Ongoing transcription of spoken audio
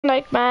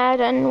like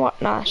mad and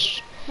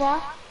whatnot.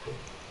 What?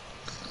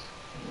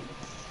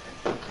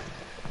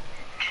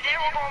 Today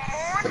we're going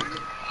mowing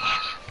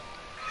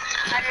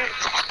and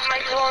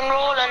might go on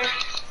rolling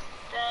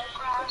the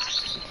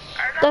grass.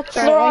 That's the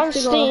Right, wrong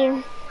next to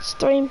go.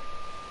 stream.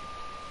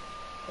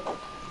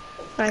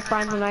 Right,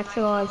 fine, the next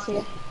go, I'll see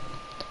you.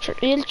 Sure,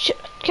 can't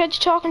you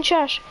talk and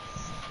chat?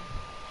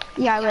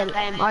 Yeah, I will.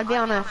 I'll be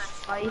on a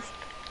 5.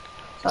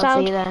 So I'll see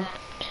Sound. you then.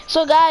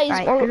 So guys,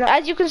 Right, good luck.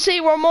 as you can see,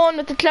 we're mowing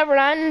at the Clever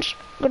Land.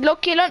 Good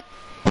luck, Keelan.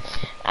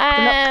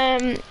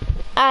 And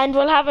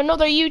we'll have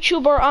another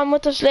YouTuber on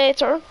with us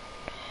later.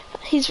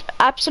 He's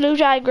absolute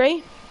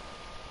agri.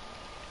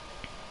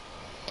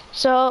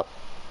 So,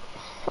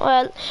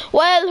 well,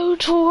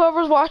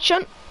 whoever's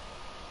watching.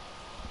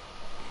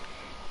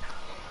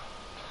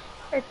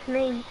 It's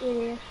me,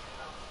 idiot.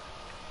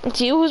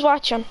 It's you who's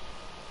watching.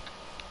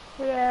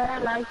 Yeah,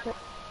 I like it.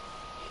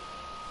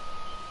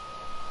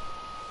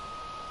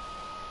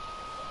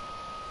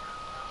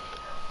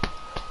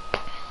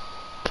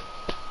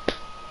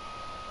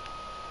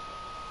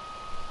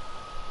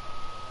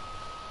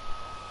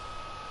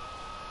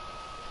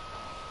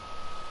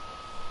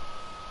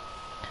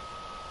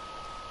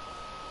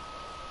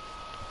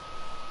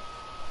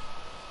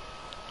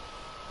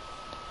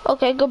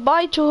 Okay,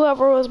 goodbye to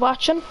whoever was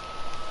watching.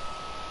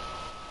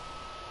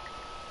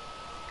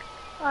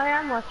 I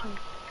am watching.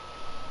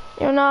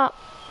 You're not.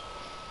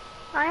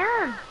 I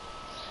am.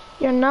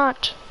 You're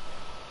not.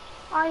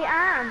 I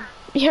am.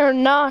 You're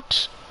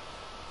not.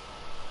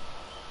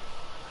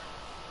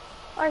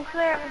 I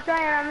swear,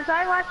 Diane, I'm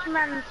sorry watching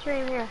man on the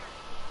stream here.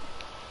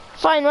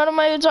 Fine, what am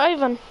I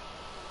driving?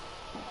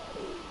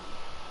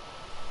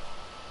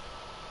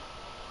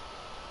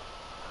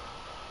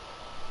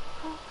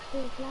 Oh,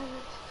 sweet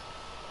lemons.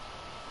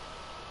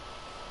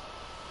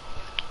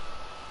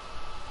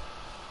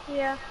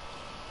 Yeah.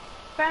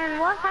 Brian,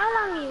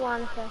 how long do you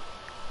want to say?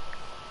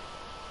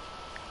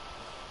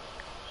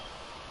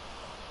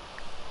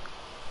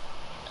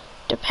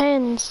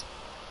 Depends.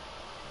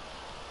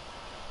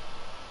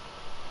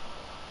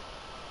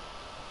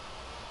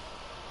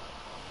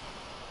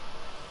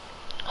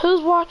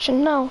 Who's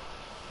watching now?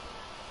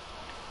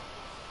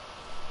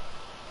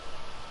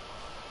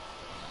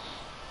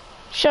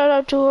 Shout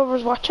out to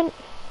whoever's watching.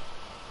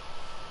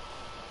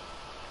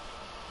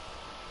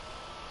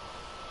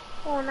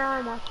 Oh, now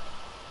I'm watching.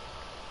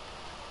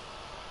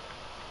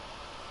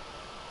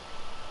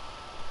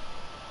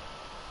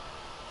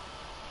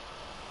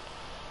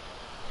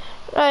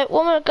 Right,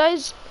 1 minute,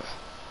 guys.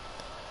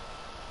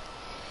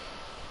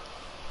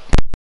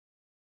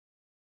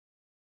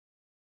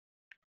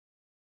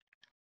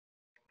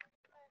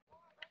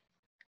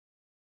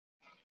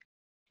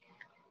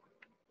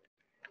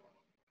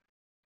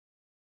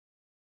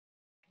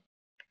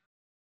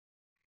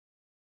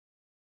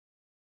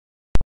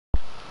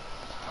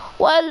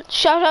 Well,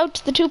 shout out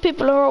to the 2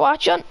 people who are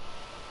watching.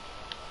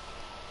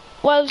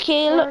 Well,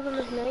 One of them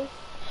is me.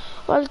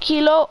 Well,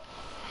 Kilo.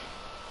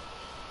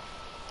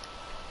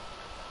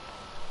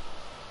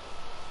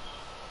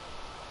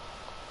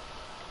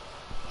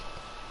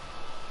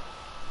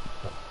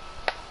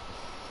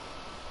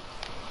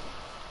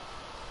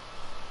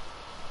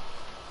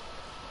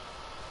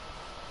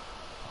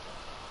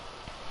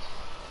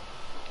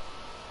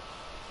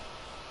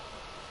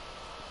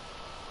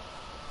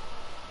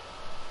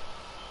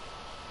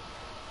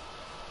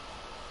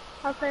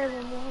 I'll play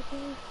one more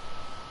game.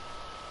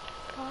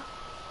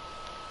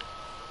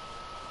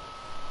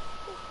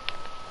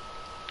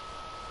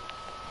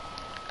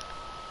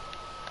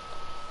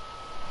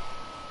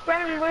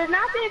 Brennan, would it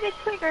not be a bit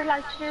quicker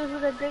like to do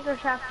with a bigger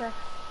chapter?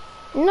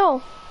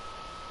 No.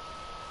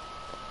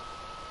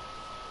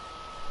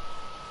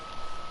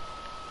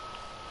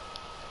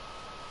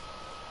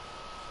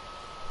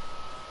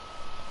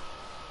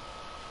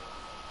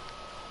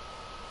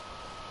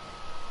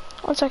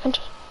 One second.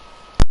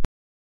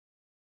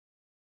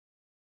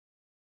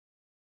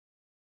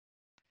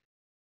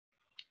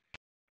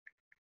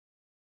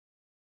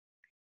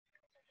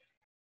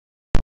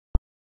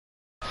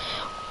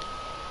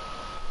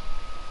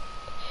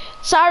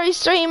 Sorry,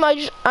 stream.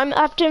 I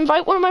have to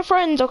invite one of my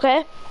friends.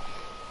 Okay.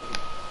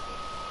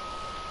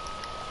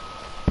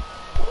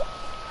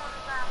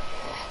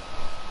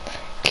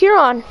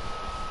 Kieran.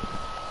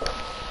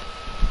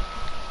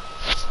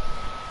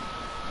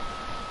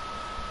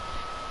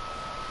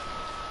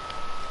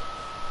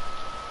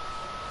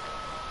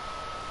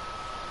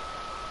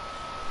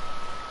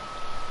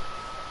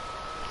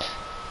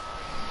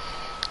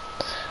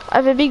 I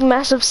have a big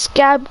massive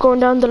scab going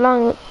down the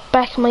long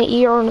back of my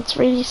ear and it's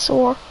really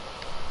sore.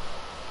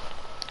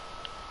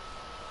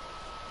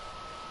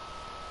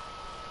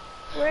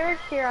 Where is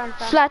Kieran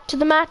from? Flat to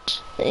the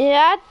mat.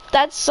 Yeah,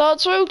 that's so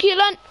true,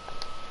 Keelan.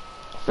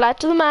 Flat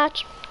to the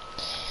mat.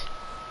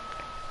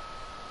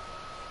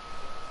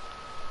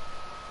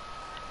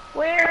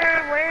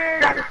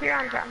 Where is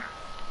Kieran from?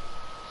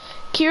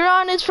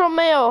 Kieran is from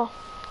Mayo.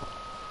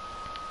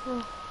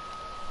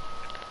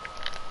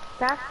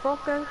 That's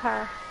fucking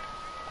car.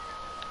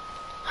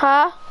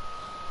 Huh?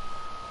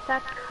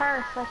 That's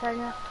curse, I tell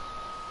you.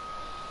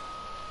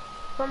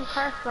 some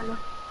car from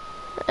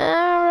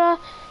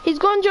He's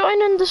going to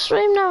join in the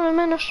stream now in a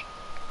minute.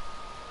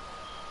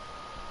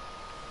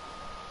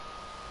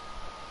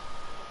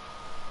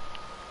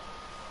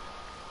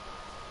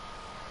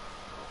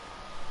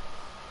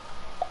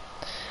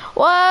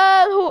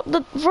 Well,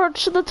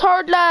 to the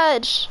third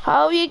lad,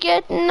 how are you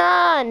getting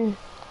on?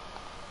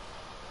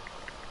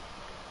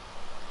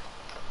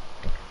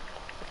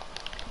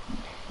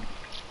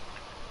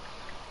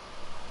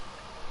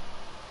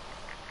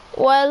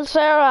 Well,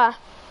 Sarah.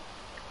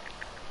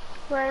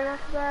 Well, not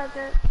bad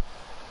then.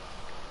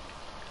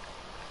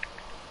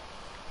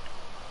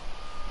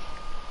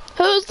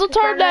 Who's the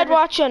third lad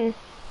watching?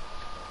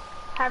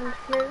 Haven't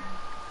a clue.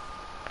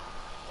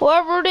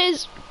 Whoever it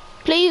is,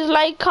 please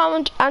like,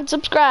 comment and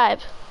subscribe.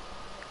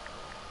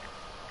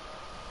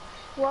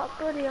 What,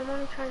 buddy? I'm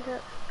only trying to...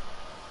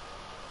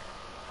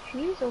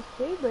 Jeez,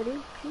 okay,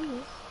 buddy.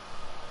 Jeez.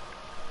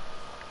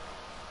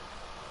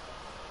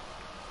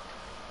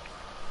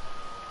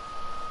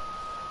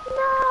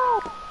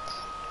 No!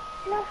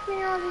 Left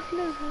me all this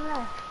loose and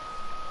left.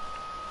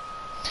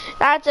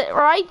 That's it,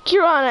 right,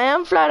 Kieran? I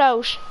am flat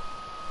out.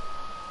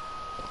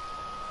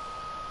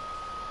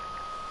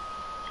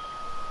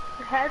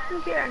 Help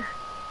him, Kieran.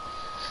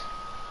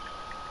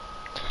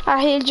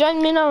 He'll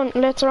join me now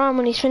later on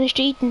when he's finished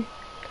eating.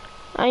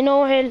 I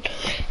know he'll...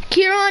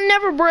 Kieran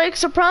never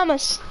breaks a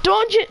promise.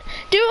 Don't you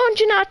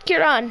not,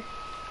 Kieran?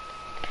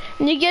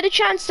 When you get a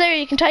chance there,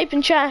 you can type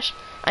in chat.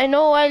 I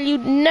know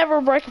you'd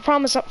never break a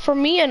promise, for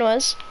me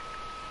anyways.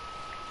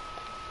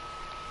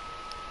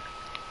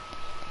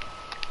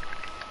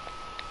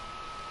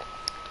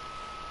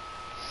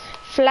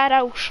 Flat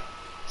out.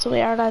 So we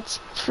are, lads.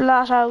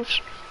 Flat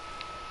out.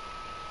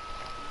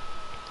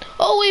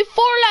 Oh, we've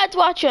 4 lads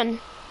watching.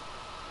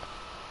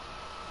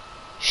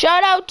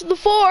 Shout out to the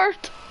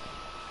 4th.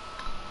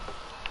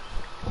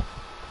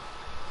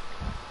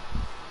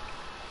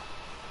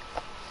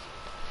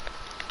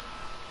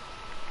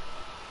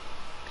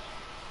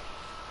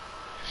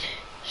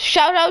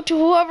 Shout out to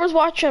whoever's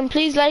watching.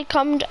 Please like,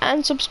 comment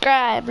and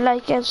subscribe,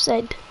 like I've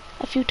said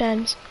a few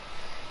times.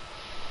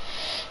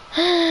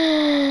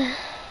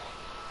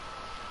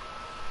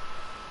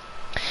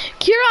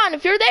 Kieran,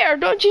 if you're there,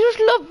 don't you just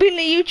love being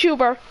a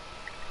YouTuber?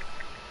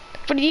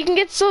 But you can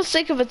get so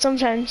sick of it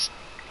sometimes.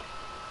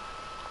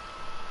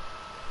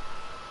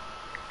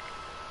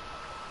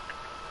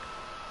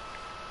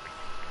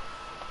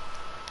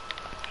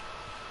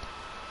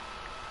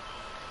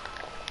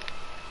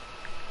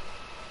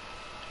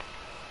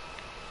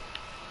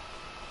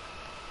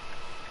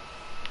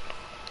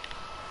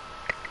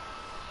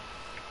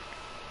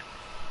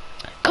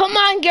 Come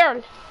on,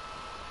 girl.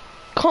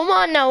 Come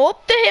on now,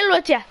 up the hill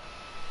with ya.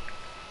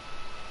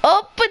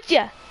 Up with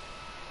ya.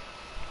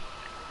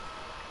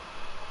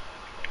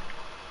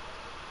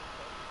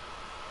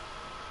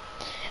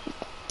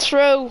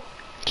 Through,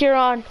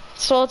 Kieran.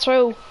 So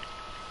through.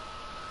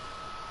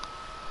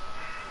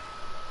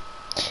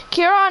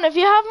 Kieran, if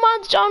you have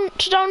mods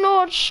to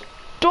download,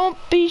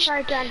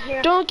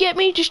 don't get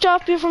me to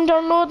stop you from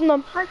downloading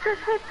them. I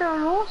just hit the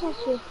remote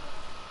issue.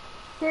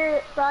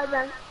 Here, bye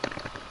then.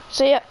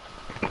 See ya.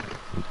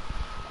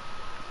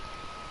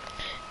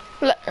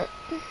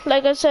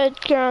 Like I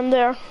said, Kieran,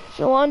 there. If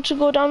you want to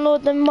go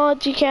download them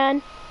mods, you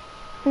can.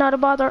 Not a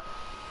bother.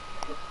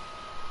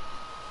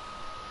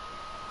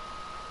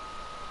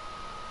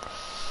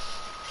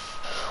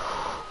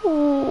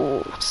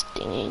 Ooh,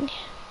 stinging.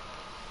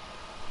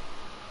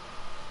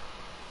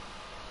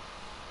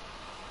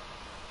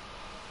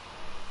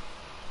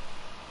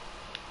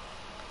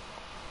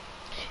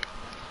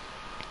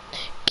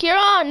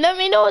 Kieran, let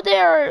me know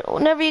there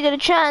whenever you get a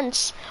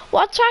chance.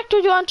 What tractor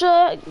do you want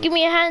to give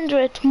me a hand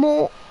with?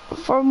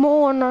 For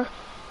mowing or...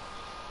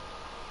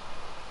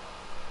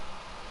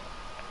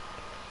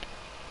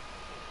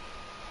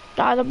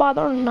 Not a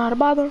bother, not a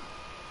bother.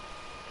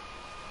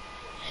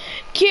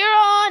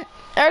 Kieran,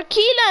 or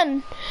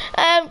Keelan,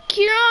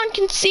 Kieran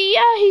can see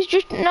ya,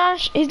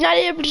 he's not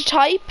able to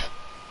type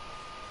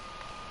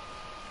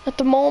at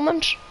the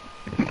moment.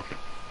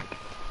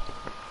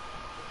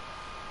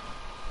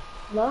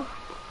 Hello?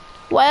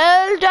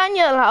 Well,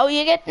 Daniel, how are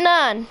you getting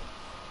on?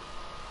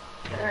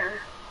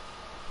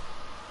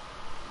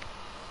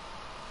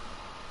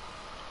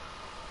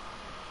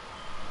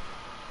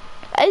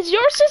 Is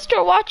your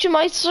sister watching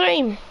my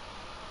stream?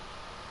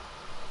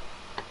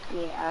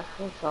 Yeah, I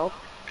think so.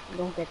 I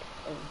don't get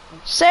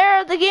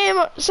Sarah the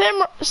gamer,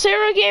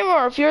 Sarah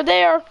gamer, if you're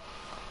there,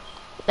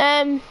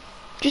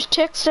 just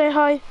text say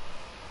hi.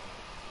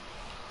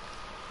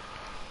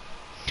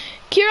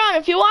 Kieran,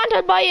 if you want,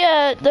 I'll buy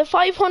you the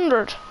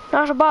 500.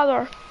 Not a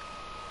bother.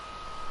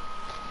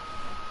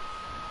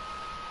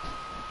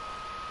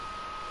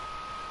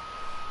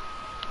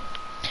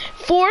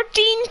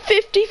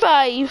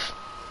 $14.55.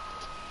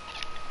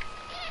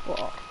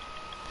 What?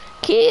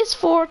 Case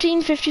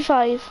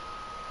 $14.55.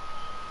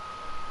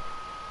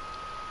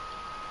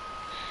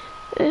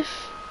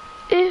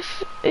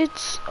 If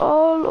it's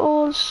all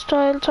old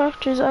style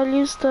tractors, I'll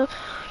use the.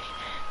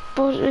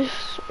 But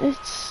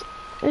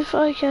if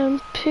I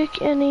can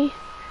pick any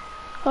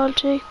I'll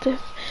take the...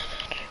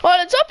 Well,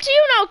 it's up to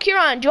you now,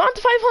 Kieran. Do you want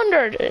the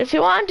 500? If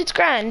you want, it's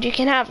grand. You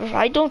can have it.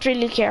 I don't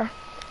really care.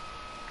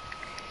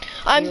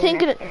 I'm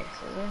thinking...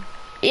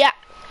 Yeah.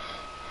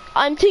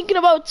 I'm thinking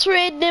about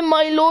trading in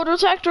my loader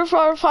tractor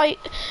for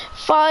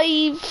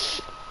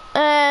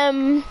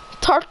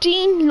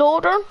 13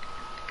 loader.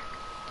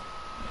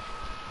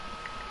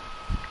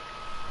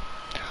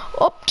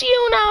 Up to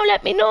you now.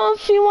 Let me know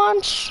if you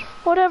want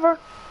whatever.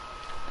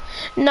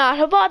 Not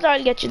a bother.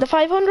 I'll get you the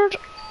 500.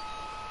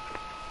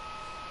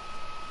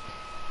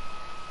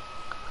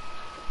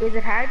 Is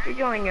it hard to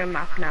join your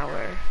map now,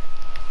 or?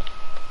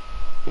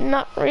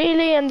 Not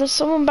really, and there's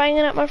someone banging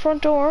at my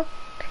front door,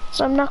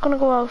 so I'm not gonna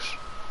go out.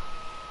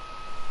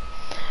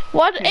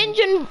 What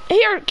engine?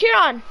 Here,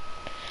 Kieran.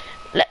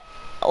 1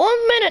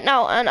 minute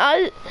now, and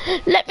I'll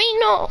let me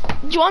know.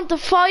 Do you want the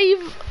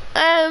 5?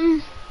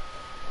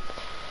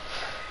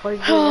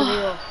 1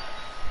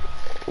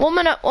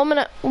 minute. 1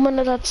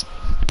 minute. That's.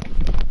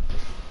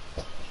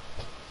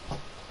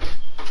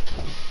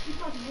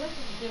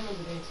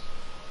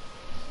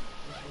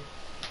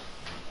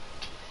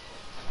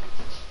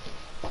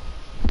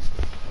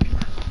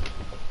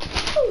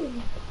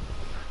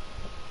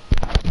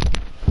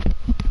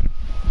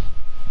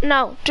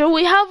 Now, do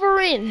we have her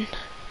in?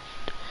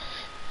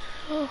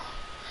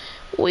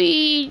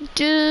 We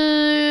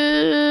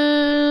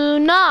do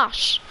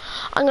not.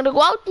 I'm gonna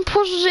go out and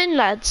put it in,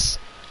 lads.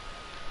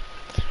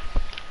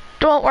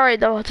 Don't worry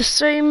though, the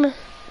same.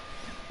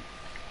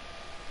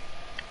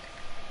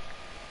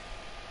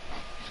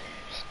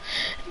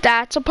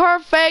 That's a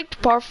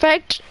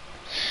perfect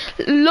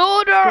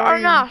loader or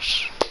not,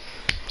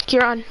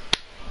 Kieran.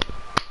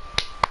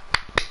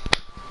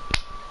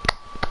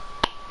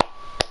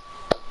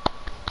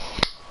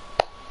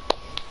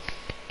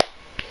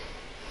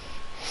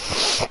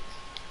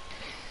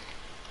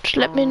 Just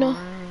let me know.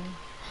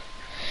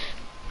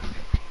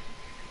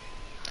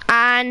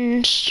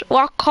 And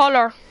what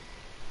color?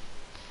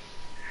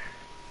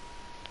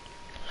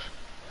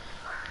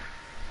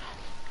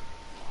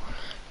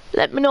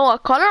 Let me know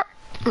what color.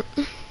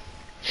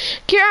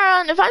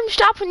 Kieran, if I'm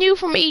stopping you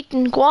from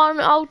eating, go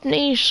on out and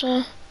eat.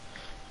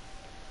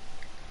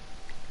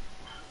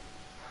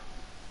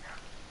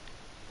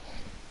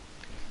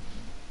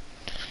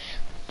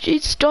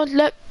 Jeez,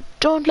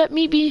 don't let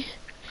me be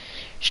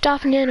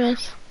stopping you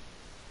anyways.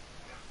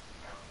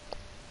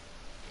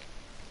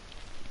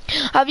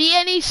 Have you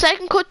any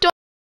second cut done?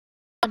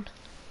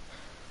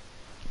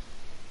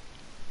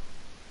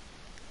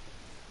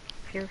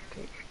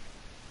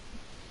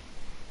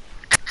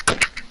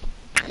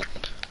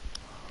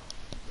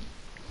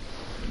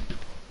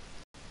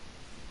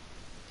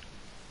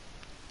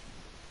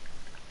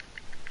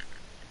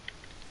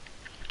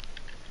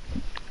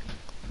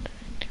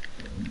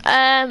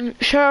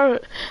 Sure.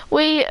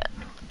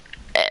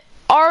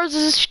 Ours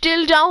is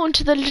still down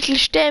to the little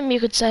stem, you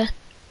could say.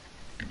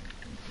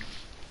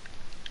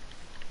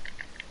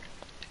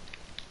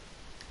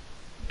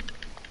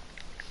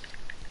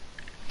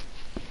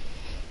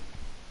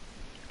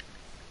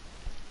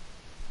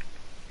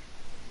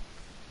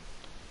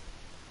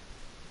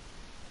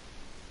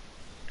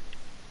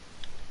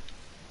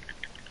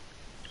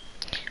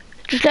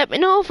 Just let me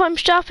know if I'm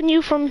stopping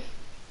you from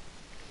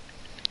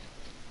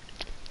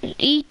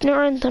eating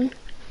or anything.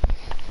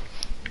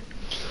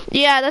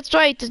 Yeah, that's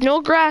right. There's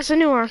no grass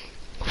anywhere.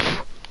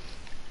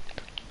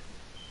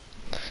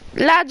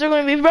 Lads are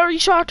going to be very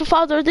short of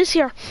fodder this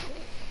year.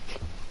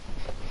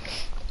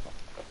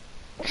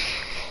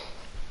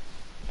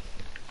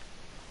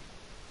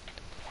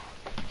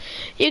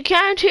 You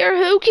can't hear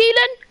who,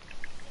 Keelan?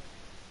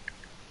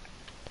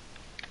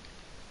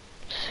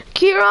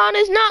 Kieran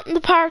is not in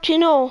the party,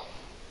 no.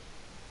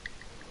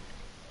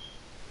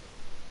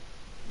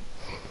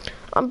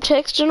 I'm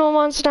texting him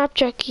on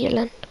Snapchat,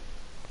 Keelan.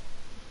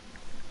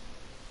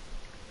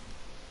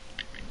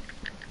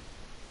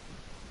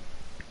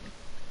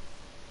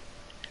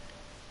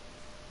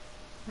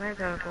 I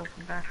gotta go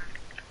from back.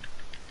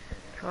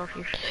 So if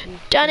you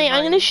Danny,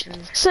 I'm gonna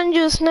send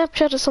you a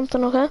Snapchat or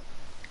something, okay?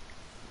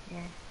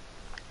 Yeah.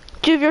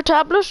 Do you have your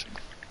tablet?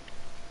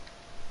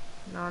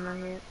 No, not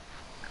yet.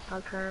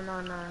 I'll turn it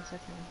on now in a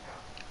second.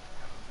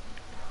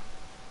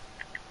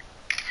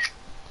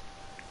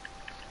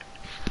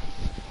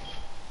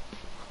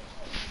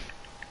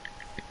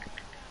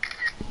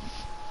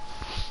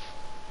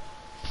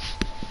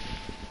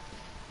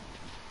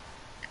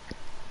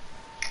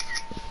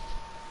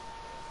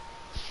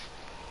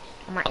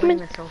 My aim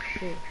is so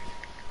shit.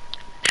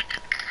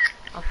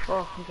 Oh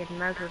fuck, I'm getting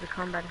melted with the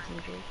combat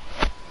SMG.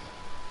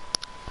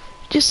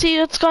 Do you see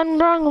what's gone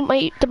wrong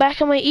with the back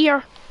of my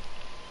ear?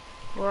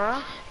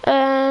 What?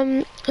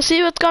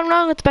 See what's gone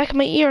wrong with the back of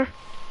my ear?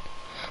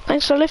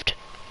 Thanks for the lift.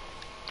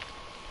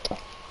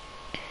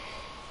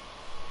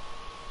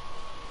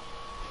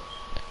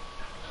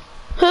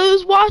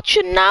 Who's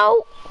watching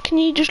now? Can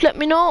you just let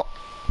me know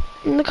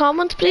in the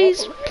comments,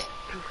 please?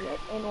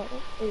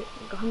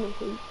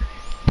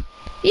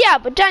 Yeah,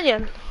 but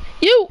Daniel,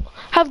 you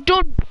have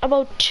done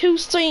about 2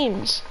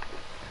 streams.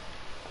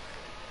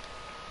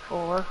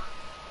 4.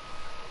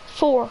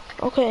 4.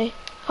 Okay.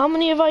 How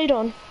many have I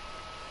done?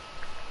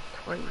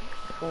 3,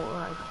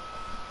 4,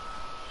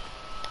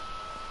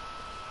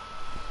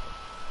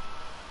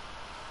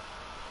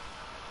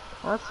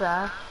 What's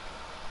that?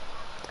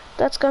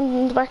 That's gone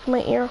in the back of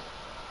my ear.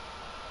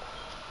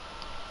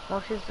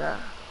 What is that?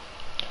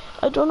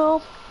 I don't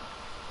know.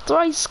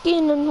 Dry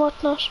skin and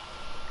whatnot.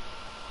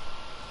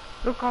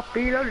 Look up,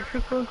 Peter, the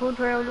chicken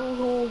container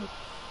home.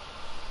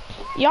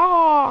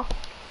 Yeah.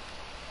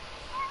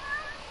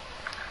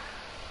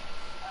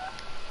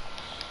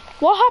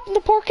 What happened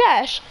to poor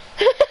cat?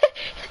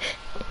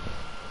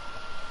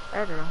 I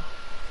don't know.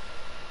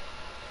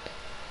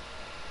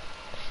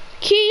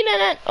 Keelan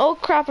and oh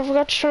crap! I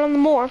forgot to turn on the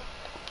mower.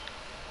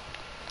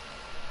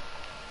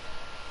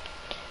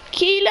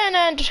 Keelan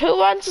and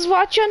who else is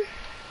watching?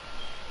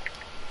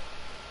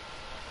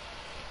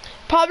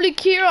 Probably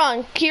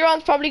Kieran.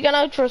 Kieran's probably gone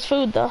out for his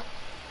food though.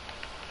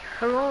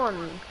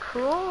 Kieran.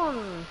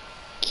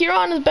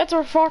 Kieran is a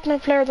better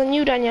Fortnite player than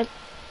you, Daniel.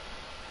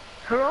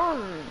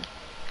 Kieran.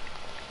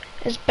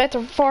 Is better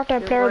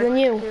Fortnite player than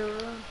you.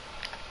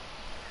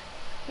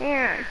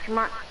 Yeah,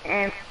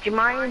 do you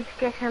mind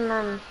getting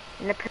them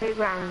in the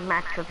playground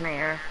match with me?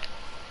 Or?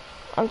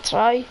 I'll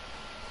try.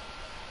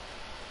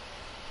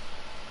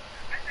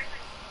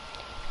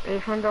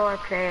 Even though I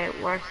play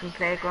worse in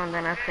playground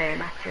than I play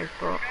matches,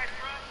 but...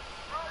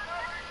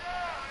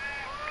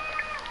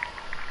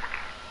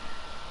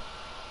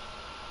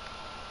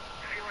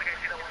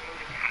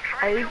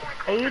 Are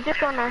you just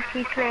gonna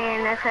keep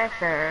playing FS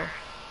or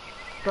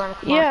do you wanna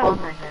come on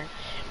Fortnite?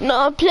 No,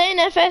 I'm playing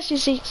FS, you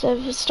see, because I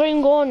have a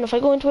stream going. If I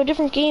go into a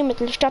different game,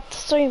 it'll stop the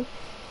stream.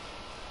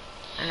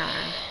 I know.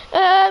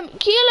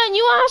 Keelan,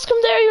 you ask him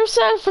there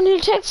yourself and he'll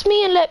text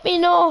me and let me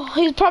know.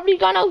 He's probably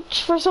gone out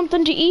for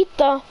something to eat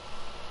though.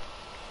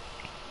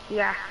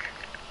 Yeah.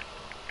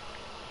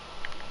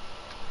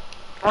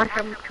 I want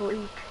something to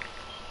eat.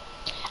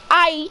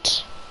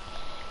 Eat.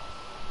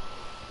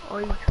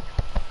 Eat.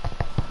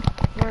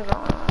 Oh my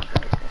god,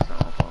 this is so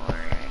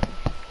boring.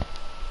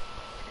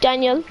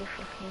 Daniel.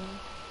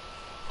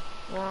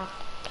 What?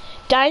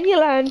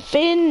 Daniel and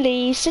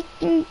Finley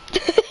sitting.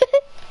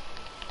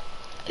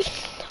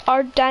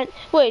 Or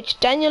which?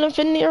 Daniel and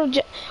Finley or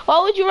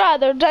what would you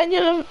rather?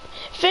 Daniel and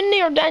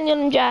Finley or Daniel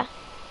and Ja?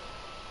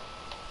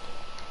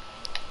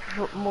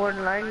 More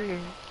than likely.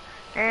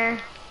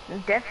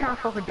 Definitely not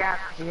fucking Jack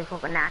because he's a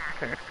fucking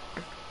actor.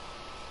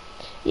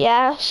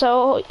 Yeah,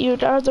 so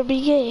you'd rather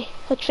be gay.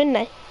 Like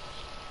Finley.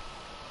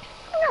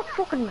 I'm not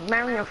fucking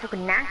marrying a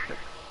fucking actor.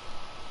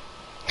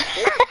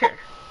 Actor.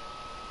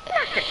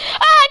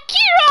 Ah,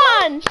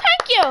 Kieran!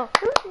 Thank you!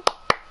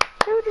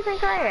 Who do you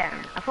think I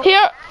am?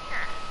 Here,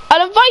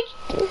 I'll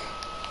invite...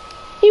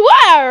 You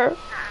are!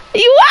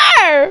 You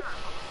are!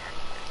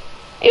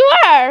 You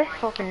are!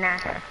 Fucking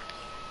actor.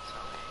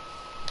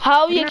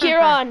 How you,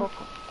 Kieran?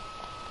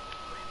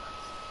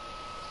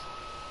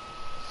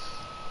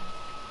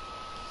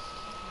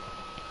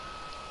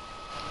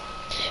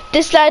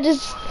 This lad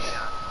is...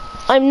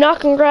 I'm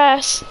knocking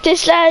grass.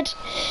 This lad,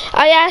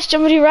 I asked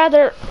him would he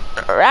rather...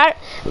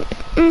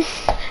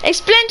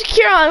 explain to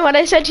Kieran what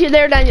I said to you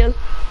there, Daniel.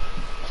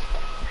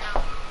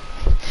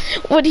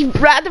 Would he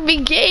rather be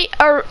gay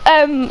or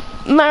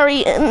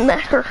marry a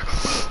knacker?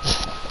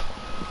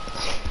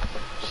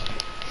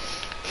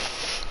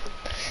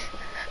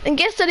 And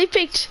guess what he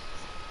picked?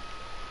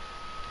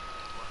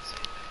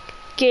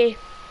 Gay.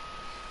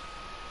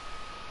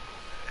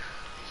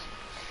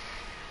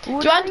 Do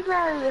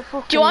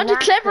you want a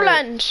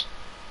Cleverland?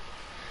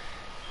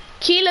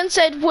 Keelan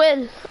said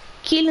well.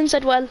 Keelan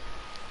said well.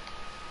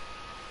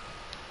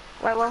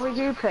 Well, what would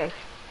you pick?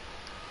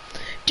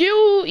 Do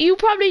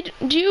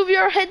you have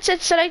your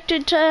headset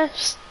selected to...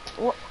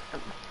 What?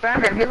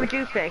 Brandon, who would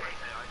you pick?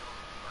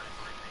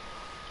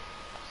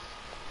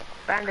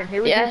 Brandon,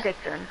 who would you pick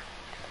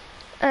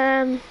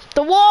then?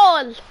 The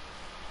wall.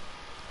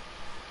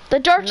 The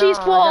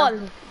dirtiest wall.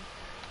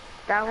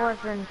 That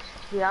wasn't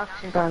the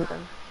option,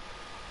 Brandon.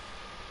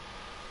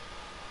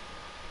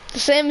 The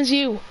same as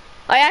you.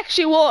 I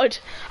actually would.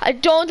 I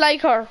don't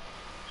like her.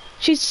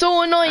 She's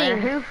so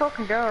annoying. Who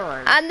fucking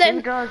does? And then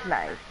who does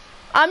like?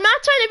 I'm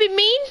not trying to be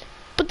mean,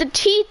 but the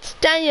teeth,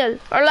 Daniel,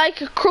 are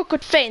like a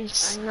crooked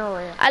fence. I know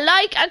it. I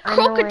like a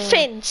crooked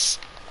fence.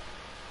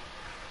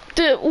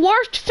 The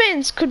worst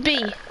fence could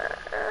be.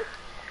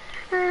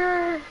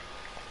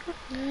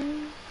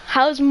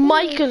 How's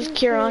Michael,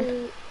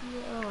 Kieran?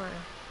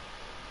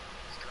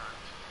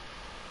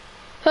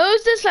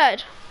 Who's this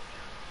lad?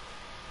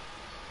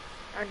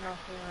 I don't know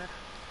who.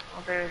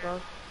 Oh, there he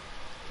goes.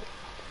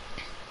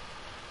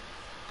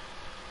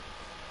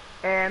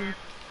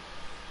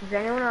 Is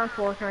anyone on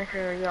Fortnite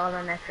or are you all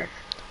on FS?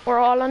 We're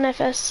all on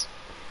FS.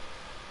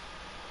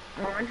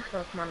 No, I'm just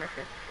gonna come on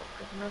FS.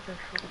 There's nothing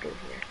to do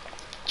here.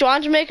 Do you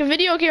want to make a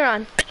video,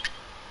 Kieran?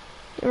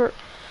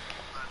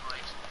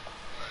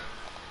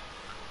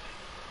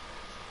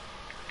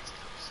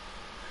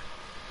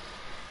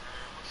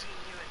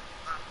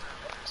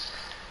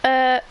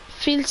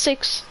 Field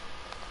 6.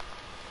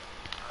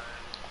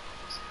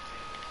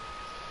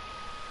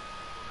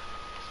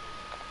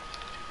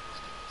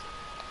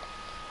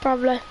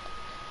 Probably.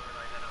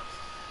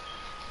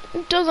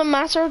 It doesn't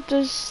matter if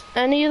there's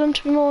any of them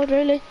to be mowed,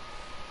 really.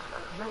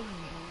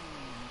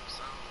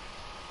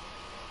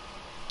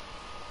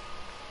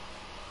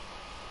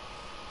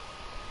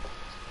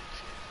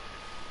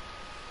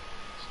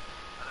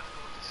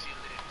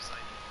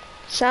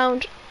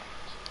 Sound.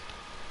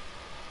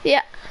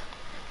 Yeah.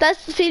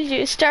 That's the field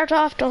you start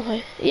off, don't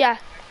we? Yeah.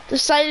 The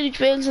silage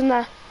bales and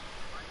that.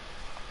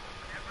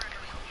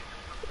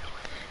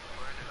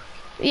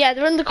 Yeah,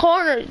 they're in the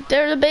corner.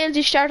 They're the bales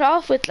you start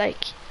off with, like.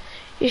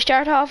 You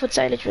start off with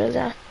silage bales,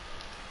 yeah.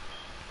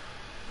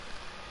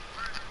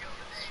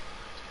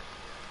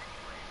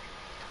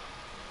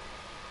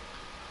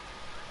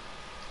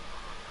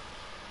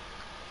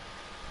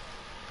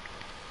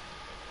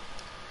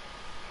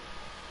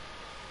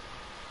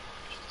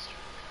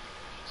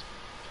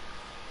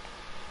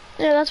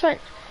 Yeah, that's fine.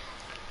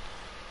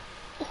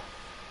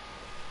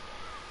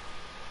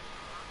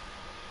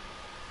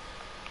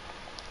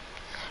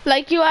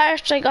 Like you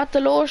asked, I got the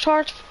lowest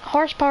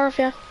horsepower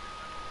for you.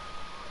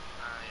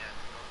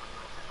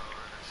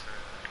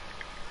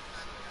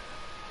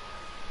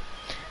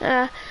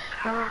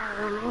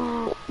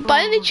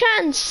 By any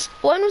chance,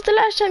 when was the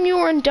last time you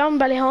were in Down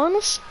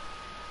Ballyhonus?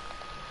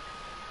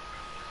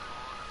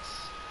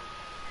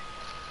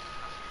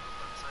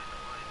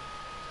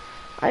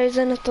 I was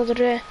in it the other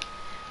day.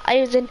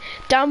 I was in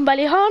Down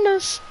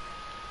Ballyhonus.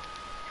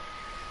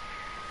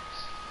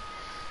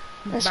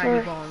 That's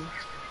where.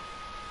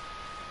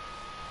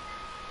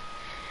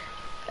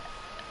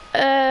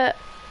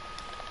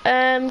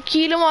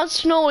 Kilo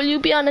wants to know, will you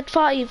be on at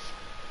 5?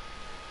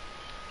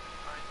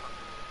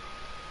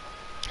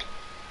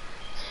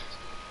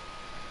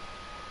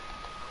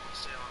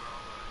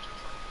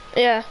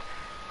 Yeah.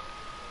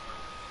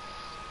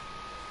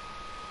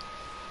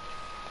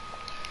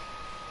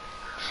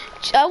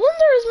 I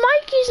wonder is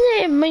Mikey's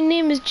name?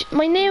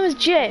 My name is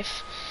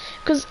Jeff.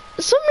 Cause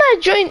some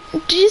lad joined.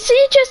 Did you see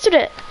it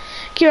yesterday,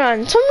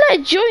 Kieran? Some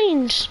lad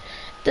joined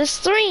the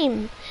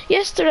stream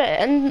yesterday,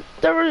 and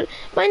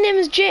my name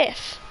is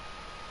Jeff.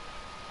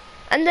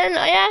 And then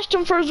I asked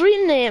him for his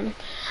real name,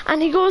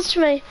 and he goes to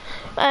me,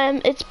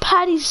 it's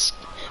Paddy's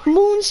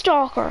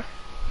Moonstalker.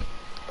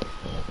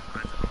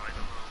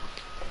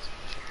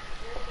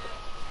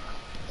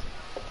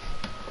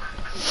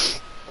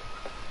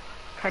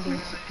 Paddy's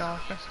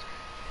Moonstalker.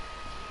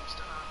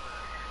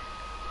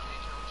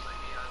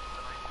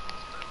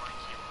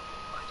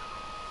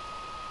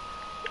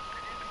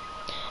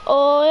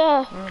 Oh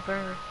yeah.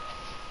 Okay.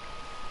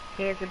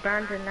 Here's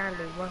abandoned land,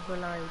 what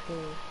will I do?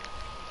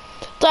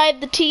 Dive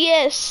the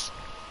TS.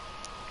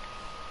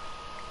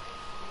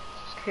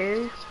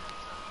 2.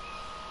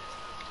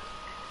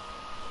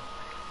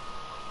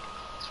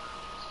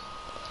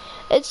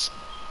 It's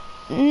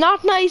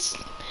not nice.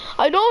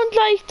 I don't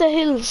like the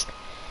hills.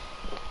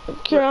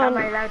 Am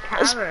I allowed to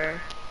have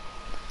her?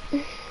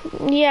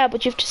 Yeah,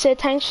 but you have to say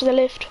thanks for the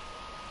lift.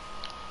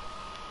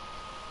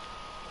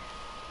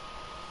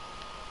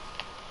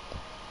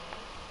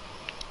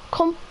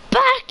 Come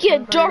back,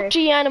 you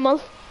dirty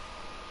animal.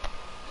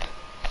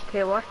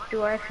 Okay, what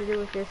do I have to do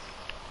with this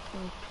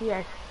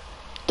PS?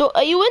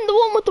 Are you in the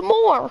one with the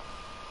mower?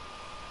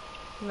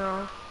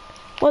 No.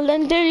 Well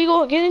then, there you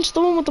go. Get into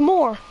the one with the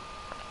mower.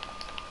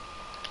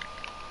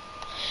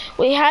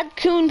 We had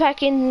Coon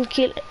back in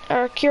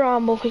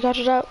Kieran, but we got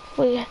it out.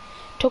 We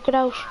took it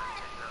out.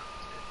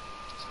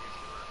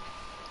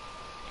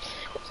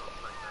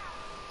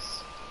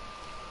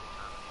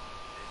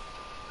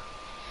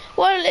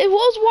 Well, it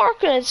was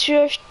working. It's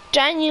just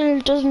Daniel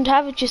doesn't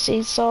have it, you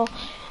see, so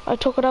I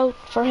took it out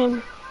for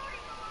him.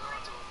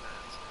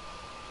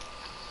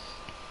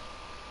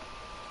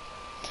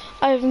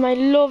 I have my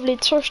lovely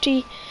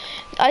thirsty.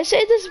 I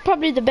say this is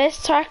probably the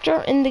best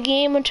tractor in the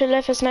game until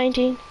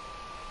FS19.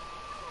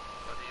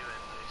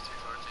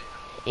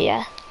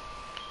 Yeah.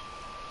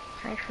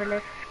 Thanks for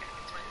lift.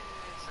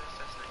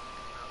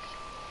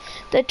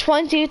 The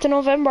 20th of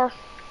November.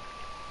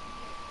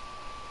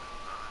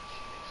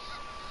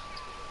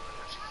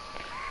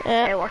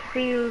 Hey, what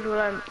field will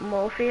I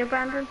mow for you,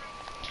 Brandon?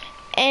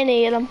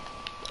 Any of them.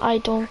 I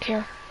don't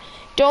care.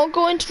 Don't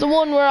go into the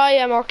one where I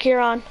am or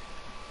Kieran,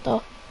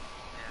 though.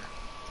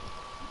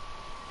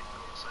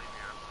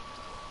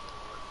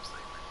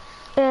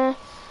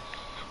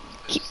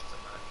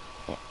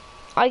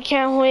 I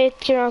can't wait,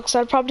 Kieran, because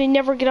I'll probably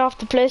never get off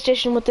the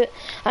PlayStation with it.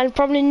 I'll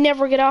probably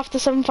never get off the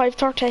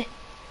 7530.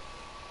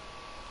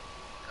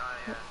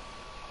 I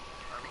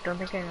don't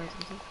think I know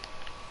something.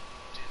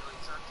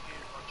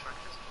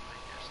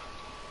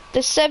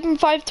 The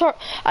 7530,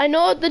 I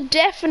know the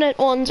definite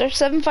ones are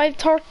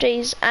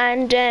 7530s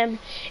and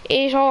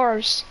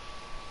 8Rs.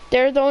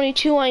 They're the only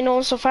two I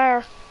know so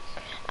far.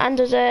 And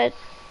there's a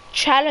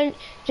challenge,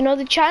 you know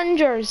the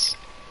Challengers?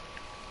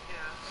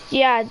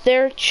 Yeah,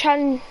 they're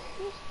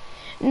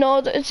no,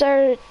 it's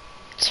a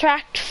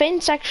tracked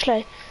fence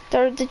actually.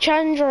 They're the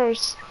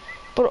Challengers,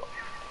 but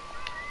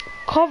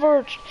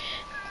covered,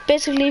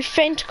 basically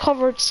fence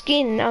covered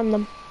skin on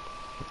them.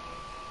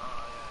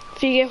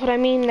 If you get what I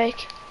mean,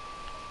 like.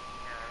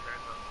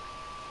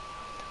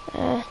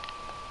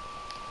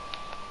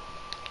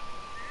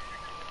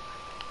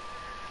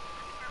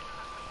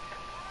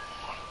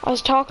 I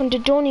was talking to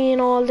Johnny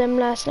and all them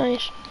last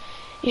night.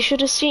 You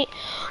should have seen.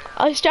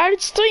 I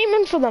started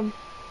streaming for them.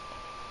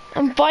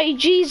 And by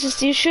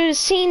Jesus, you should have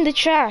seen the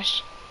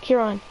chat,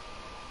 Kieran.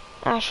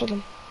 After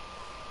them.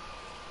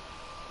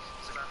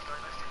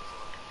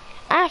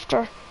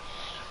 After.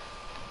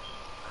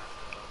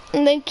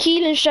 And then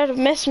Keelan started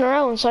messing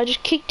around, so I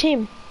just kicked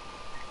him.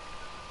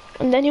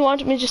 And then he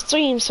wanted me to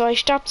stream, so I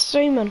stopped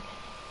streaming.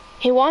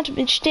 He wanted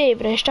me to stay,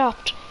 but I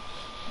stopped.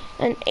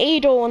 And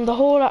Ado and the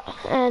whole lot,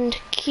 and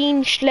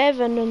Keen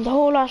Schleven and the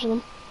whole lot of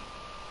them.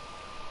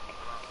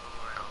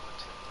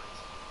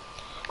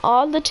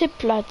 All the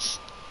tip lads.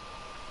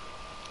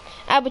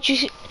 Ah, but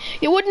you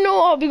wouldn't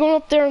know I'll be going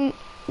up there and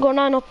going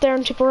on up there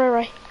in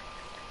Tipperary.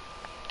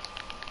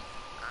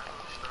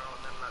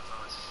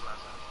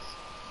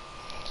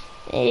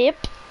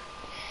 Yep.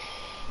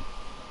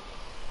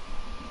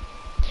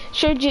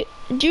 Sure, do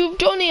you have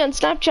Johnny on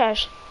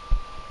Snapchat?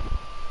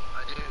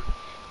 I do.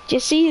 Do you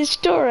see his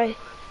story?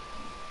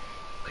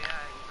 But yeah,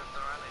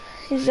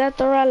 He's at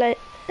the rally.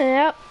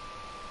 Yep.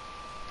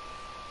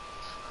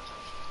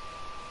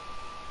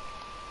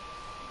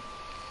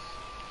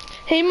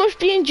 He must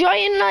be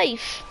enjoying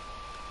life.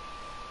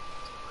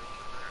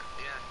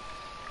 Yeah,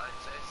 I'd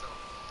say so.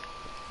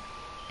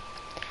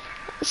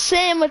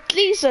 Same with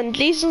Gleason.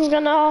 Gleason's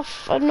gone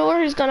off. I don't know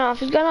where he's gone off.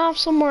 He's gone off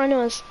somewhere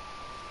anyways.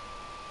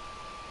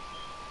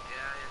 Yeah,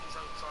 he's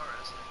out far,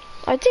 isn't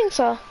he? I think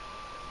so.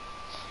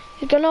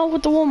 He's gone out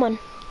with the woman.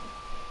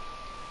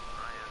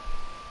 Oh,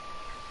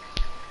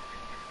 yeah.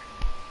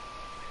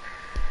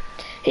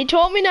 He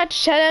told me not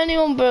to tell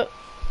anyone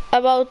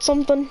about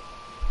something.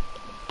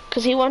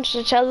 Because he wanted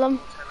to tell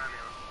them.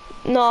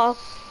 Don't tell anyone. No.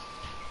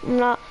 I'm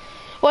not.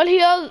 Well,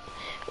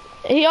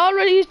 he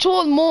already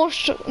told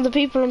most of the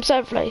people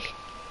himself, like.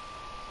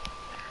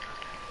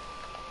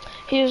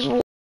 He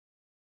was...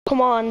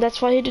 Come on,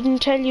 that's why he didn't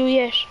tell you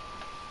yet.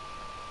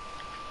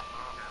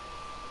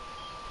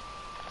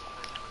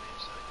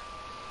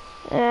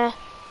 Yeah.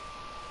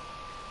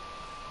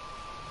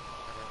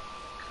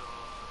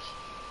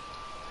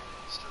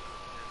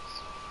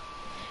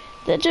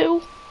 They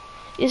do.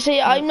 You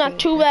see, I'm not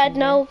too bad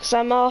now because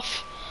I'm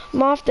off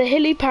the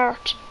hilly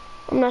part.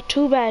 I'm not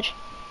too bad.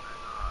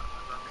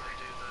 I'm not going to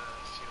do the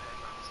few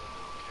headlands that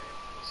are okay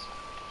because I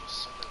can just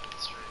split it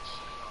straight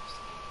across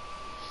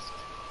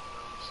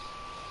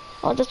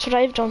the Oh, that's what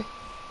I've done.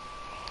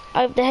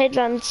 I have the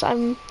headlands.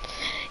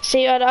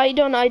 See what I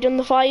done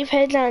the 5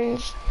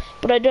 headlands,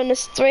 but I done a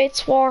straight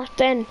swath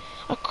then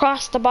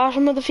across the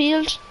bottom of the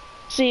field.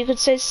 So you could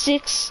say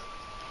 6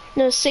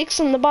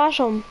 in the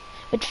bottom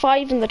with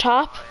 5 in the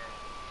top.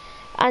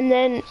 And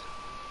then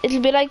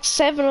it'll be like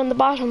 7 on the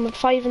bottom with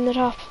 5 in the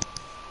top.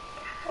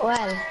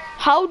 Well.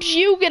 How did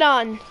you get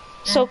on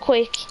so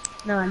quick?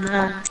 No,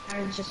 I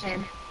was just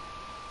saying.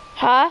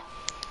 Huh?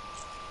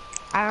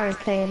 I was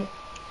playing.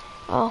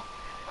 Oh.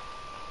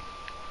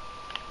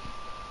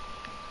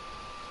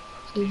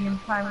 Good,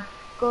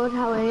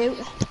 how are you?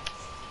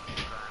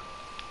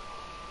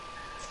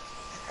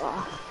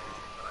 Oh.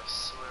 I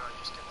swear I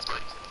just get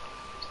spiked every time I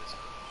come into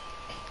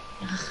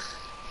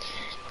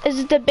this Is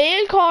it the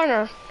Bale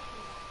corner?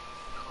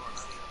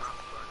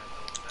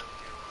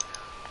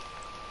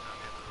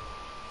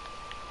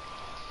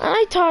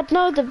 I thought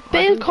no, the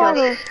Bale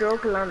corner.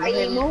 Struggle on the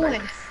hill.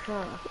 Like,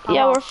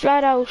 Yeah, we're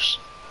flat out.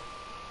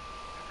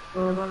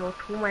 we're almost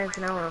 2 miles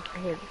an hour up the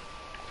hill.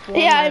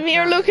 Yeah, I'm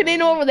here looking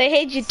in over the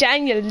hedge at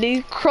Daniel and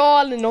he's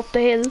crawling up the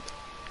hill.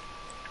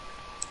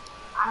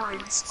 I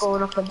was just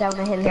going up and down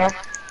the hill here.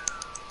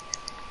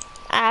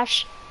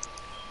 Ash.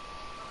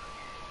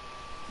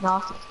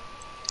 Nothing.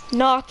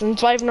 Nothing,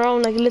 driving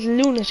around like a little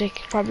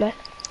lunatic, probably.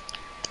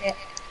 Yeah.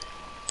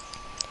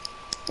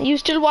 Are you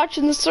still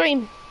watching the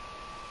stream?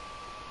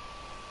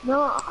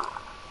 No.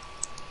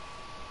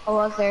 I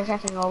was there a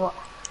second ago, but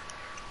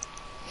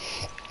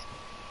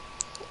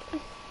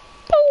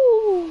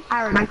Ooh.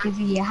 Aaron might give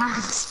you a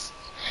hand.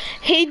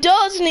 He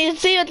does, and he'll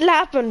see what'll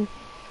happen.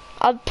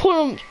 I'll put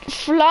him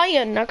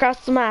flying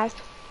across the map.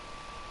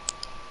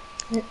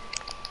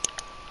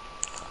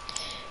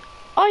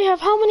 I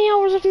have how many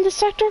hours up in this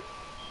sector?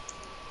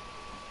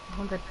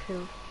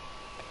 102.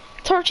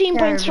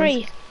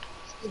 13.3.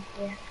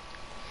 Yeah.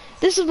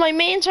 This is my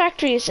main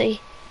tractor, you see.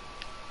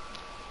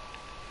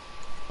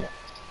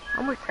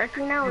 How much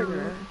 13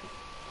 hours?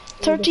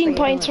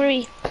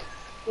 13.3.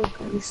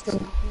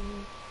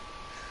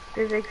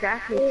 There's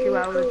exactly 2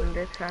 hours in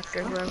this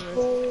tractor,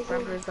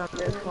 whoever's on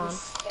this one.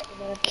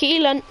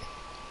 Keelan.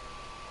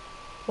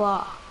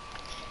 What?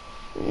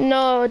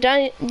 No,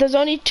 Danny, there's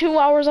only 2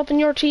 hours up in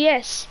your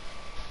TS.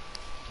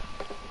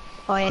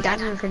 Oh yeah,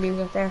 Daniel can leave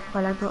it there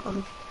while I'm not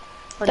on.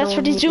 That's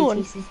what he's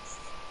doing.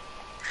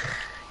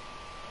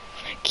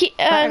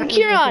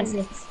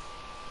 Kieran,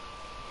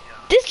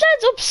 this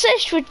lad's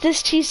obsessed with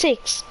this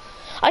T6.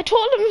 I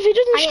told him if he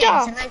doesn't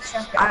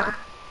stop.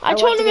 I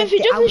told him if he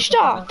doesn't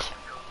stop.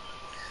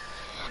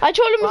 I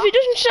told him if he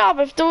doesn't stop,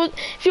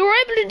 if you were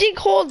able to dig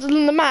holes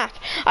in the map,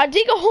 I'd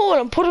dig a hole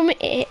and put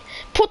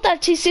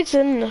that T6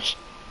 in it.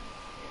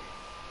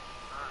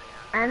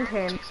 And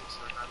him.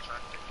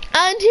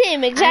 And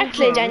him,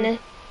 exactly, him. Daniel.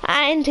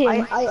 And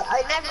him.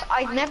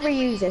 I'd never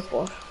use it,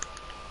 but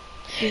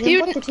you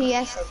You- can put the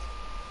TS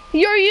in.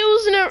 You're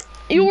using it.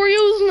 You were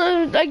using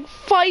it like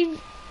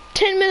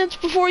 5-10 minutes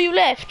before you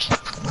left.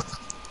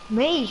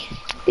 Me?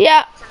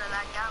 Yeah.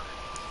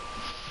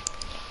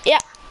 Yeah.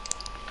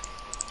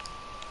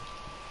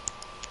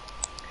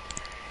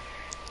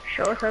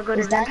 Show us how good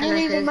Is his Daniel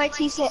internet using is. my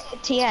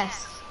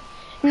TS?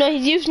 No,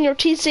 he's using your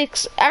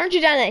T6, aren't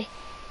you, Danny?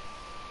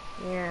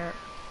 Yeah.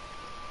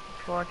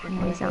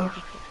 Unfortunately, I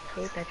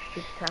hate that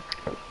stupid tap.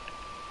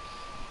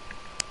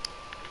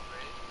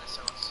 Let's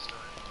see what's the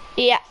story.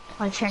 Yeah.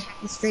 I'll check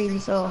the stream,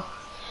 so...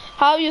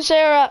 How you,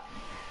 Sarah?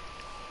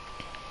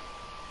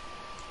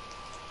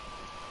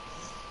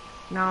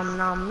 Nom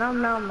nom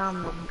nom nom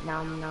nom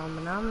nom nom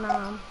nom nom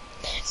nom.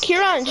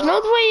 Kieran, do you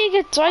know the way you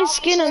get dry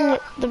skin on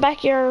the back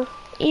of your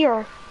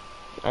ear?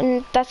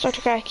 And that sort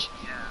of crack?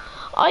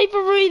 I have a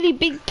really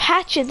big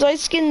patch of dry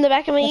skin in the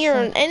back of my ear,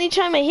 and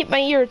anytime I hit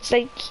my ear, it's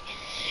like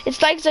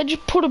I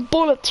just put a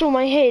bullet through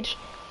my head.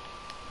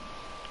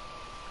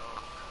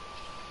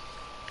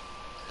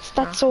 It's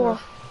that sore.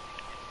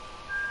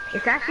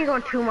 It's actually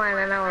going 2 miles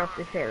an hour up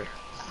this hill.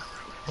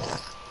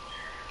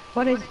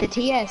 What is the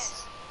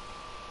TS?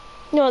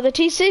 No, the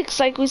T6,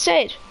 like we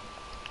said.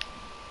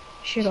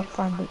 Shut up,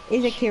 Brandon.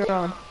 Is it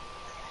Kieran?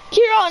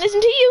 Kieran,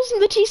 isn't he using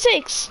the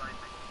T6?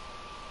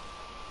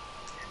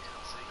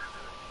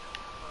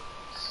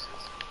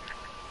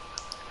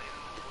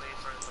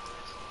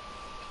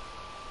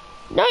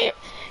 No,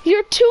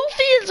 you're 2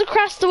 fields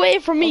across the way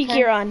from me,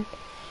 Kieran.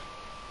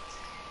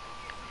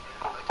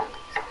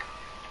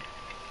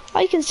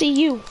 I can see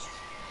you.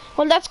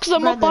 Well, that's because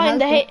I'm up Brandon,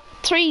 behind the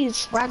how's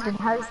trees. Brandon,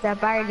 how's the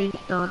barley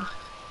done?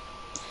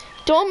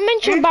 Don't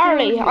mention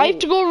barley. I have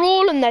to go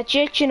rolling that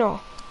yet, you know.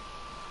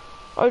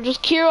 Or does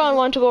Kieran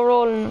want to go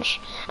rolling it?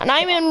 And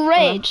I'm in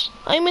red.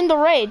 I'm in the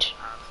red.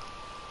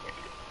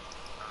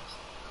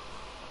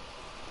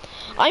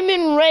 I'm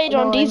in red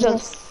on diesel.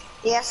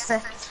 Yes,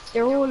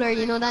 the roller,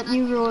 you know, that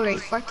new roller,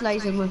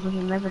 fertilizing with it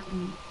and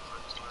everything.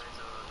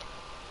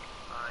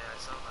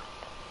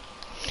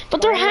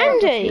 But they're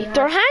handy.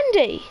 They're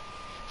handy.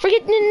 For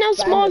getting in those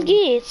small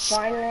gates.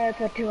 Finally, I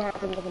put 2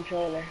 hands on the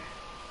controller.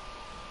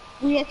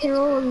 We had to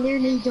roll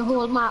nearly the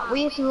whole map.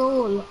 We had to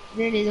roll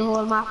nearly the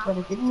whole map with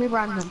it, didn't we,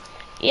 Brandon?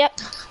 Yep.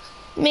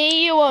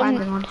 Me, you,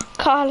 Brandon.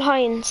 Carl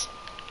Hines.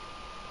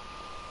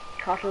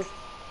 Cottle.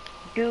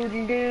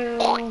 Doodle doo.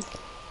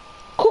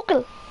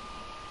 Cookle.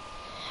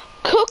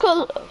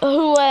 Cookle,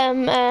 who,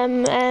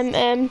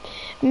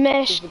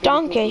 met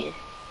Donkey.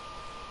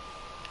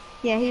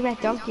 Yeah, he met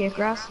Donkey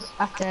across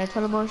at the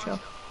Tullamore show.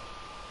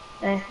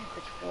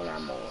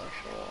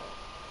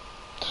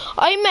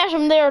 I met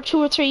him there 2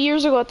 or 3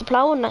 years ago at the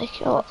ploughing,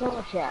 like. Oh.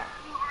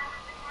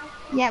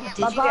 Yeah, but did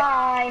you get...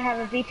 Bye-bye. Have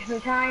a beautiful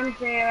time,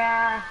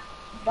 Sarah.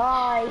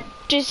 Bye.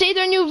 Did you see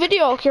their new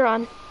video,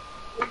 Kieran?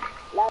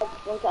 Love,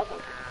 1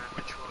 second.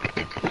 Which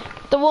one?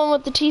 The one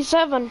with the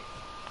T7.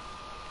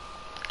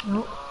 No.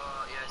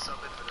 Yeah, I saw a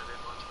bit of it, I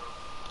didn't watch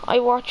it. I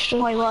watched it.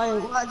 Why,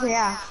 what they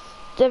are?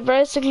 They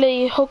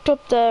basically hooked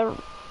up the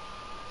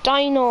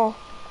dyno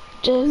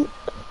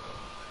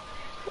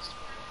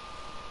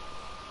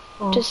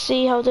to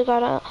see how they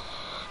got it.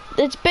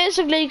 It's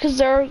basically because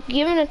they're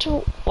giving it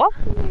to what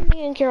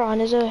name, Kieran?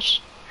 Is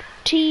it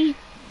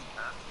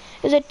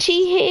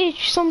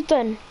TH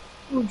something?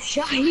 Oh,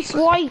 shite.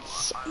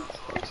 Whites.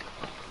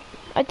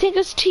 I think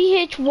it's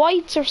TH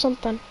Whites or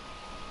something.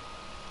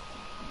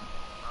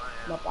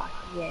 Not back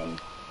again.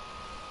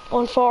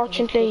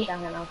 Unfortunately.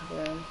 Hanging out of the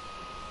room.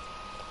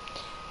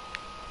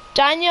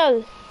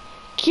 Daniel,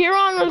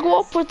 Kieran will go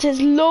up with his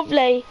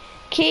lovely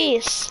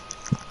case.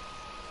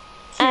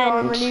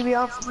 Kieran, will And you be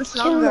off much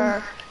kill them.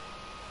 longer?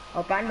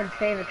 Oh, Brandon's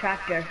favourite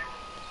tractor.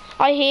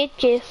 I hate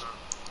case.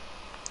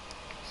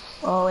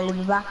 Oh, will you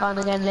be back on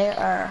again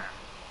later?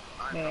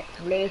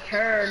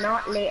 Later,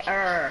 not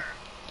later.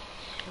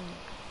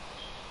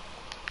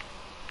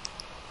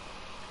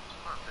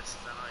 This is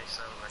a nice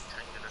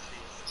rectangular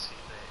field this few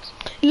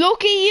days.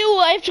 Lucky you,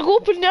 I have to go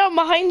up and down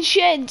behind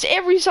sheds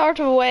every sort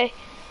of way.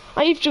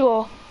 I have to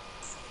go.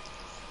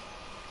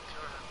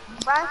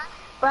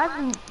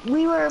 Brandon,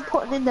 we were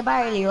putting in the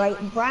barley, right?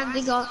 And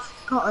Brandon got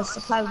us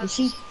to plough the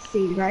sheep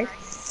field, right?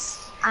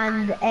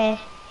 And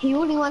he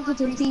only wanted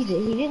to reseed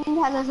it. He didn't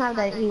tell us now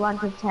that he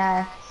wanted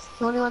to.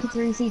 He only wanted to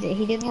reseed it.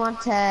 He didn't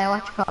want to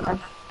what you call it.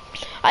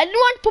 I didn't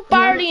want to put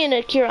barley in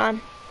it,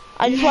 Kieran.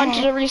 I just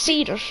wanted to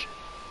reseed it.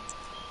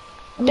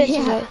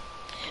 Basically.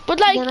 But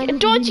like,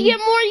 don't you get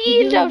more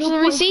yield out of the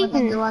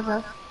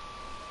reseeding?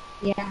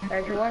 Yeah.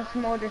 There's one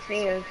more the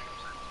field.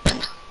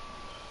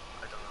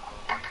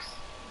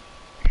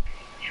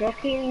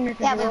 Shocking is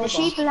Yeah, but the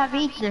sheep will have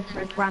eaten it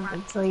for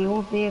Brandon, so you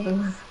won't be able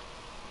to,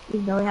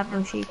 even though we have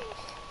no sheep.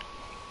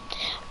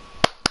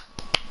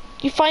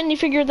 You finally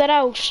figured that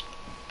out.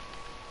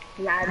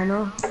 I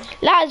know.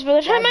 Lads, by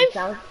the time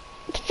I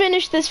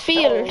finish this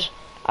field,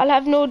 I'll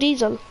have no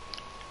diesel.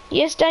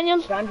 Yes,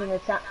 Daniel? Brandon,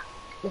 it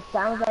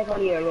sounds like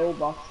only a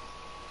robot.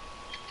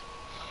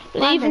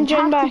 Leave and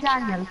join talk back.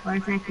 to Daniel for a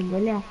second,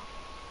 will you?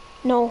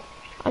 No,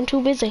 I'm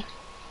too busy.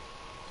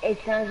 It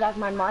sounds like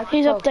my microphone.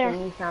 He's up there.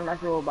 And you sound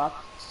like a robot.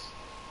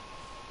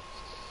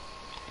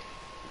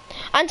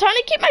 I'm trying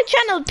to keep my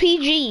channel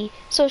PG,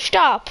 so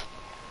stop.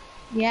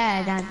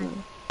 Yeah, Daniel.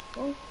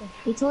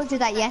 He told you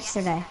that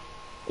yesterday,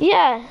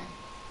 Yeah.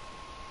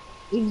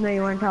 even though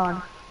you weren't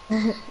on.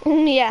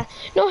 Yeah.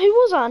 No, he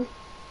was on.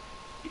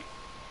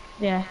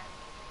 Yeah.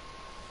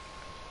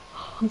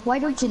 Why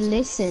don't you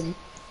listen?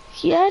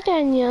 Yeah,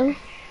 Daniel.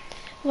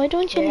 Why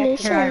don't you Yeah,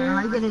 listen?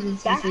 I'm gonna listen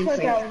That's to you because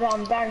first. I was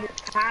on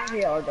Bandit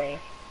Party all day.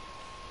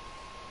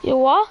 You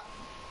what?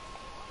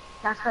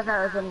 That's because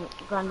I was in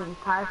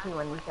Bandit Party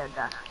when you said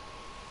that.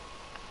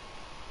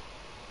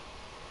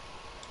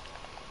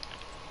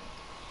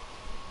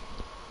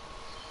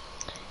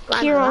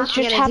 Kieran's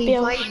just happy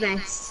out.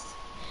 Next.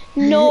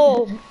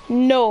 No,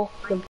 no.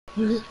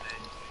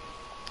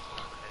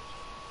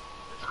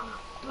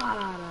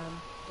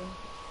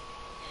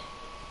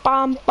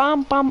 Bam,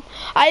 bam, bam.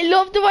 I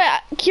love the way,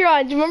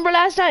 Kieran, do you remember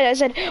last night I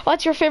said,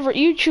 what's your favorite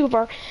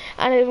YouTuber?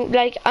 And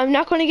I'm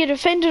not going to get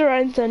offended or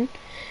anything.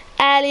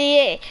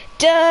 Ali,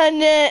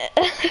 done it.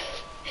 Do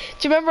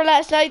you remember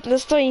last night in the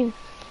stream?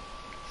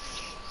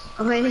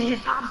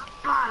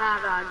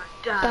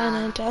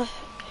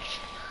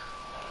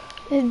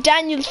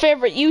 Daniel's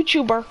favorite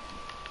YouTuber.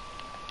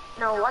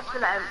 No, what's the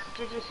name?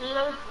 Did you see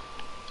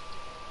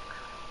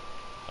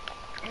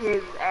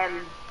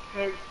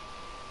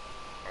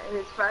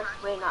his first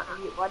win on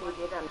what he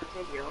did on the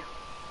video?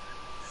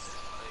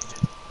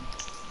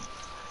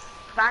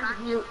 Brandon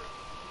he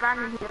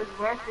was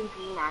worse than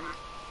Keenan.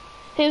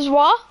 His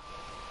what?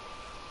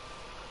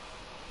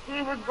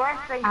 He was worse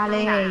than Ali,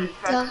 Keenan.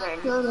 First win.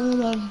 don't. You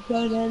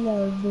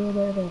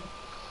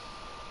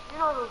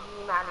know who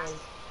Keenan is?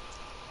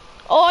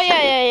 Oh,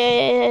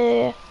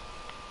 yeah.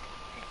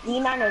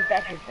 Keenan is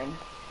better than.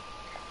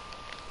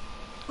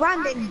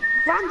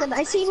 Brandon,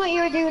 I seen what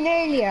you were doing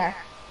earlier.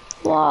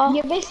 What?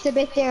 You missed a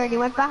bit there and you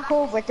went back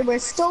over it. There were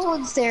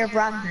stones there,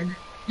 Brandon.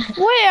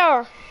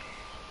 Where?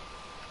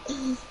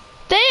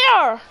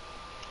 There!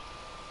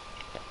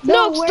 No,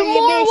 No, 'cause where the you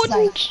more missed,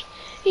 wouldn't...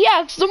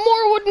 Yeah, 'cause the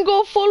more wouldn't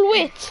go full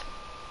width.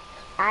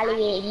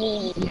 Ali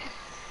me.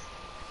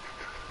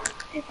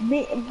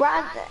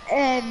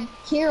 Brandon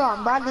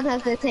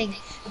has the thing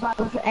about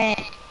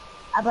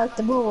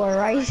the mower,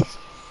 right?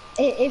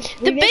 If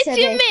we The miss bits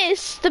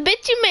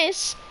you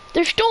miss,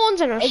 there's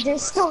stones in it.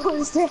 there's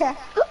stones there.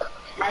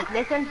 Like,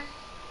 listen.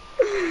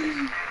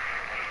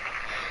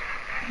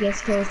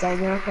 Yes, close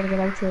down. You're not gonna get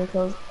out to a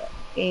closed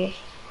gate.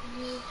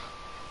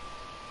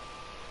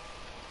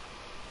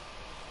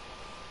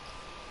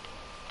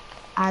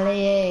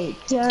 Ali.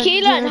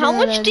 Keelan, how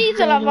much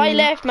diesel have I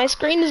left? My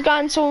screen has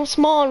gone so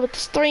small with the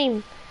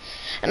stream.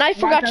 And I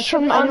forgot to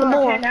turn on the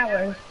mower. 10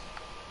 hours.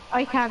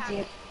 I can't see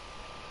it.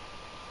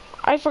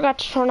 I forgot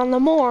to turn on the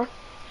mower.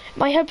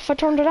 Might help if I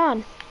turned it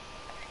on.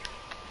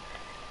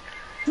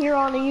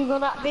 Kieran, are you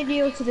gonna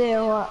video today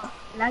or what?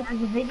 Like,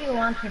 there's a video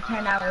on for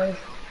 10 hours.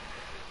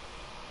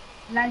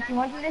 Like, you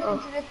want to listen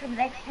to this for the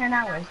next 10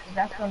 hours?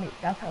 That's how it's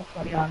going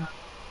to be on.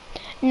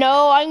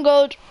 No, I'm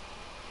good.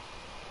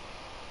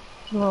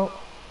 No.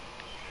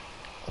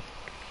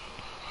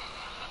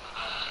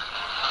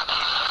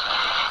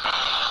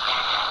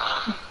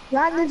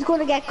 Brandon's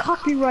gonna get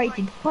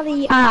copyrighted.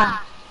 Funny.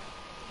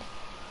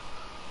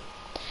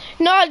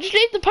 No, I'll just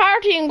leave the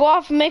party and go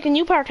off and make a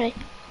new party.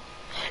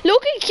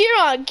 Look at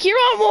Kieran.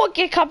 Kieran won't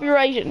get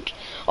copyrighted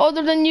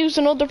other than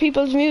using other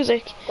people's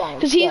music.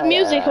 Because he's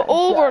music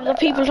over the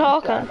people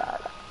talking.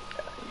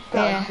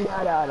 Yeah.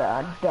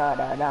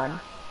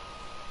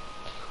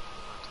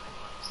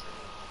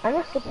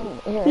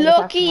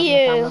 Look at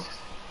you.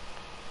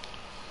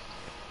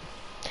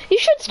 You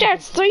should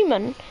start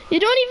streaming. You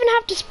don't even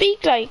have to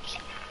speak like.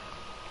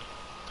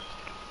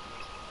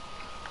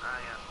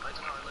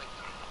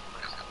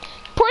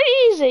 Pretty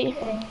easy.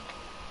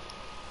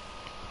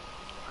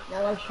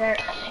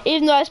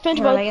 Even though I spent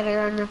about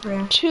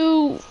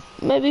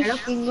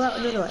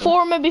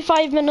 4, maybe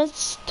 5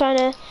 minutes trying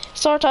to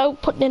sort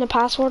out putting in a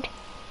password.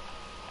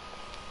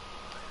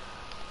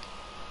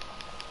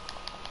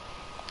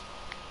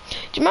 Do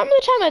you remember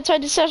the time I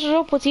tried to set it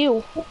up with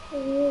you?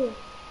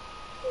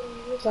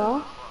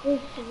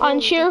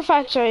 On Cheer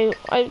Factory,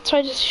 I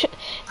tried to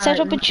set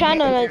up a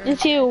channel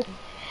with you.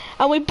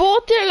 And we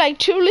both did like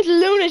 2 little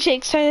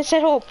lunatics trying to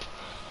set up.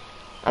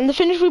 And the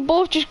finish, we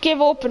both just gave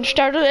up and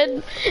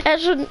started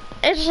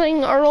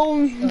editing our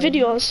own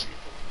videos.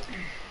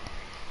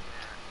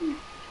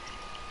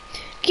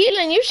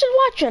 Keelan, you still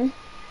watching?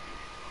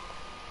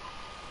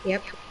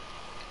 Yep.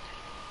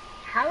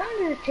 How long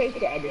does it take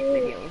to edit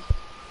videos?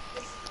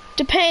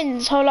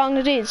 Depends how long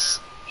it is.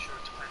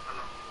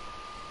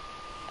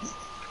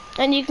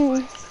 And you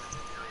can...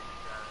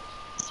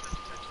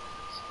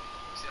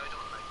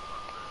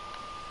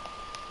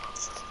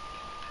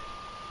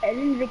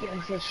 Editing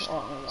videos is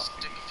long.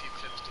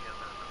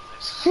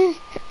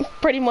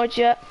 Pretty much,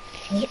 yeah.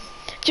 Do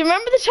you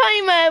remember the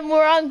time we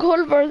were on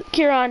Culver,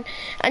 Kieran,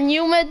 and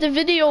you made the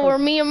video where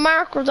me and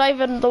Mark were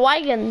driving the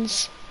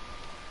wagons?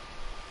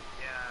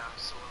 Yeah, I'm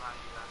so happy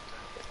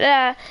that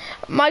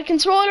my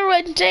controller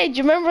went dead. Do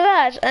you remember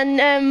that?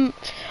 And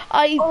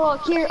I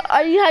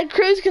had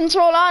cruise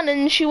control on,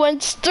 and she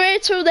went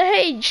straight through the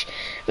hedge.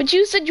 But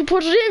you said you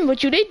put it in,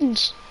 but you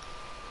didn't.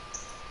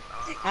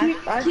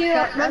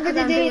 Remember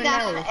the day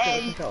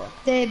that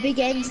the big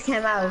ends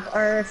came out,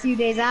 or a few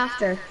days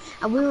after,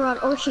 and we were on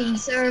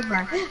Ocean's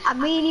server, and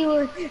me and you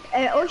were,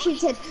 Ocean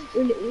said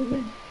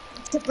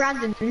to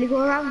Brandon, will you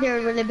go around there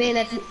and will you bail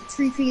at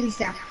 3 fields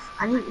there?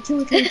 And 2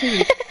 or 3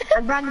 fields.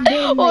 And Brandon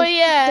bailed Oh,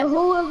 yeah. the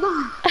whole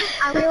map,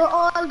 and we were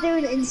all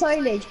doing it in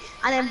silage.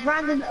 And then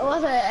Brandon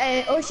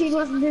Ocean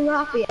wasn't too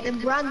happy, and then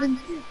Brandon,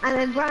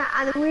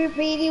 and we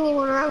me and you were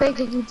going around like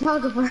a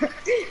photographer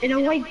in a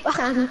white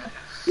van.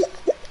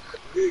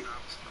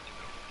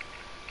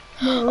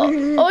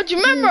 Oh, do you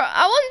remember?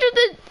 I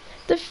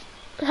wonder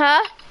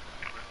huh?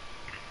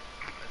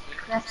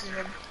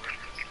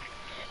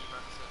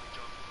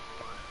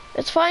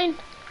 It's fine.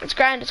 It's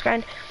grand. It's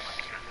grand.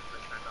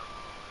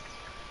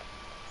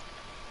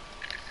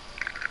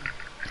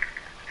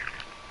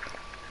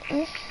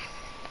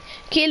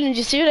 Keelan, did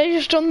you see what I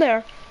just done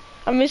there?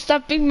 I missed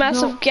that big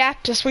massive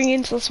gap to swing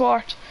into the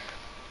sword.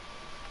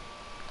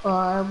 Oh,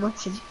 I'm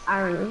watching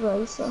Aaron as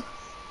well, so.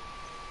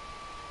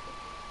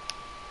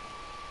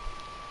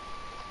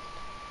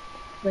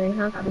 Very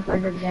happy for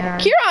them there.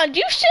 Kieran, do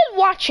you still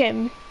watch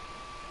him?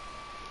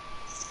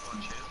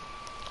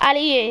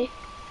 Ali.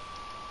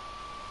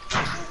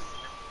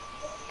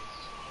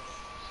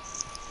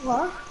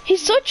 What?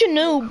 He's such a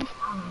noob.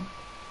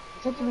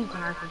 Such a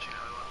retard.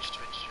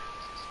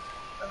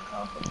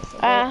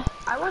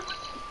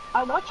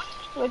 I watched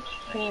Twitch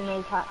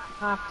streamers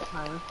half the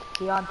time,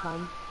 the odd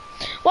time.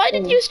 Why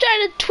didn't you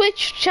start a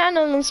Twitch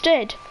channel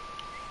instead?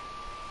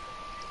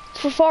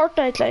 For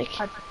Fortnite, like.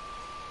 I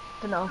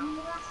don't know.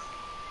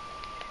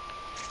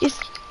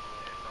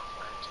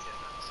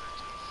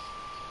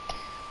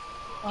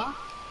 What?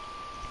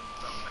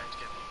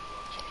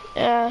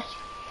 Yeah.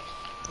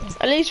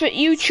 At least with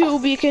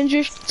YouTube, you can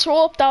just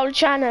throw up the whole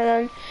channel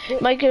and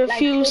might get a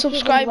few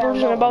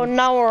subscribers in about an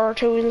hour or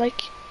two,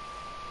 like.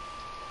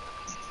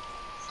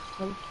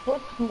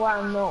 What's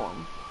well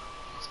known?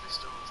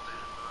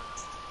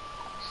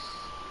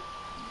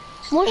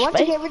 I want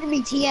to get rid of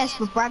me TS,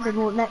 but Brandon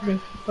won't let me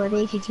for an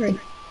 83.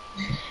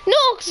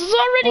 No, because there's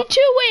already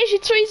 2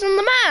 83s on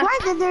the map.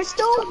 Brandon, there's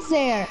stones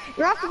there.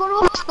 You have to go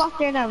to a spot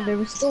there now. There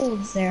were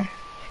stones there.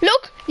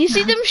 Look, you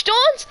see them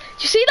stones?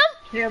 Do you see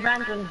them? Here,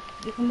 Brandon,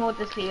 you can mow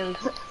this field.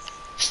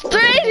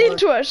 Straight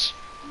into it.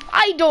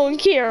 I don't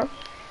care.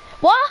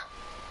 What?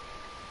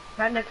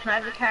 Brandon, can I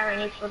have the car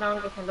and each go down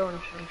and get my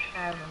lunch from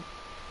starving?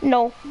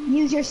 No.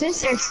 Use your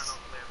sister's.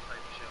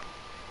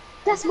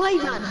 That's my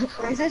van.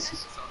 Where is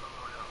it?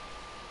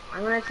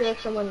 I'm gonna take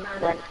someone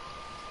down then.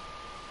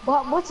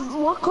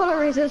 What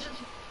colour is it?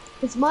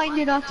 It's mine,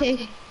 do not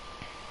take.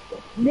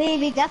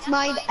 Maybe that's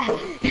mine.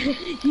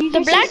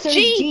 The black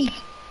Jeep.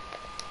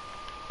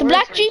 The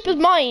black Jeep is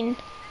mine.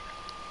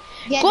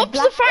 Yeah, go up to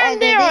the farm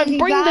there and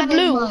bring the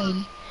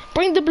blue.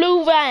 Bring the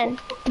blue van.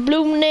 The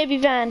blue navy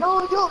van.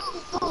 No,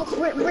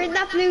 bring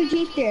that blue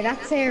Jeep there.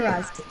 That's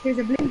Sarah's. There's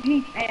a blue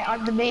Jeep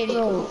on the main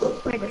road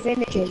where the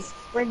finish is.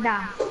 Bring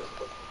that.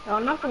 No,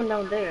 I'm not going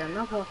down there. I'm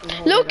not walking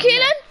home. Look,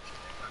 Keelan.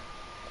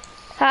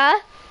 Huh?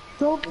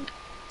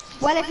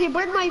 Well, if you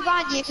bring my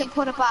van, you can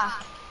put it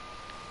back.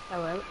 I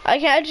will. I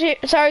can't hear.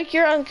 Sorry,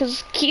 Kieran,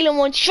 because Keelan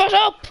won't shut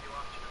up.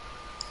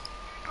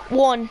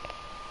 1.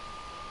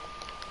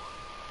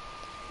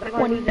 We're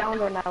going to be down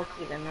there now,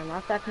 Keelan, and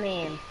not that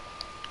name.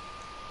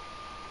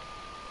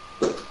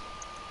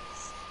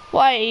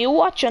 Why are you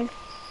watching?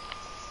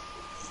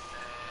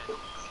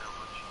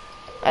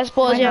 I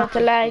suppose you have to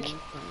lag.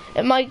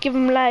 It might give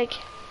him lag.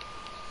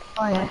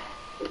 Oh yeah.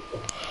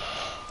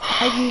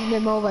 I use my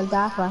mobile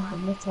data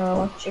and that's how I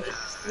watch.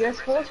 You're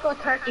supposed to go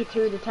 30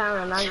 through the town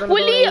and I'm gonna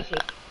Will go you, 80.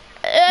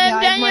 Yeah,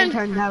 I have mine Daniel,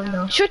 turned down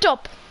now. shut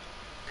up.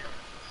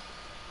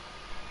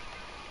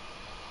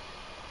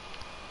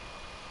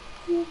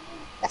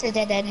 That's a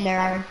dead end there,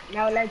 Aaron.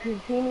 Now let you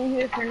see me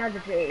here for another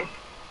day.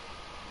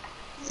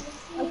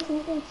 I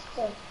think it's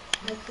good.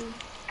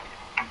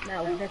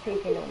 No, they're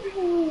taking on.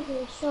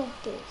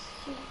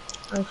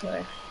 I'm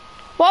sorry.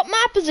 What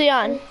map is he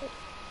on?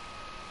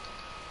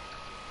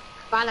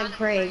 Fallon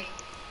Craig.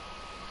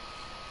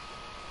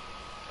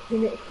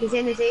 He's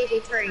in his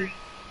 83.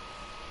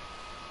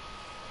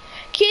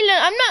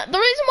 Keelan, the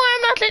reason why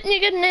I'm not letting you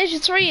get an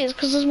 83 is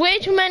because there's way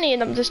too many of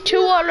them. There's 2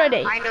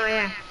 already. I know,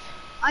 yeah.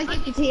 I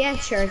get the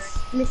TS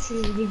shirts.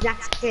 Literally the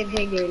exact same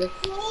thing, really.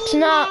 It's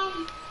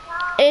not.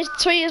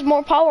 83 is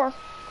more power.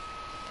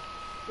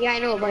 Yeah, I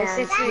know, but it's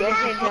literally the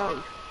same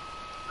thing.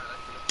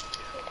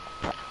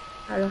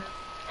 Hello.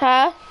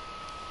 Huh?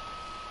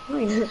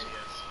 No,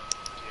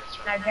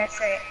 that's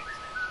it.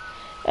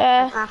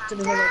 After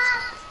the village.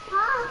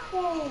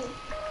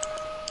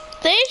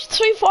 The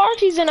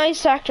H340 is a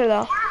nice tractor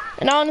though.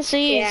 And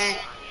honestly, yeah.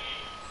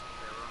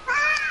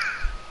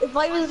 If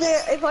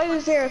I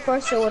was there at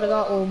first, I would have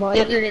got one. But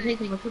I didn't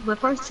think of it. My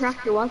first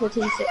tractor was a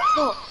T6.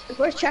 No, the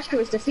first tractor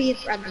was the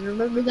Fiat Brandon.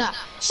 Remember that?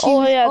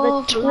 oh yeah,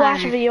 the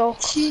twat of a yoke.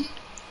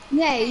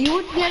 Yeah, you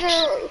wouldn't get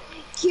a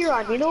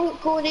Kieran, you know,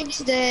 going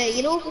into the,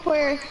 you know,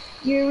 where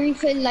you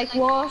refill like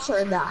water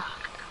and that.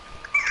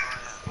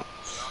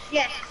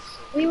 Yeah,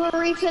 we were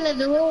refilling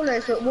the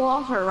rollers with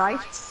water, right?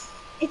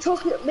 It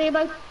took me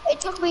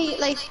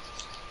like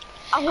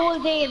a whole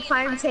day in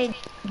farm training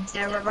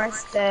to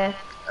reverse the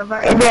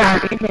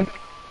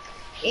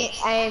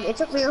it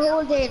took me a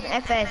whole day in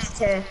FS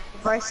to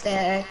reverse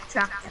the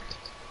tractor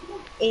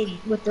in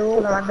with the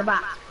roller on the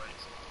back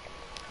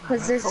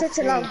because there's such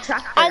a long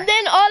tractor. And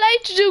then all I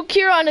had to do,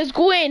 Kieran, is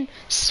go in,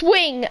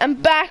 swing,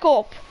 and back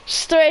up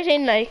straight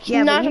in, like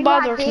not a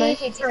bother the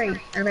tonight. 83,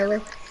 and I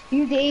went,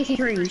 you the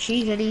 83.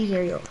 She's an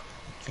easier yoke,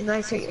 a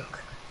nicer yoke.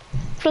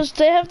 Plus,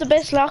 they have the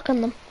best lock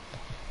on them.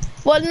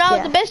 Well, now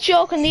Yeah. the best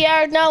joke in the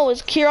yard now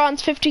is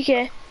Kieran's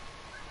 50k.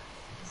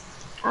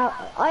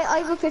 I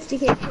have a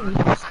 50k too.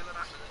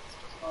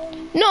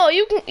 No,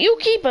 you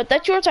keep it.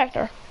 That's your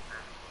tractor.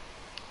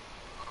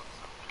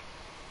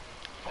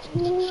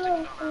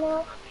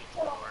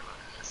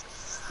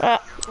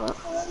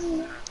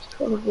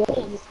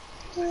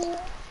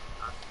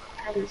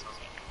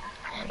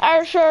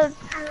 Sure.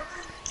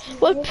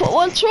 We'll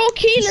throw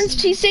Keelan's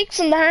T6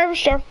 in the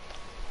harvester.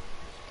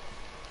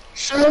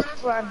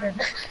 Brandon.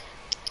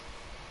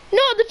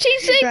 No, the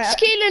T6,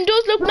 Keelan,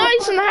 does look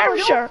nice in the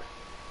harvester.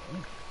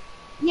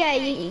 Yeah,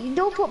 you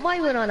don't put my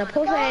one on it.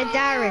 Put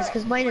Dara's,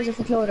 because mine is a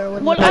foot loader.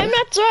 Well, I'm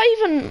not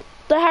driving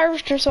the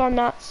harvester, so I'm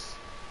not.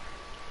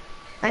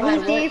 I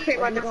need the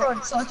apron on the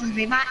front, so it'll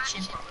be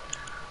matching.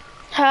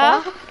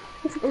 Huh?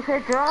 If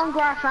it's wrong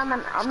grass, I'm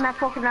not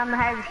fucking on the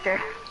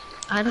harvester.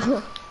 I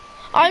know.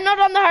 I'm not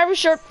on the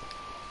harvester.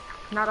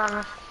 Not on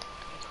it.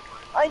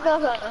 I'm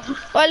not on it.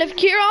 Well, if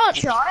Kieran...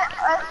 Sure,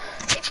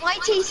 if my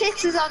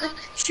T6 is on it,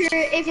 sure,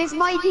 if it's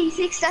my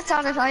T6 that's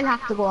on it, I'll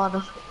have to go on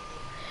it.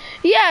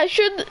 Yeah,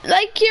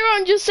 like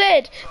Kieran just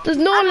said, there's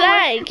no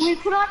lag. We'll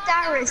put on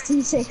Dara's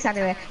T6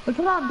 anyway. We'll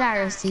put on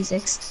Dara's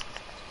T6.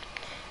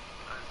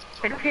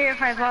 I don't care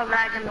if I have all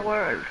lag in the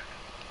world.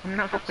 I'm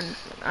not fucking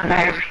on the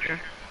harvester.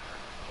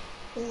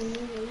 Oh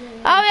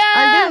yeah!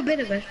 I'll do a bit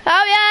of it.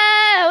 Oh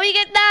yeah! We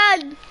get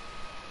done!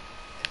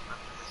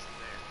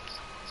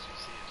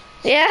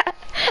 Yeah,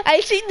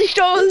 I seen the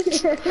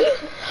shows.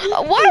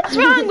 What's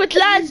wrong with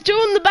lads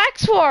doing the back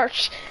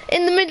sport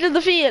in the middle of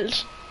the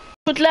field?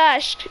 With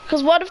lashed,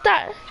 because what if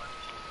that...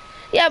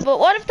 Yeah, but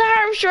what if the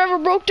harvester ever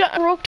broke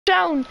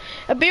down?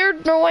 A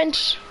beardner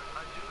went...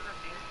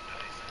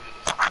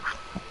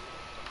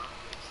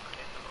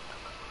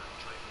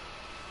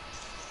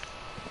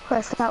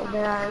 Press that one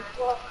there.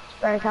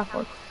 Very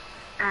careful.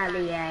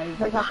 Ali,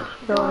 Very careful.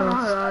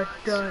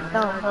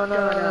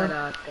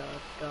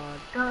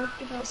 No.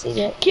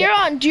 See it?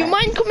 Kieran, do you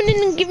mind coming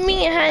in and giving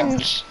me a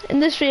hand in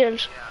this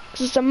field?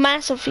 Because it's a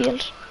massive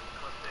field.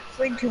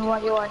 Swing to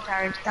what you want,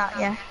 Aaron. That,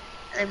 yeah.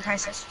 And then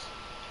press it.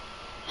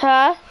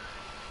 Huh?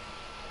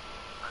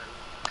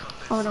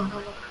 Oh no.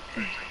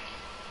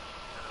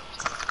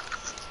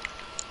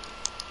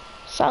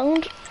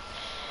 Sound?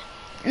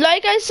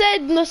 Like I said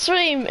in the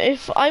stream,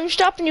 if I'm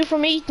stopping you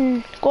from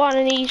eating, go on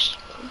and eat.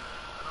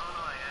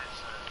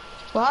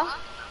 What?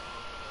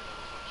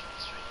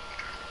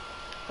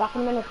 Back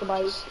in a minute,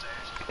 boys.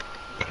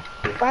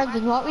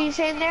 Brandon, what were you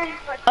saying there?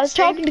 I was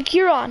talking to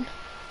Kieran.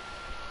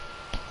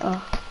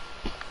 Oh.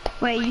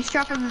 Wait, you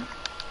stopping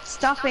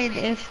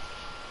if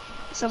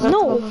someone's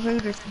No. over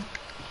food or something?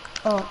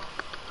 Oh.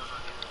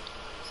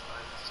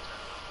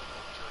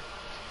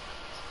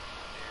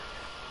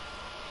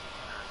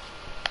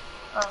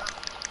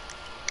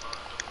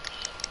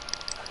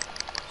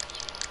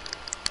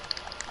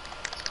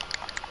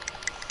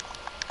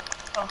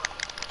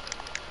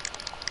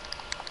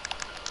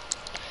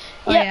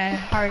 Oh Yeah. yeah,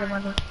 hard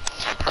one.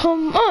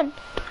 Come on.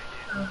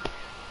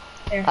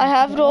 There. I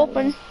have it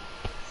open.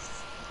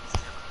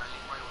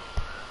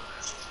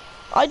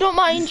 I don't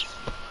mind.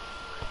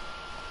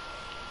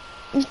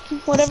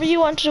 Whatever you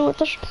want to do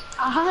with it.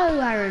 Oh,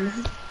 Aaron.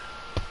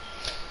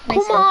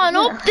 Come on,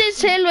 up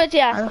this hill with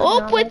ya.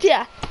 Up with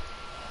ya.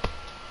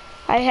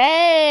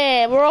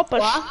 Hey, we're up it.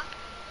 What?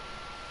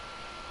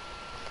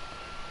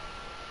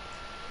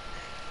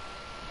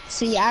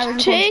 See, Aaron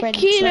Take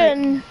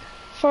Keelan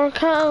for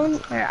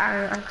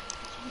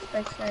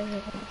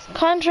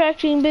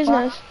contracting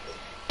business.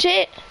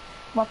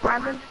 What,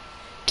 Brandon?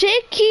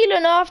 Take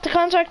Keelan off the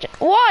contract.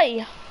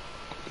 Why?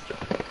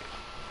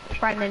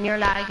 Brandon, you're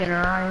lagging,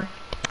 alright?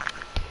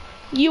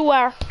 You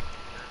are.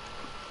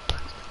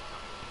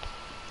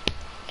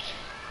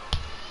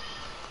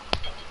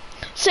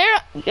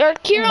 Sarah, or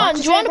Kieran,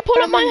 do you want to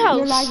pull up my You're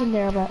house? lagging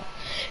there a bit.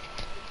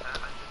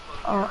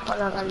 Oh,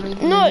 hold on, I'm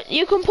really... No,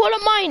 you can pull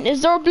up mine.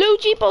 Is there a blue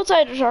Jeep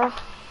outside it, or?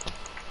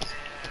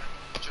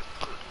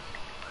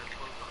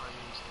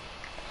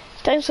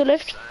 Thanks for the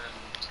lift.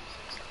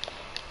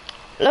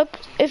 Look,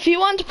 if you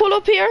want to pull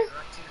up here,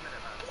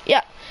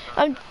 yeah,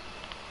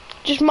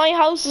 just my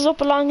house is up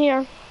along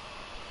here.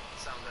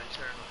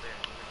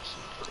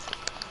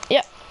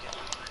 Yeah.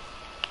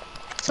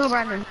 So,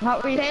 Brandon,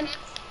 what were you saying?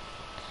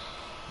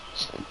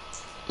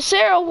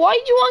 Sarah, why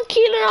do you want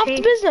Keelan off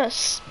the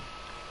business?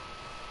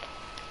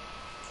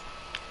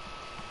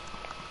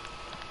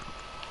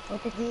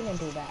 What did Keelan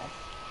do bad?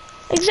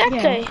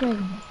 Exactly. Yeah.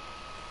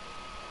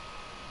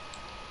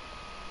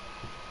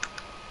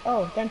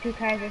 Oh, them two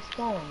cars are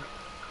spawned.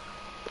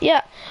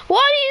 Yeah.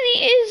 Why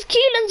is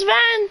Keelan's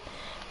van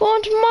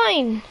going to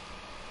mine?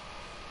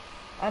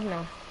 I don't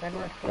know. They're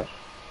not foot.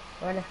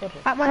 Where the foot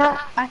is.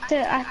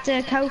 At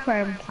the cow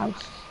farm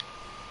house.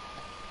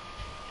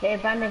 Okay,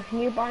 Brandon, can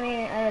you buy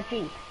me a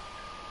Jeep?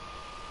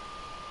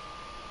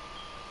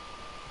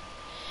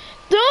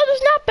 No,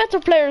 there's not better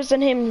players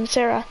than him,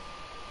 Sarah.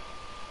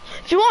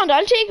 If you want,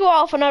 I'll take you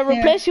off and I'll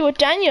replace you with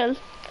Daniel.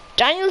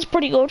 Daniel's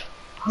pretty good.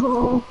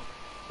 Oh.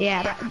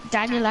 Yeah,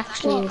 Daniel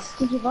actually is.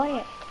 Did you buy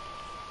it?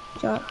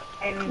 Sure.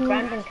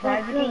 Brandon, can I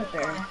have a Jeep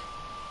or?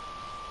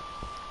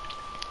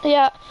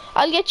 Yeah,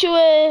 I'll get you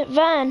a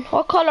van.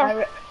 What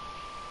colour?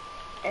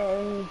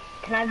 Can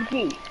I have a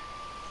Jeep?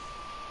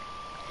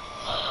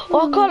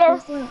 What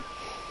colour?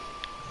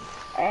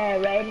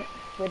 Red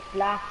with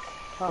black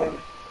tires.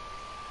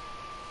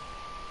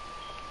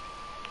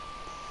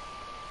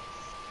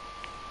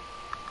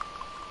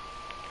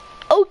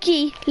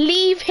 Okay,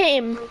 leave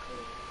him.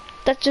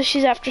 That's what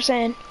she's after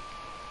saying.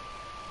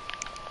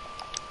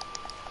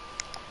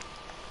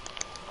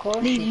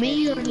 Leave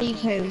me or leave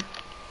who?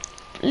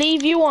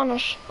 Leave you on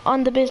it,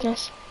 on the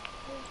business.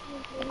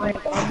 I'm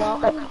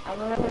walking.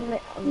 I'm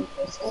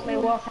only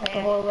walking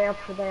the whole way up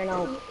to there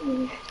now.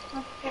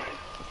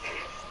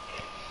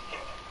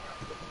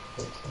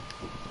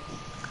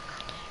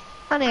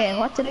 Anyway,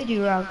 what did I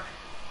do wrong?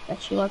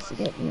 That she wants to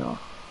get me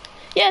off.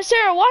 Yeah,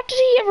 Sarah, what did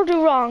he ever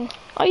do wrong?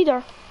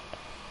 Either.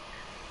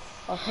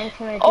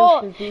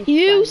 Oh,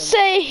 You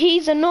say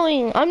he's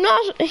annoying. I'm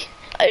not.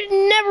 I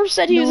never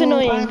said he was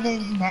annoying.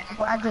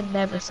 Brandon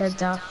never said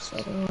that, so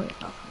I don't know what you're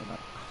talking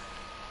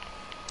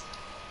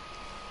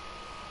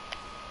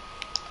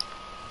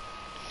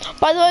about.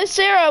 By the way,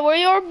 Sarah, where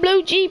your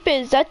blue Jeep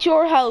is, that's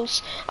your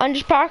house. I'm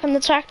just parking the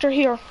tractor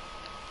here.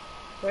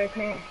 Where's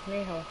my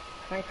house?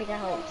 Can I pick a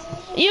house?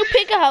 You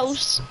pick a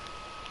house.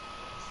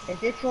 Is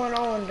this one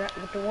owned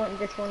with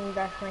this one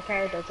that's my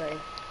car outside?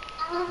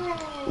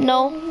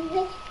 No.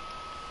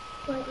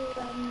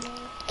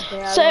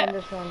 Okay, I'll So- own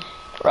this one.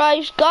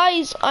 Right,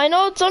 guys, I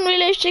know it's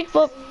unrealistic,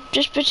 but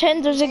just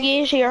pretend there's a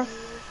gate here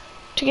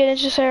to get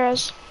into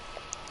Sarah's.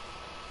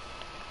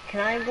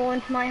 Can I go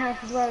into my house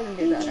as well and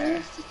do that?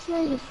 Or?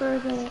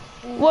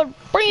 Well,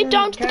 bring it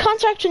down to the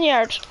construction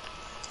yard.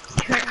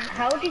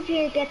 How did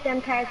you get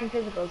them cars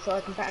invisible so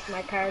I can park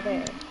my car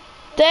there?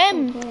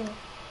 Them.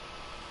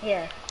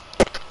 Yeah.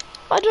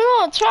 I don't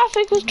know,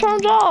 traffic was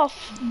turned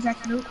off.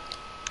 Exactly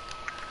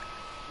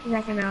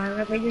now.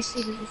 Let me just see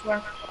if this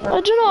works. I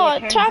don't know,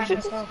 Yeah,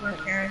 traffic,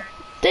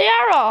 they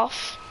are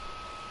off.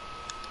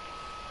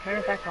 Turn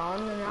it back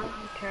on and not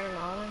turn it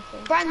on and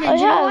stuff. Brandon, I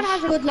do you know what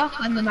have. has a good lock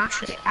on the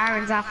mattress?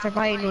 Aaron's after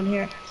buying one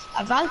here.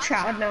 A I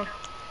Valtra. don't know.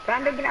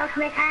 Brandon, get out of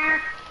my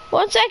car!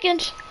 1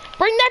 second.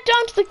 Bring that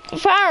down to the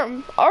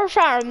farm. Our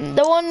farm.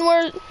 The one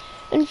where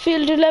in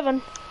field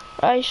 11.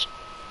 Right.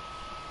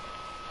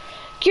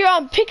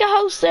 Kieran, pick a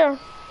house there.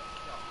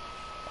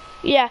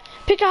 Yeah,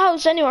 pick a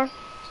house anywhere.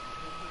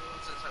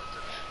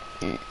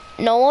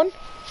 No one.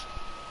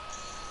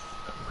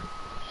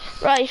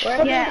 Right.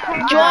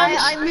 Yeah, John.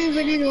 I'm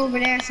moving in over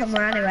there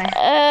somewhere anyway.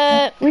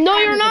 No,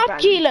 you're not,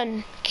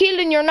 Keelan.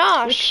 Keelan, you're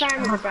not. Which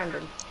farm is it,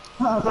 Brandon?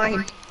 Oh,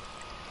 mine.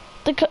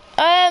 The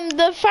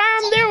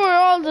farm there where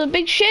all the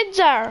big sheds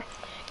are.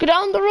 Go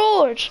down the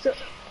road.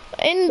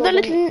 In the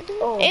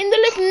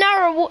little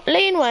narrow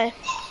laneway.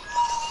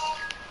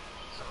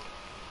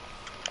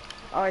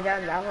 Oh,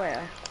 down that way.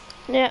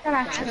 Yeah.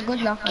 That has a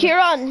good lock on it.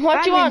 Kieran,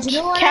 what do you Brandon, want? do you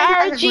know what Car,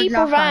 has a good Jeep, or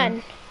lock on van?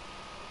 it?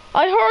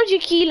 I heard you,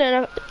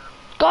 Keelan. A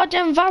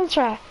goddamn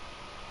Valtra.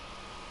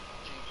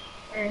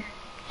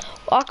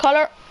 What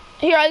colour?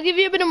 Here, I'll give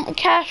you a bit of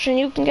cash and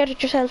you can get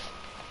it yourself.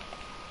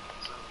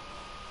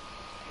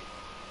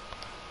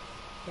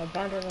 Yeah,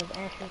 Brandon was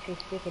actually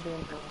speaking to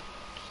him.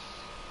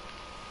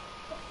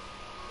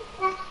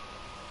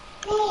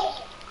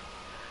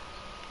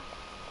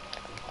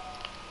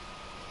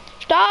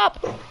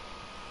 Stop!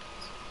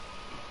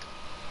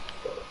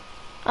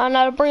 And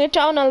I'll bring it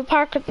down, I'll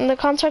park it in the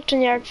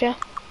construction yard for you.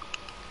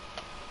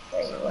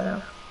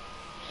 Well,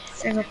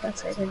 turn up that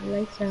side of the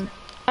lights now.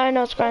 I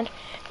know it's grand.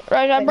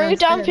 Right, I'll bring it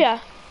down for you.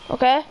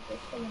 Okay?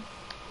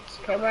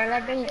 Okay, where'll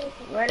I bring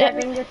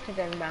this to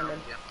them, Brandon?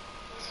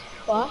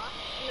 What?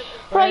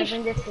 Where'll I Right.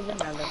 bring this to them,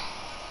 Brandon?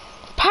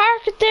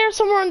 Park it there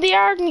somewhere in the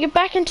yard and get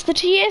back into the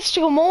TS to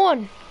go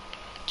mowing.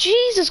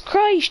 Jesus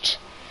Christ.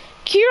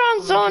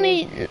 Kieran's the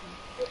only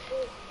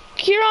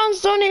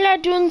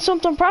lad doing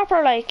something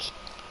proper like.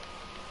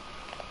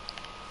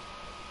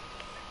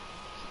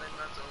 Then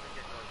that's only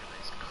getting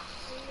organized.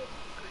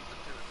 Leave them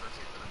do it for a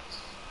few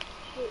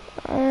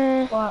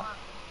minutes. What?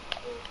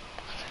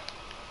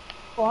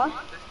 What?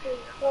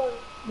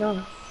 No.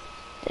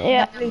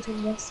 Yeah. That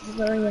meeting was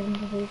very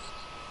introduced.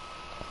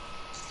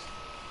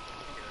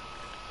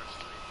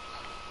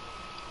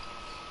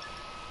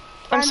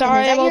 I'm Brandon,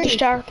 sorry is that about the yours?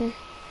 starting.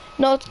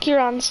 No, it's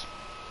Kieran's.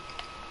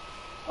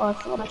 Oh,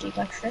 it's not actually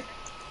extra.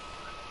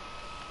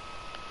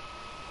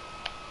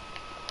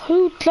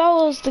 Who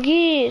closed the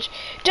gate?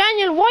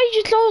 Daniel, why did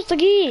you close the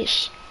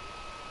gate?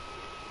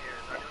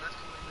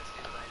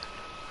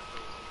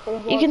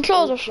 You can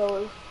close it.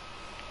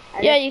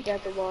 Yeah, you can.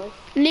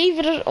 Leave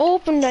it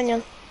open,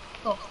 Daniel.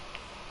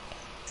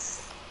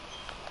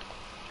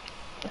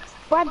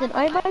 Brandon,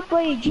 I might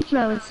buy a Jeep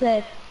now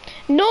instead.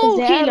 No,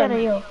 They are better,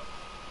 Keelan. yo.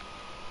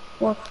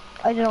 What?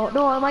 I don't know.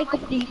 No, I might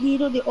get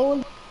the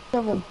old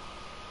one.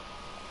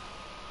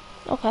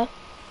 Okay.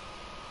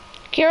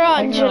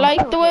 Kieran, do you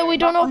like the way we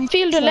done up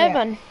field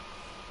 11?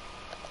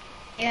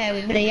 Yeah,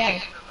 we made a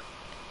yard.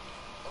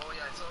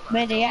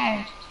 Made a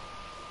yard.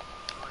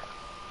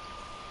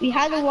 We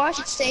had a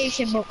washing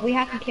station, but we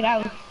had to get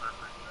out.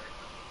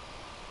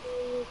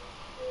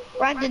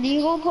 Brandon, are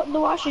you going to put the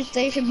washing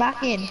station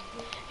back in?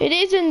 It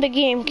is in the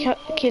game,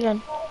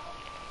 Keelan.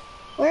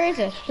 Where is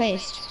it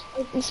placed?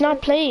 It's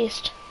not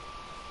placed.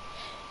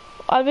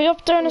 I'll be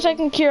up there in a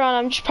second, Kieran.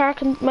 I'm just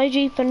parking my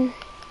Jeep and...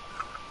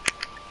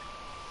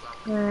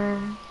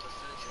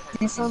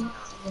 This one?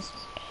 This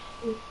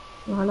one.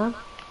 Hold on.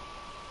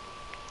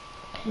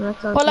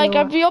 Well, like,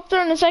 I'll be up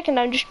there in a second.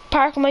 I'm just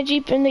parking my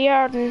Jeep in the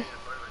yard and...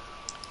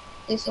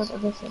 This one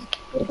and this one.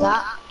 With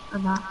that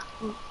and that.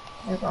 There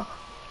we go.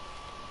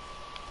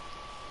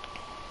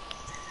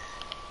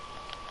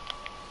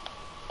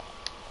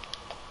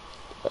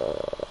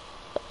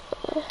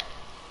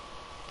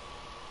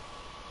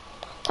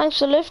 Thanks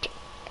for the lift.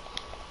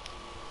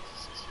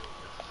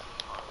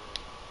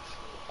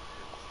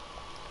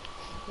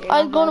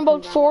 I've gone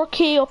about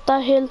 4k up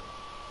that hill.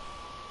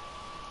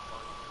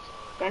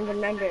 And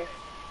remember,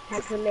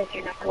 have to lift,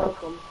 you're not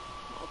welcome.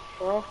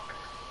 Oh, fuck.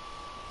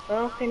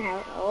 Fucking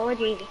hell. Oh,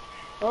 Jesus.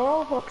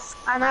 Oh, fuck.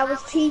 And I was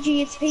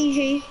TG, it's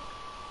PG.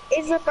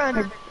 Is it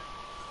Brandon?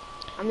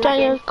 I'm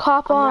Daniel, lagging.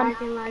 cop I'm on.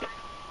 lagging like...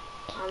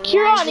 I'm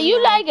Kieran, are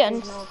you lagging?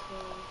 No, Not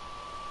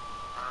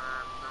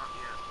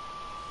yet.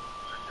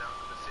 I'm down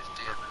to the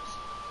 50 ms.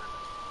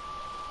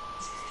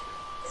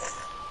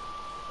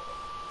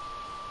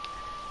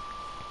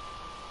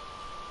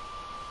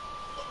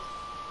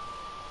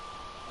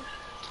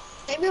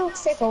 They will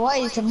take a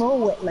while to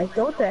mow it, like,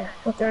 don't they?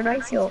 But they're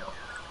nice, yo.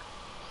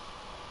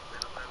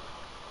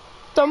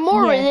 They're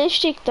more Yeah.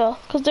 realistic though,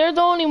 because they're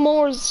the only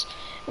mowers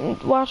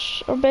what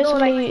are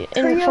basically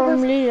in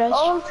from leaders.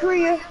 all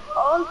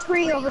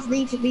three of us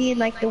need to be in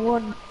like the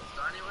one. Anyway,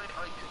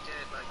 I can get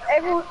like...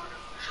 Everyone,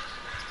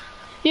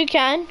 You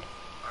can. Yeah,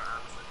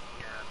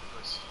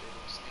 because they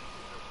don't speak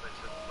enough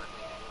better when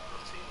they go for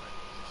a team like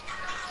this.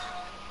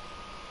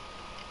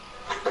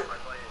 I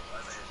buy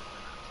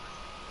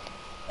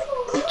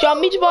it. Do you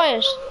want me to buy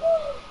it?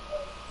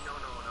 No,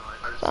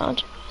 I was Sound.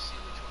 thinking to see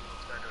which one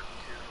looks better, the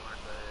Kuno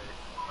and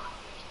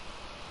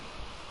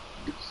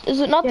the... Is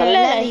it not the Lely,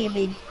 Lily? you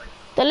mean?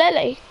 The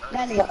Lily?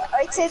 Lely.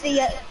 I'd say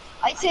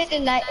the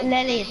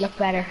Lely would look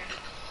better.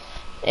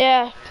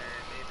 Yeah.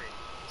 maybe.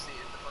 See,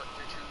 but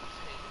they're too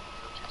thin,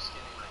 they're too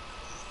skinny, like...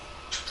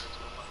 There's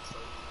no one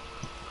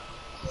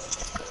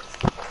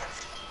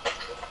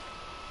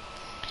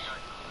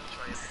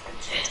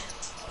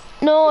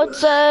side, No,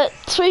 it's a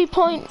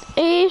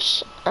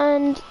 3.8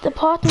 and the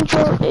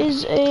potential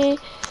is a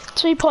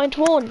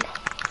 3.1.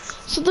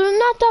 So there's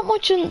not that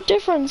much in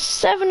difference.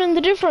 7 in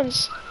the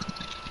difference.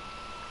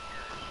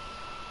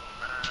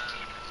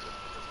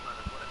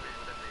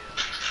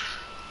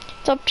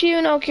 It's up to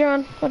you now,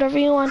 Kieran. Whatever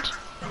you want.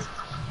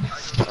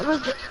 When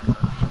was the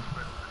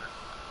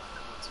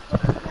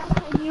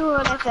last time you were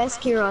on FS,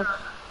 Kieran?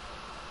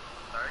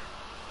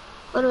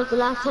 When was the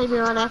last time you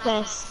were on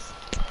FS?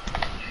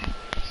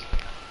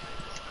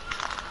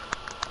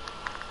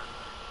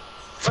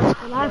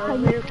 The last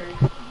time you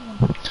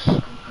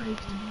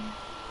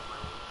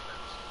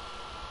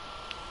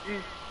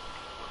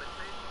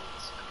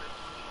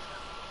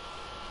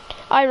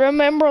I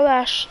remember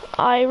that.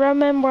 I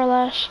remember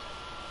that.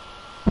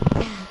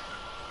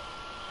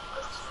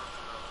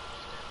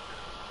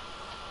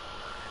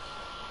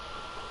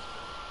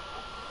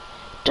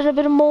 Did a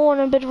bit of mowing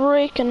and a bit of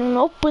raking and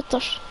up with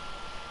it.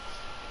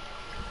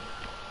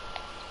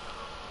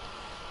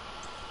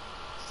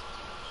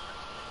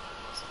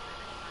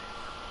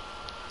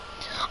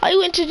 I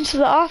went into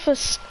the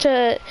office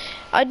to,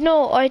 I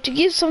had to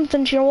give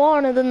something to your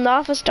one and then the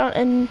office down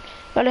in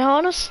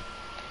Ballyhonus.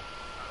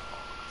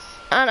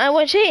 And I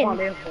went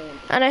in,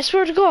 and I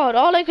swear to God,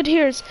 all I could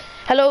hear is,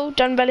 hello,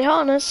 Don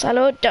Ballyhonus,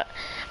 hello, Don.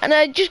 And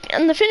I just,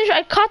 and the finish,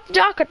 I caught the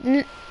docket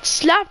and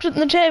slapped it on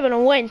the table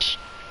and went.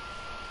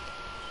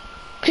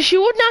 Because she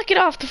would not get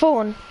off the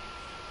phone.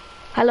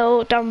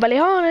 Hello, Don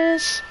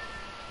Ballyhonus.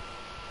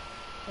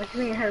 What do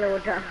you mean, hello,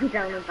 down in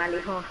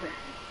Ballyhonus?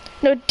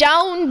 No,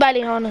 down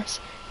Ballyhonus.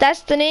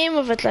 That's the name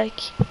of it, like,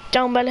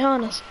 down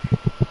Ballyhonus.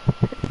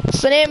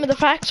 It's the name of the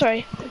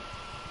factory.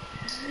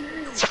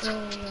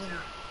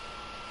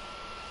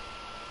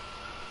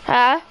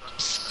 Huh?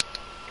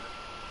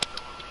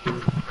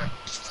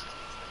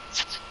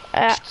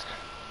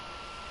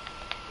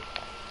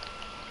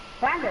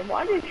 Brandon,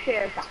 what is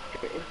share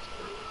factory?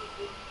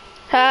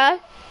 Huh?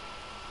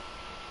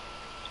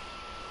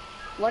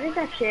 What is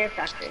that share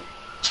factory?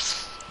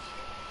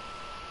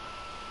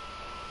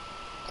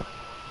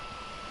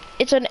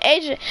 It's an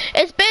edit.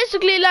 It's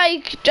basically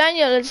like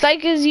Daniel. It's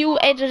like as you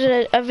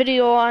edited a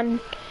video on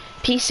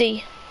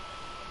PC.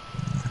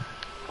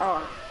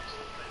 Oh.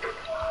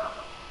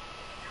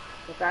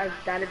 But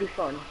that'd be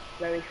fun.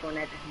 Very fun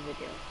editing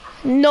videos.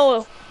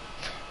 No,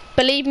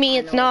 believe me, I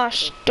it's know,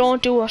 not.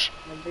 Don't do it.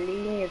 And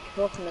believe me, it's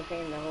fucking a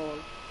pain in the hole.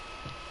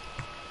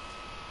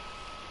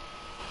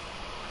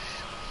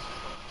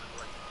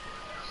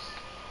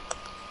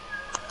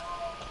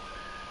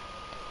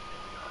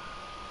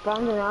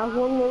 Brandon, I have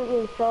 1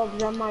 million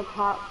subs on my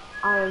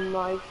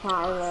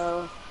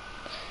channel.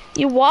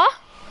 You what?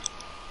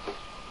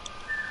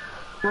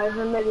 I have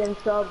 1 million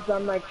subs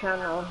on my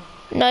channel.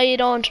 No, you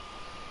don't.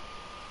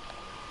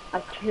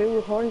 A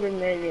 200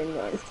 million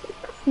then.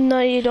 No,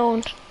 you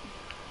don't.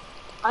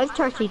 I'm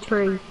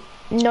 33.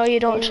 No,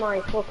 you don't. In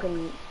my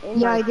fucking.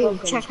 Yeah, I do.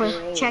 Check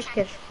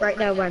it right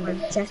now,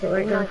 Brandon. Check it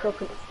right now.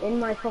 In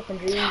my fucking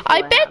dreams.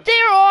 I bet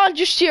they're all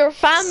just your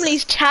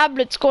family's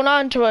tablets going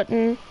onto it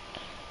and.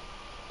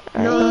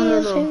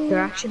 No. They're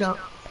actually not.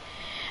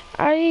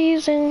 Are you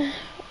using?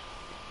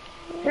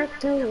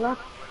 Just to look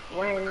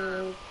when. Would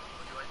you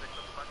like the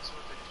cut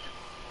backsword or just do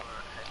one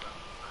more headband?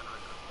 And I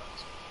cut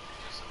backsword.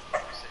 Just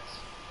so 6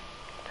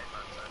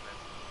 headbands and then.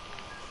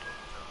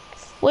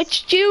 Which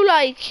do you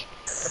like?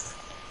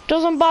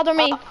 Doesn't bother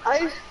me.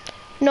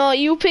 No,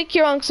 you pick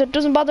your own 'cause it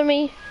doesn't bother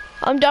me.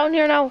 I'm down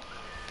here now.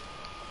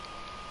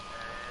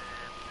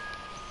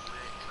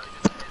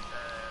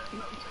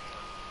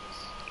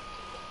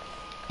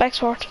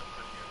 Backsword.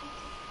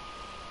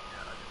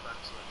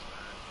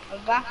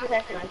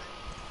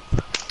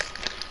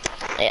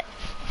 Yeah.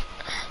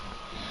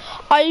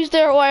 I was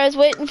there while I was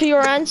waiting for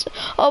your answer.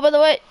 Oh, by the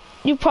way,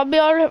 you probably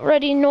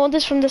already know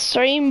this from the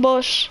stream,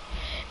 but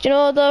you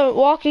know the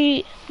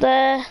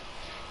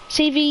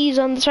CVs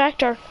on the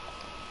tractor.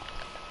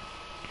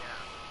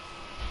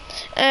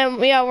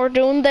 Yeah, we're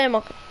doing them.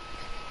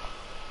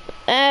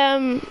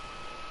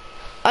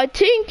 I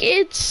think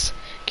it's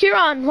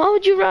Kieran. What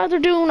would you rather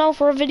do now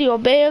for a video,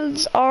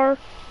 bales or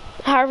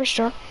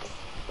harvester?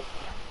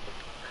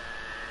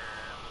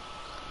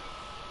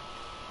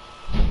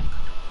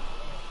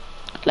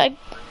 Like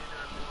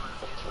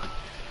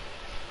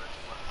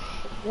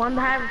one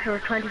harvester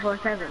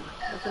 24/7.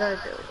 That's what I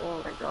do.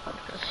 Oh my god.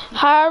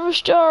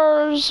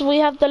 harvesters, we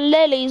have the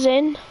lilies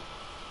in,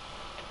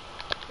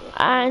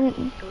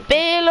 and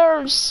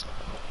balers.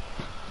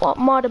 What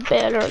modded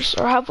balers,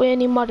 or have we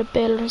any modded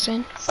balers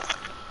in?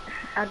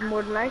 I'd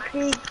more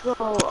likely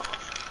go.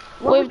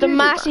 We have the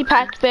massy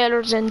packed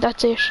balers in.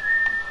 That's it.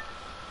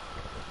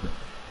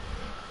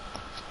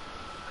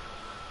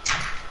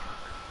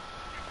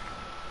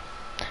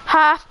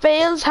 Half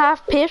bales,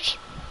 half pit.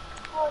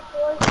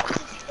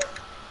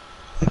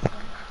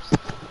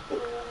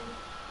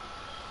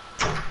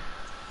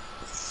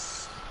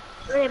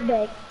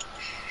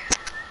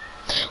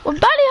 Would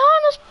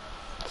Ballyhonna's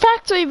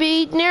factory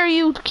be near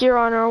you,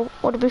 Kieran, or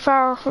would it be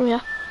far from you?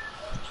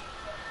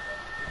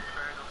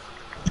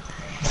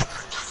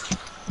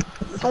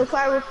 How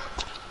far would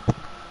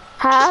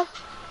Huh?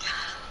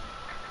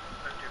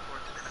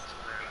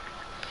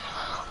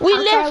 We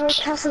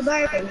left.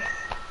 Castleberry?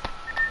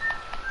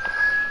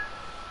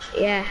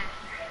 Yeah.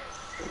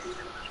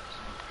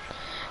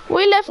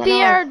 We left the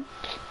yard,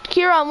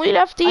 Kieran. We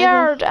left the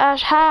yard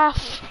at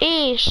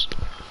 8:30,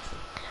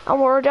 and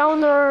we're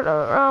down there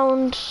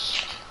around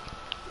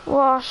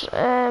what?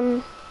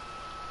 Around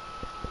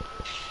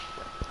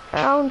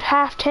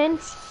 10:30,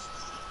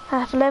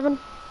 11:30.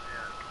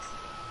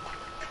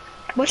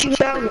 What you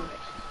down?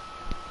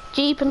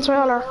 Jeep and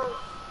trailer.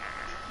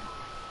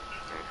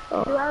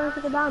 2 hours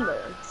to go down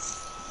there.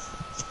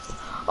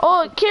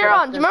 Oh,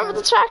 Kieran, do you remember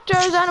the tractor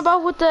I was on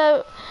about with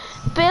the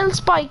bell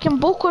spike and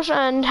bucket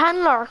and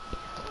handler?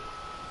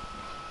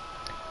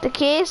 The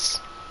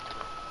case?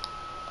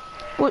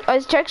 I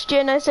texted you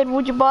and I said,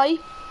 would you buy?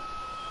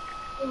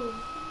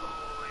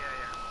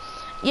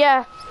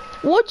 Yeah.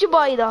 Would you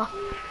buy though?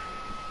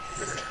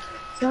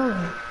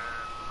 Sorry.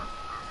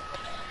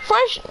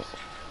 Fresh.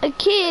 A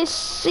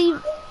case.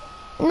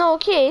 No,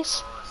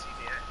 case.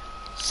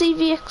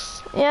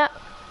 CVX. Yeah.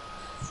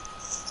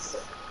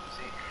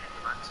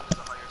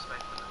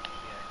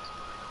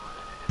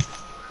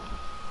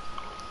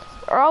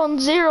 Around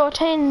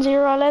 010,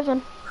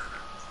 011.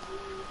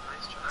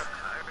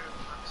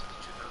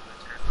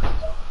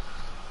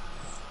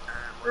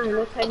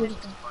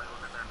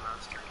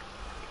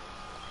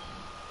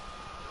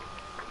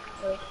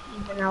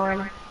 An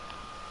hour.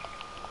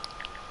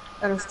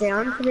 Gonna stay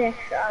on for the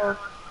extra hour.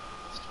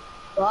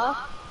 What?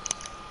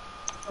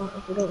 Oh,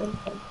 if we don't win,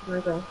 my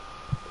God.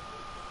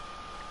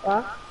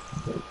 What?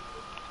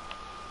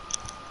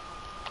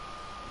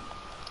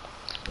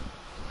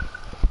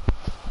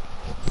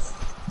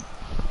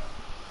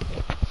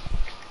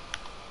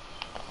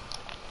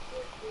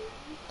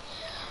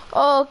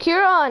 Oh,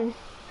 Kieran.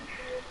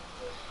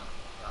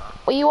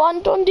 Were you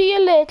on Dundee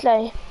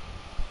lately?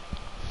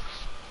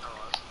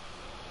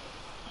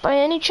 By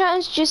any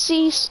chance, did you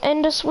see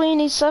Enda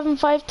Sweeney's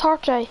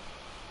 7530?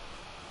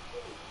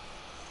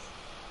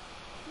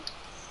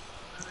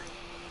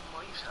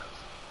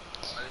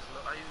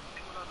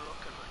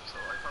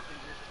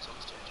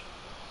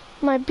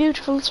 My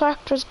beautiful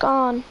tractor's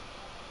gone.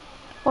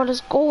 What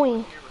is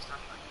going? Here was that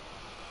like?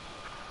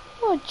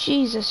 Oh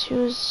Jesus, she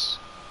was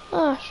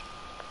 0809.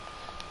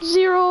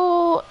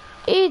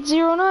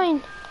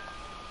 Yeah,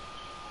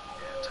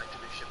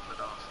 technically shipment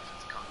off if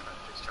it's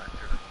contractor's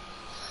tractor. Like,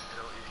 they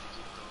don't usually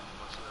keep them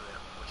much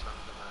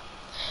longer than that.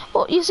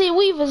 Oh, you see,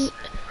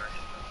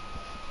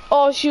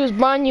 oh, she was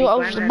brand new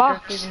out of the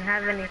box. Doesn't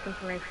have anything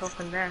to make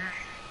fucking that.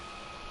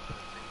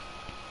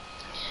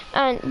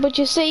 But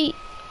you see,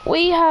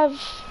 we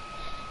have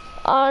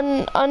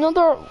on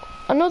another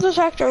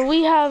tractor.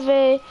 We have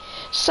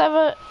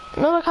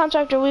another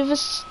contractor. We have a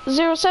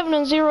 07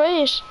 and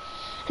 08,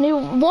 and he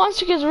wants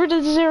to get rid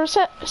of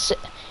the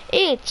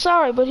 08.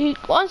 Sorry, but he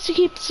wants to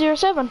keep the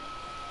 07.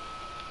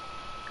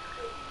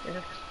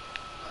 Higher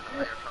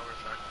power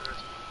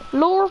tractor.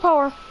 Lower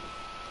power,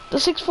 the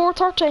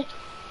 6430,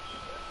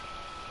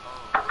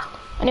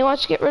 and he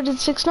wants to get rid of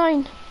the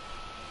 69.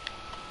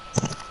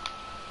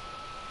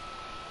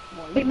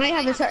 We might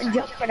have a certain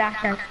job for that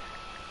then.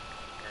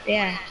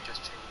 Yeah.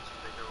 Just change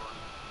the bigger one.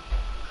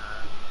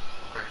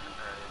 Like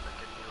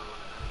a newer one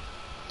and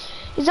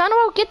anything. He's on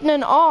about getting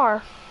an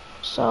R,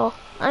 so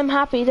I'm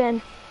happy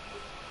then.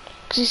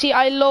 Cause you see,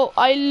 I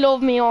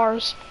love me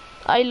R's.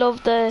 I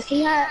love the.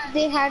 They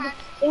had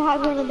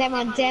one of them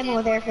on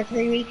demo there for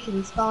 3 weeks and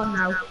it's gone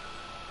now.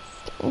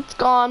 It's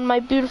gone. My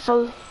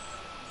beautiful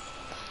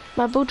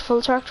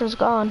tractor's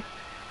gone.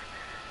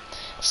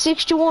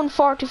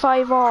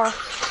 6145R.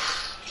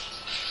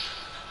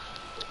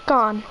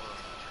 Gone.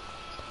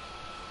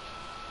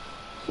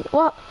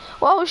 What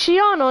was she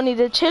on? Only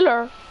the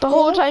tiller the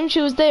whole time she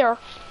was there.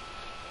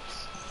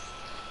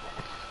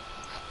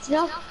 You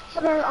know,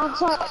 put her on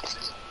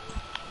site.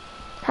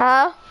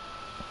 Huh?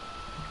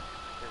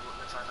 They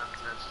wouldn't have had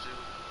anything else to do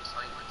with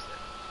assignments then.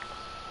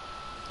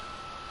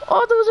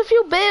 Oh, there was a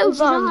few bales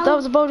Oh, on. no. That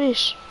was about it. Yeah,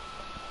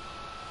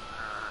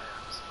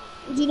 I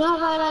suppose. Do you not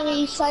have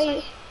any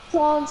site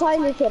on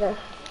silent killer?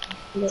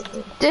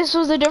 This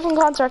was a different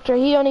contractor.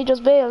 He only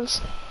does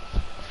bales.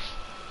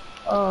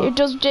 Oh. It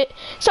does.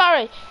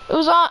 Sorry, it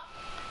was on.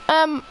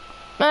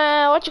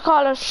 What you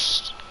call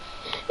it?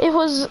 It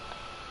was.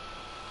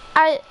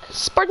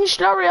 Spurton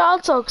Slurry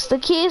also, 'cause the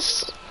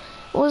case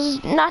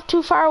was not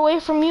too far away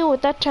from you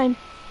at that time.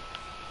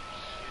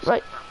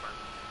 Right.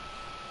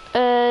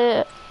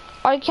 I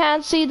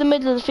can't see the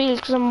middle of the field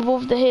because I'm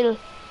above the hill.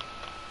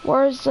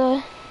 Where's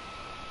the?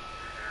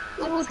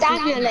 Oh,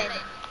 Daniel in.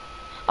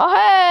 Oh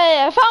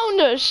hey, I found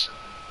it.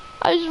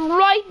 I was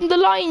right in the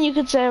line, you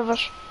could say, of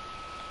it.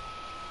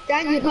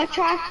 Daniel, what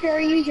tractor are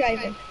you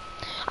driving?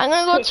 I'm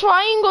gonna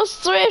try and go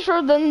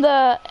straighter than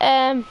the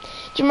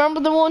do you remember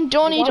the one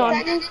Johnny What, done?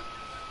 Daniel?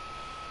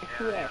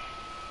 Yeah.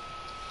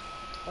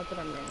 That's what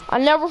I'm doing.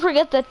 I'll never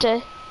forget that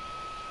day.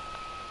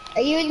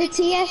 Are you in the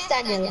TS,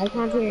 Daniel? I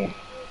can't hear you.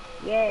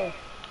 Yeah.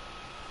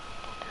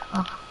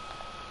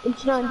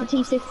 It's not in the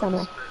T6,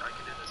 Daniel. I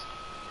can do this.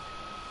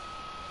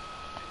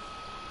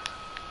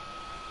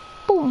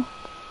 Boom.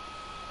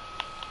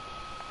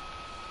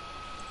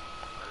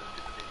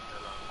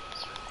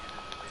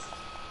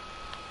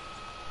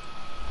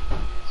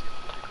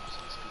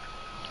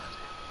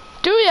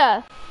 Do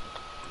ya?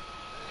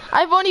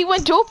 I've only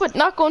went up it,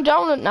 not going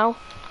down it now. I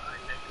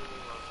let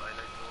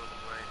go of the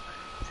right.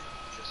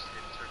 I just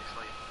hit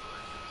 35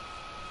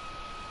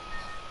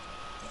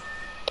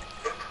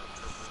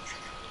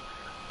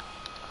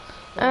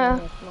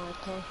 Small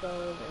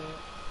console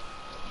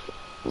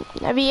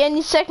and Have you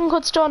any second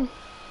cuts done?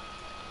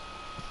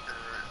 no,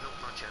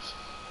 not yet.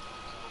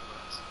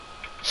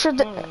 Should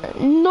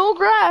no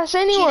grass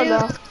anywhere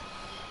though.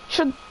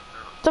 Should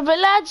the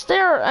lads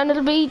there, and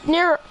it'll be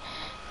near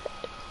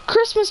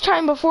Christmas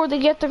time before they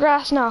get the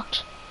grass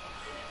knocked.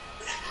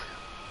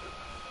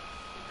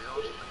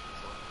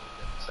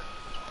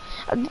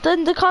 And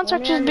then the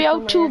contractors be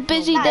out too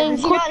busy then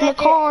Did you not cutting the let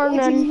corn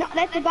did you and not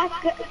let the back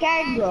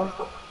garden grow?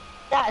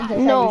 That is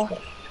no.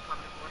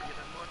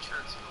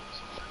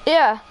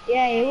 Yeah.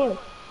 Yeah, it would.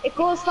 It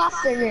goes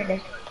faster,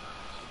 really.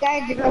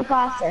 Gardens grow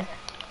faster.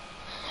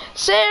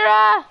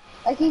 Sarah,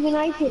 Like even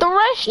I think. the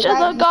rest of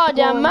the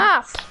goddamn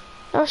map.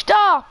 Now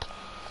stop.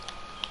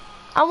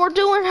 And we're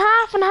doing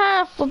half and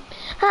half with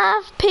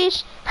half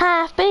pitch,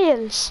 half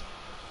bales.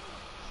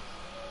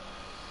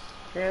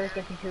 Sarah's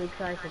getting too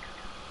excited.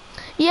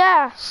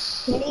 Yeah.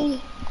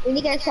 We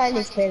need our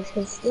silence bales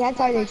because we had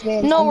silence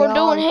bales. No, and we're they're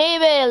doing all- hay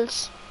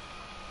bales.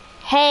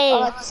 Hay.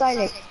 Oh, that's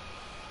silent.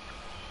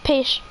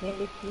 Pitch.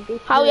 Maybe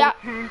How ya?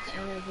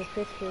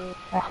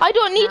 I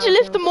don't need to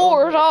lift the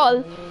mower at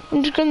all.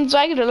 I'm just gonna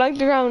drag it along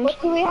the ground.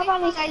 But do we have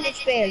any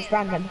silence bales,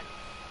 Brandon?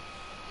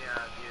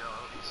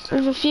 We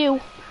have a few.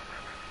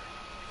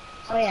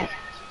 Oh yeah.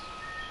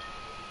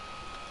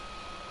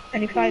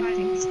 25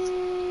 things.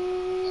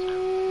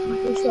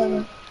 Which one?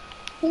 I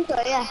think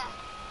so, yeah.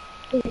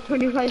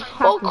 25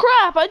 Oh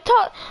crap! I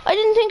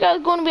didn't think I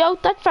was going to be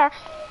out that far.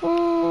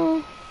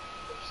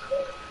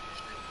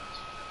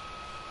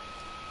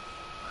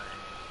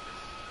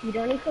 You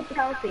don't need to put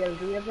out field,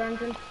 do you,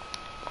 Brandon?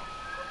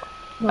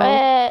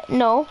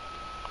 No.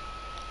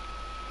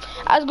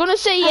 I was gonna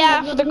say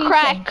yeah for the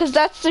crack, because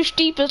that's the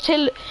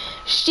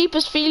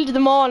steepest field of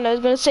them all. I was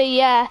gonna say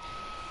yeah.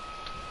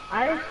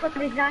 I've got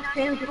the exact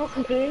same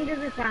fucking field as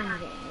it's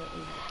on.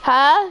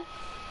 Huh?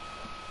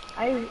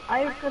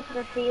 I've got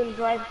the field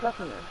drive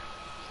fucking it.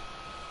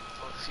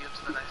 Oh, the field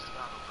to the left of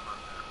that open on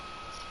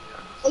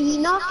there. Are you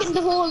knocking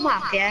the whole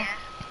map, yeah?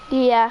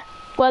 Yeah.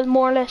 Well,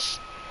 more or less.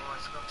 Oh, I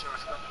forgot to run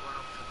up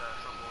for the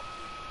front walk.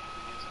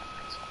 We use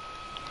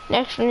it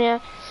Next one, yeah.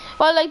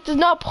 Well, like, there's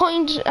no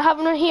point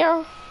having her here.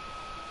 Yeah,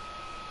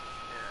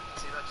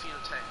 see that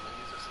field 10, we'll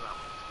use it for that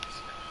one.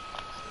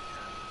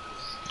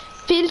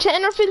 Field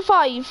 10 or field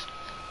 5?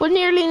 We'll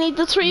nearly need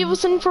the three of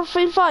us in for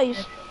field 5. Yeah,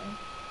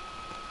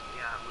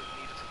 we'll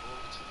need it for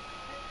both.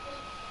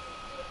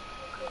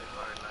 Could be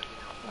hard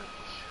lagging out that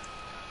bush.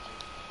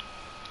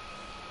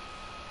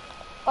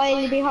 Why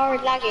it'll be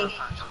hard laggy?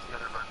 Patch on the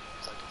other man,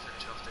 so I can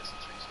finish off this in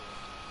 3 2.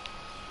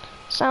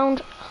 Sound.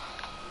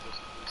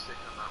 We'll stick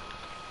on that one.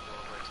 Go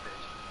over its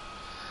page.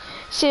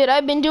 See what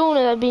I've been doing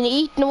is I've been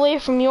eating away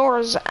from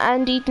yours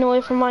and eating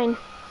away from mine.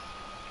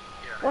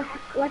 What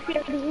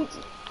field are you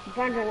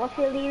Brandon, what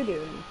field are you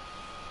doing?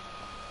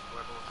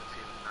 We're both in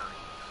field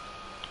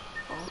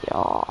 9.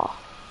 Yeah.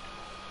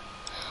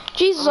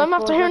 Jesus, I'm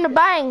after hearing a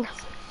bang.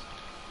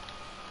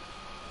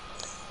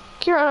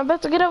 Kieran, I'm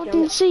about to get out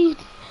and see.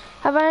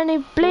 Have I any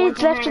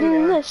blades left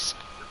in this?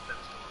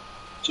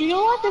 Do you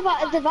know what the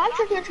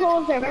Valtra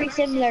controls are very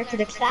similar to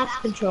the class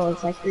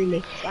controls, like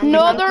really?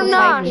 No, they're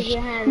not.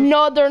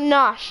 No, they're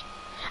not.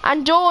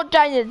 And don't,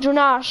 Daniel, do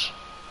not.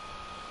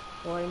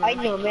 I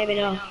know, maybe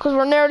not. Because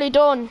we're nearly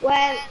done.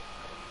 Well,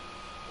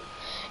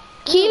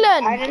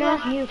 Keelan, I don't know.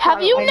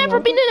 have you never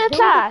been in a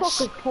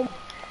class?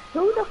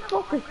 Who the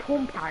fuck is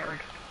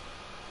Pumpard?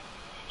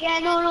 Yeah,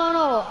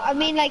 no. I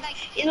mean, like,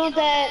 you know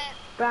the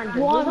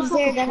Brandon, ones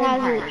there that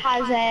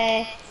has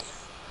a...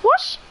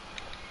 What?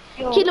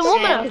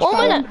 Keelan, 1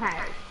 minute.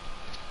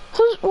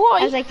 Who's,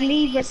 why? Has like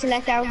lever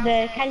select down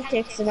the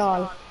Celtics and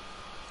all.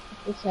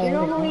 You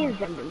know who he is,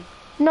 Brandon?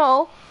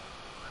 No.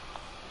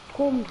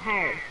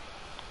 Pumpard.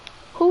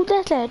 Who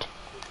that lad?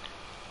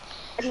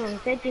 I don't know,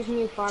 said this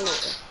new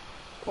follower.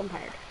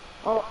 Pumpard.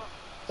 Oh,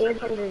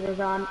 800 is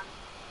on.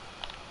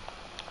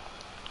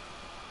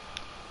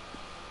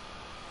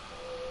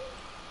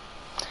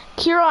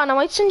 Kieran, I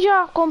might send you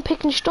out going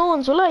picking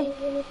stones, will I? I think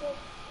I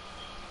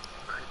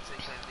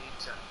need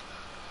to. So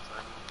I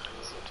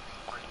seem to be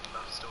finding a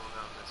lot of stone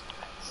around this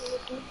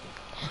place.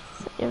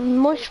 You're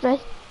mush, mate.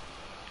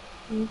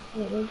 It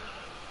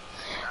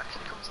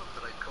actually comes up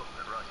that I cut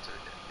it right to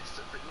it. It's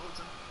the loads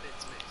of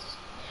bits mixed.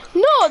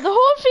 No, the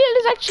whole field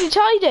is actually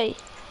tidy.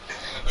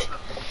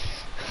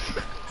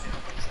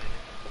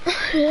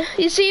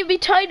 You see, it'd be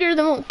tidier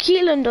than what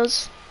Keelan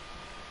does.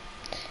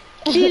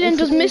 Keelan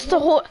does miss the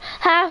whole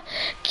half.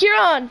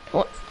 Kieran,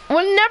 we'll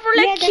never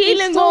let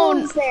Keelan go.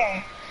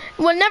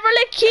 We'll never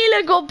let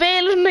Keelan go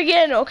bailing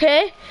again,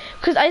 okay?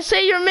 Because I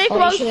say you're making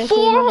about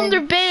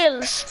 400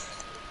 bales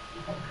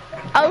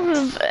out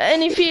of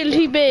any field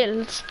he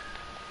bails.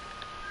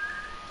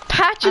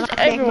 Patches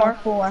everywhere.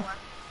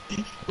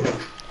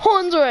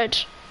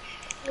 100.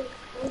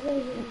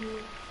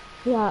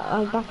 Yeah,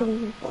 I'm back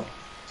in.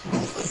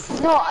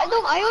 No,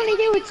 I only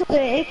do it so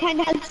that it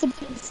kind of helps to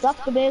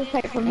stop the bale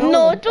fight from moving.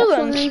 No, it doesn't.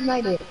 That's the only reason I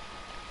do it.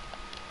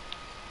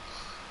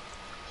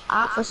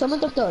 For some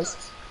of them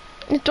does.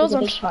 It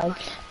doesn't.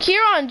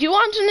 Kieran, do you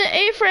want an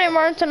A-frame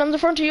or anything on the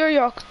front of your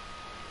yoke?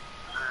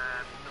 No,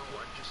 I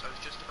was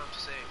just about to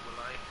say, will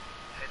I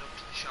head up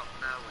to the shop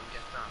now and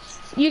get that?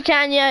 You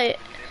can, yeah. Will you be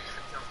able to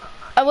print out that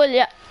pack? I will,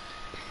 yeah.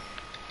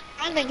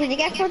 Brandon, can you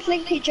get front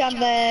linkage on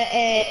the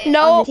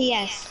No. on the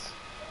TS?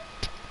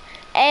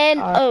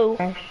 N-O.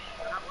 Okay.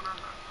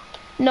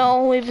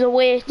 No, with the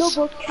weights. No,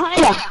 but can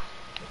ya?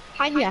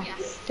 Can ya?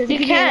 Does it You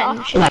give you an can.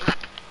 option?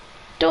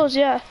 Does,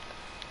 yeah.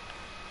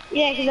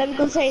 Yeah, because I was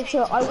gonna say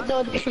so I would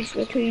know the difference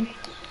between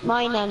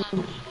mine and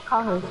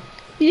Cahill's.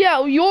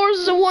 Yeah, yours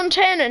is a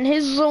 110 and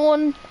his is a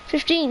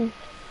 115.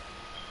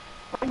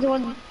 Mine's the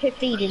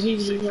 115 and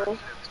his is the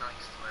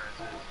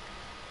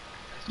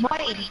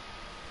mine.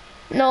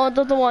 No,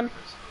 the other one.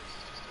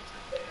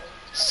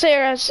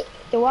 Sarah's.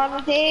 The one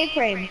with the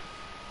A-frame.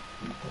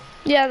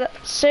 Yeah,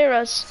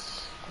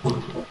 Sarah's.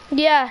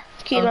 Yeah,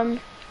 Keelan.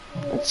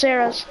 It's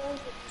Sarah's.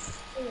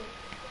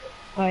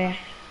 Oh yeah.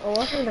 Oh,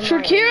 what's in the Sure,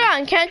 mine?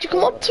 Kieran, can't you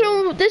come up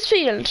through this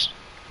field?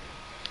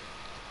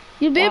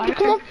 You'll be able to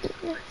come up.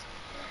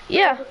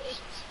 Yeah.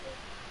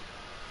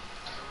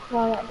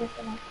 Well,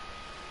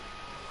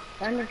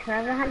 Brandon, can I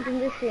have a hand in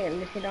this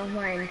field if you don't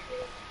mind?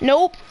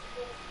 Nope.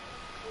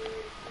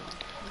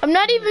 I'm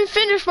not even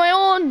finished my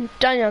own,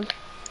 Daniel.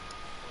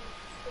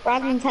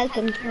 Brandon's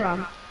helping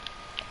Kieran.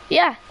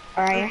 Yeah.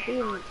 Alright.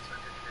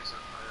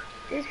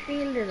 This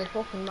field is a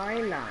fucking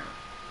mile long.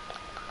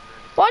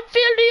 What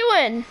field are you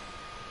in?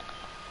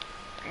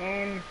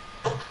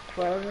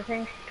 12 I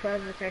think,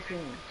 12 or 13.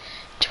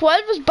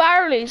 12 is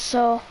barley,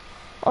 so...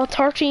 Oh,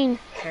 13.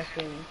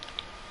 13.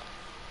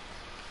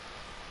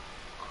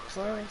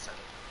 12.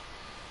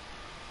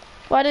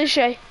 What is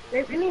she?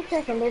 Wait, give me a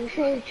second, let me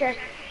see check.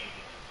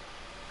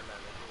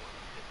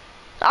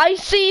 I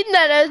seen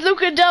that. I was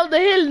looking down the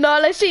hill and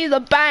all I see is a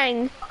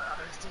bang. I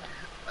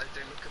was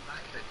there looking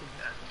back at it and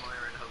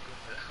admiring how good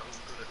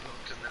it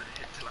looked, and then it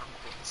hit the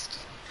lamppost.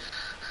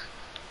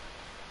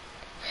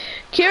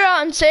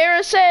 Kira and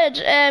Sarah said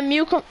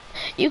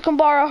you can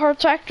borrow her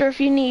tractor if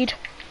you need.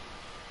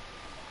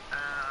 I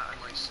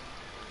might. If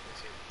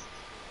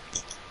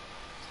you...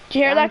 Do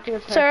you hear that,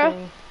 Sarah?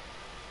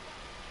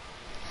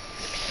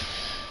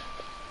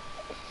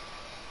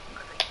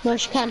 No,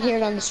 she can't hear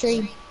it on the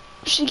stream.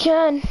 She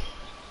can.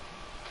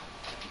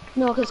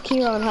 No, because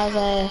Kieran has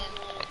a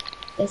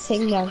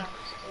thing there.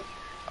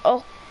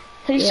 Oh,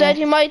 he Yeah. said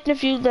he might in a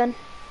few then.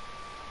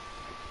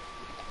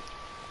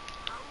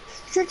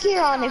 Sure,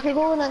 Kieran, if you're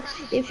going on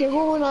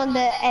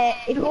the,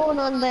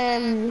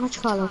 what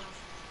you call it?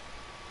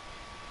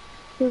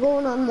 If you're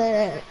going on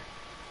the,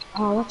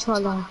 what you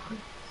call that?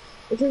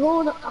 If you're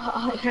going,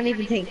 I can't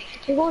even think.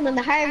 If you're going on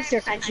the harvester,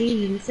 can't you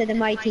use instead of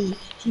my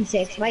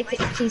T6? My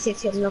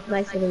T6 doesn't look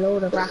nice with a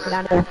load of bracket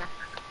anyway.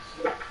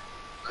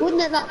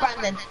 Wouldn't it not,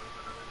 Brandon?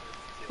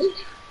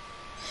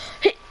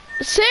 Hey,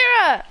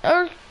 Sarah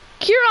or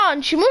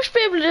Kieran, she must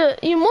be able to.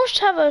 You must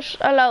have it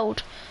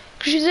allowed,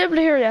 because she's able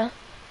to hear you. Yeah,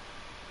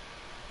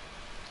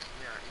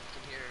 you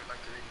can hear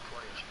like really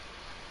quiet.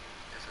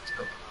 If it's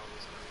not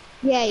always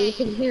Yeah, you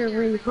can hear it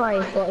really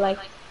quiet, but like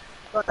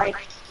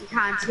you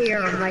can't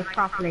hear them like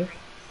properly.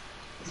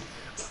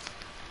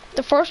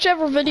 The first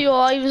ever video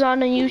I was on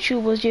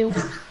YouTube was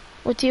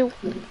with you.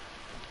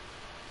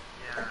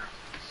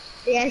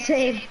 Yeah,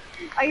 same.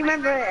 I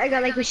remember I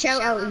got like a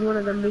shout out in one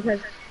of them because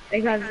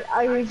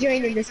I was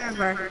joining the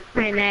server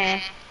and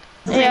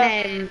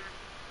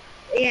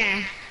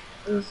yeah.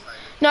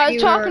 No, I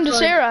was talking to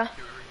Sarah.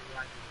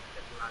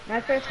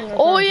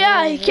 Oh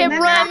yeah, he kept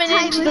ramming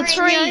into the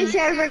tree.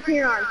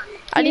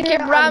 And he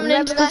kept ramming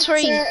into the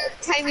tree.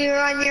 Time we were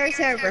on your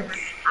server,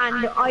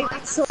 and I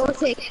got so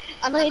sick,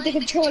 and I had the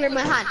controller in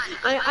my hand,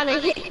 and I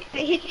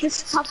hit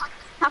this top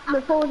of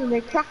my phone, and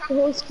I cracked the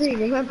whole screen.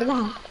 Remember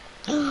that?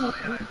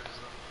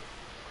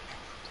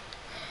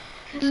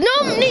 There's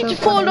no need to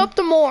fold up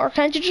the mower.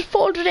 Can't you just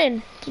fold it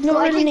in? There's no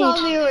real need.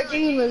 All we were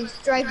doing was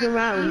driving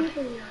around.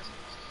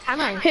 Can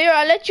I? Here,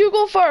 I'll let you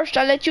go first.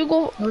 I'll let you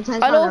go.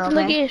 I'll open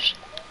the gate.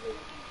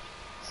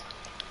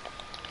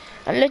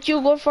 I'll let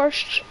you go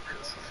first.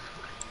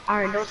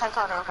 Alright, don't tell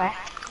Connor, okay?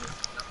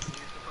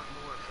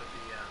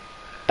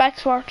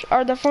 Backsword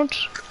or the front.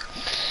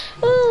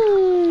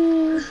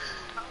 Ooh.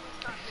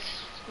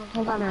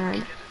 Hold on,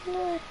 Aaron.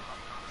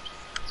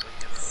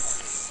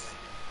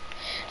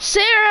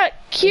 Sarah,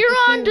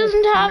 Kieran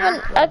doesn't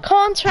have a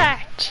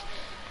contract.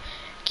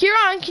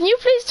 Kieran, can you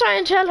please try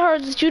and tell her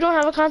that you don't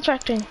have a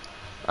contracting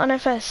on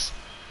FS?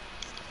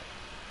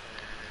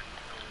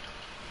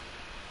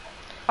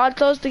 I'll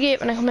close the gate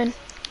when I come in.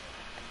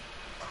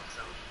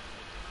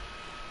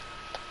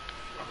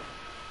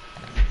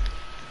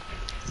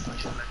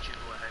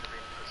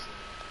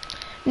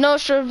 No,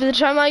 sure, by the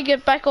time I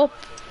get back up.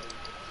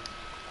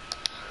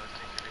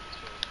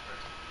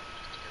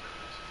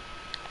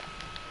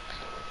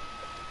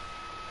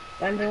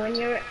 When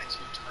you're...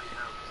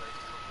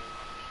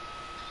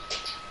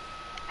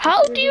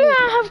 How do you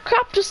not have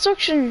crop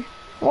destruction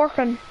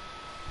working?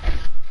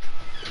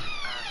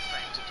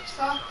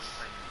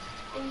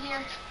 In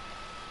here.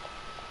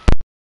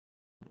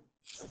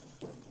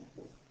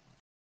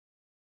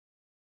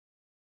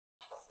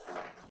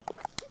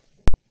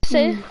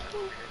 Say.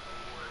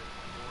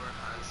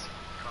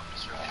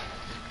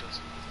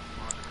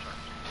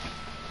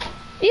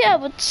 Yeah,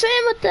 but same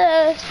with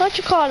the, what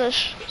you call it?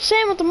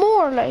 Same with the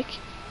mower, like,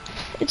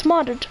 it's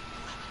modded.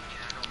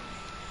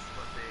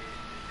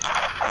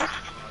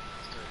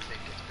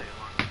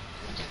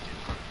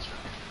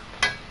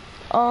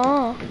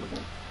 Oh.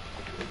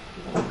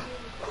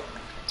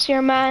 So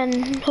your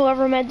man,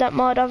 whoever made that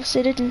mod,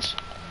 obviously didn't.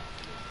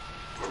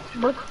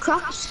 But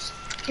crops,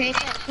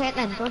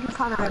 Caitlin, don't tell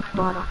Connor I'm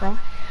on, okay?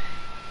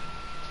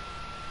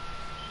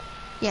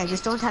 Yeah,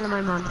 just don't tell him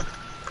I'm on.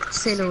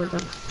 Say no with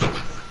them.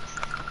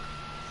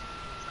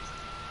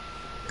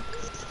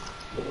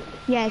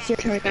 Yeah, it's your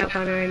turn now,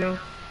 Connor, I know.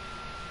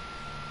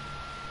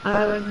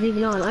 I wasn't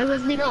even on. I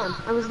wasn't even on.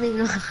 I wasn't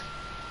even on.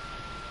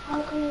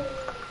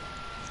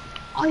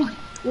 I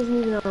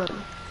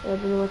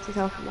don't know what you're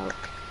talking about.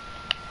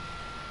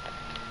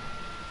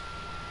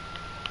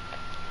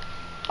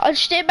 I'll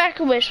stay back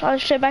a bit.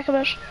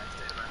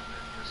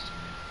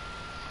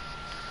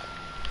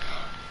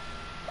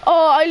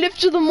 Oh, I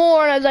lifted the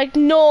mower and I was like,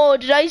 no,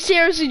 did I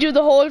seriously do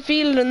the whole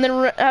field and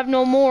then have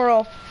no more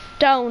up,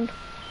 down?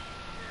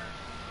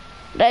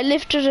 But I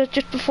lifted it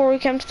just before we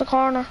came to the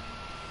corner.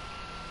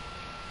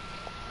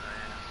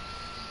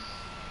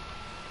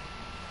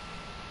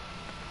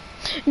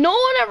 No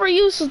one ever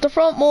uses the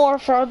front mower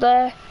for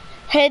the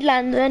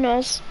headland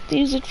anyways. They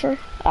use it for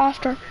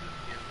after.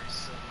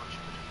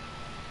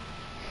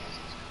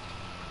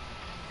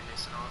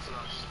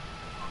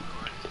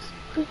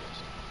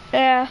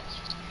 Yeah.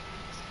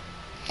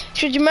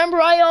 Should you remember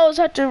I always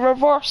had to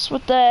reverse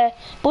with the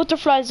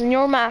butterflies in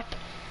your map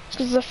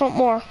because of the front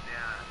mower.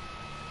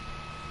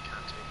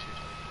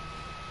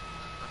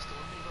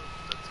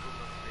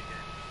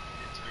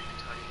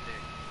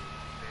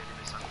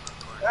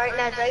 Right,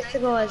 lads, I have to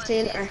go. I'll see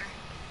you later.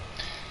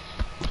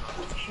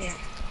 Shit.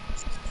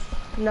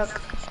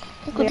 Look,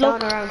 Good be on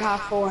luck. around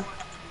 4:30.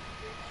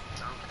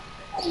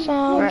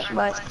 Sound. Right,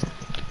 bye.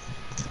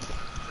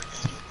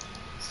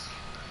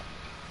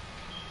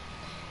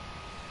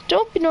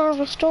 Don't be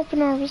nervous. Don't be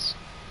nervous.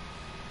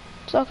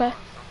 It's okay.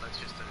 That's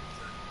just that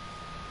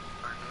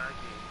I'm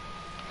lagging.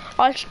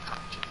 I'll. Too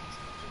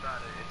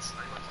bad.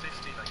 I'm on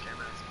 50 like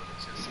MS, but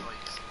it's just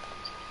spikes.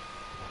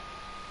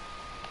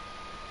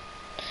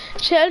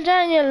 Tell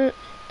Daniel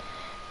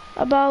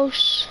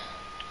about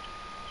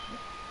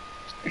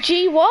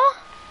G what?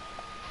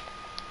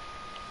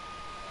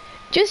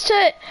 Just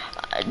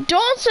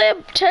don't say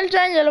tell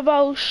Daniel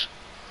about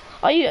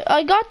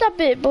I got that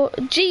bit,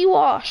 but G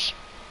what?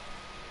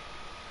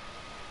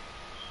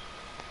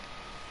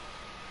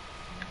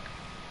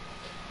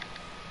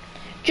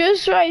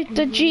 Just write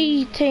the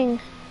G thing.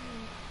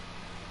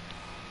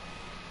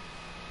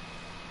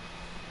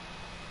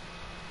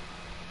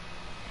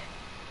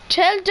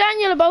 Tell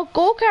Daniel about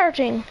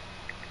go-karting.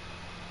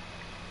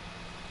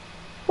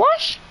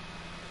 What?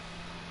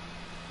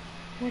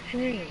 What do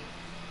you mean?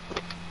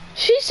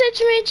 She said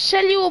to me to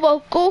tell you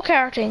about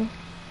go-karting.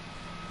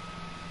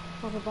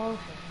 What about it?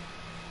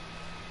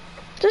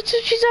 That's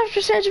what she's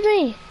after said to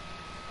me.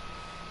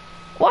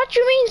 What do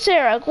you mean,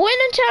 Sarah? Go in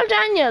and tell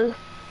Daniel.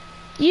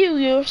 You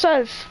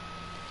yourself.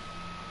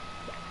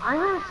 I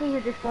want to see who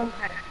this one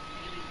has.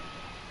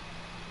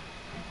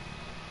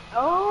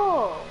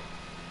 Oh!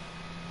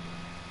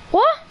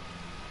 What?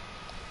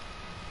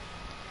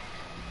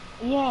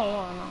 Yeah,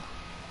 I know.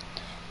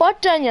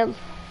 What, Daniel?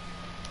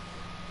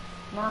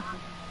 Nothing.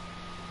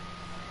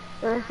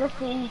 There's just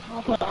these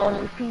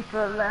fucking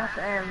people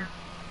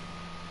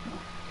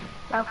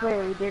that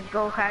way we did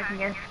go-karting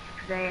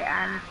yesterday,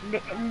 and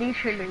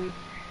literally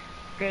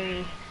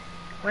they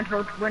went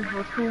about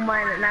 2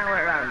 miles an hour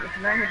around it,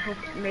 and I had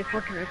to make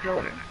fun of it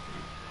closer.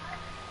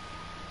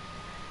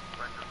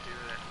 Random do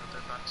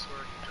another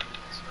backsword, you don't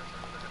need to sword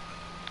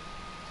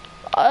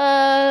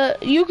out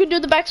of it. You can do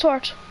the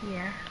backsword.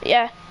 Yeah.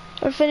 Yeah.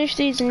 I'll finish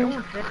these They and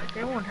won't hurt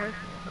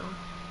me though.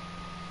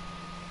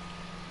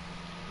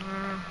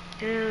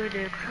 Do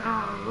the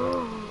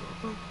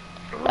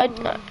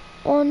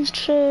one,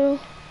 two.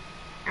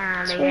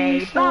 alley.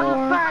 3,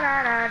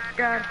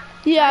 4.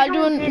 Yeah, I'll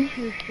do an.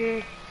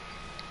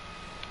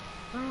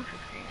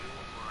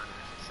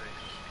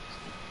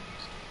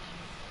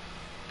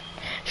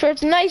 Sure,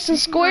 it's nice and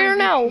square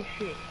now.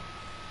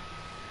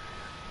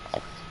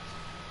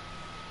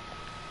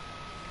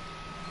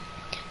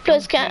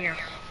 Plus,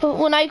 but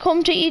when I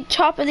come to each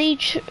top of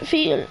each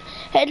field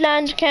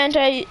headland, can't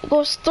I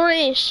go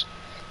straight,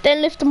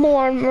 then lift the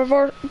more and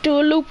revert, do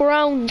a loop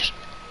around?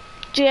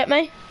 Do you get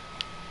me?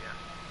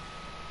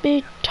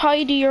 Be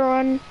tidier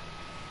and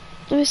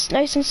do it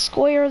nice and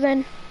square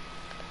then.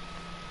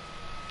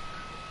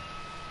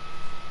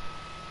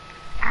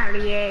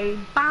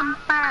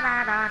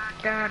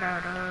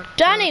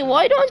 Danny,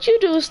 why don't you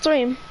do a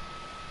stream?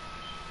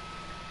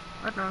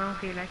 I don't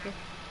feel like it.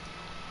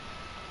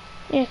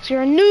 Yeah, 'cause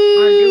you're a I'll do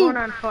noob. one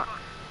on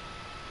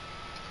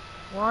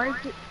why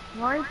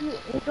do you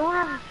don't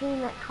have a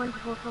stream at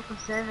 24 fucking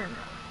 7?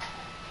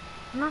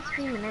 I'm not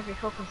streaming every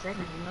fucking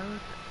second, you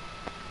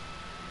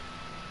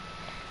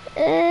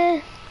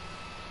know?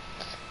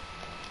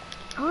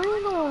 I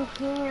don't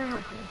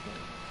care.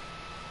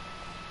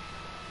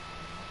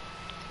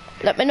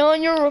 Let me know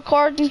when you're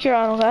recording,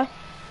 Kieran, okay?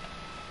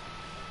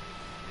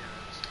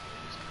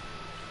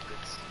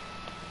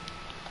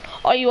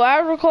 Oh, you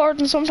are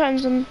recording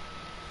sometimes and...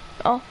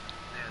 Oh.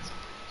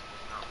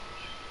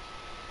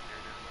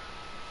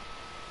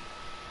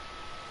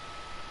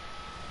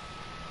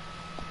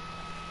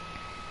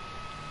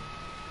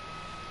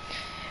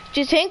 Do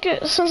you think,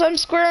 since I'm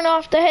squaring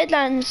off the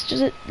headlands,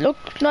 does it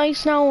look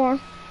nice now, or?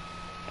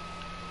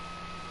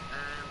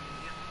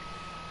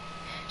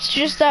 It's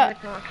just that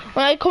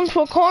when I come to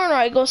a corner,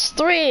 I go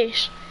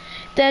straight,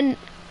 then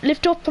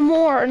lift up the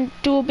more and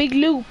do a big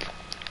loop.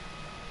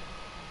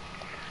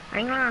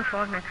 I'm going on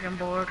Fortnite because I'm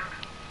bored.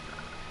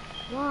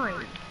 Why?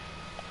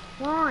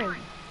 Why?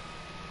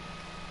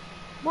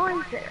 Why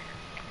is there?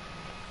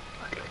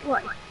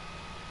 Why?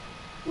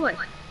 Why?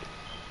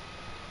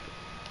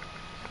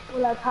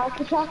 Will I park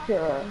the tractor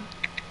or?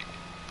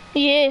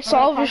 Yes,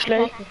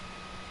 obviously.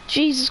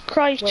 Jesus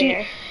Christ.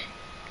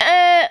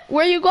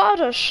 Where you got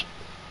it?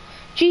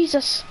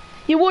 Jesus.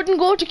 You wouldn't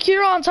go to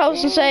Kieran's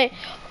house and say,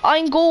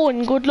 I'm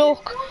going, good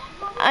luck.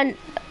 And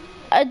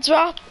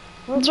drop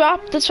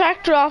the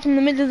tractor off in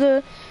the middle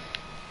of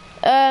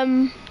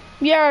the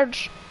yard.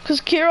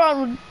 Because Kieran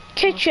would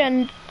catch you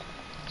and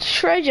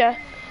shred you.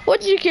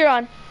 Wouldn't you,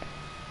 Kieran?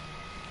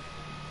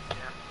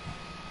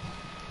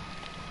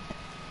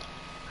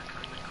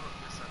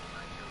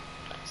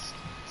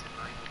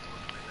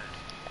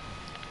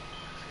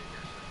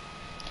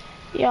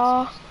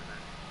 Yeah.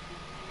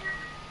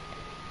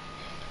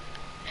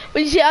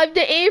 Well, you see, I have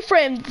the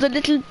A-frame, the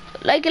little,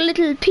 like a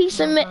little piece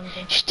of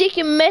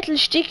metal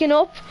sticking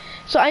up.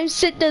 So I'm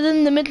sitting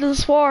in the middle of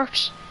the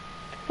swart.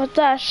 What's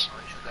that?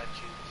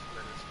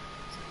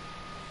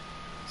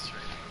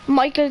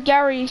 Michael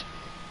Gary.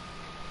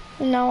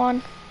 From now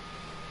on.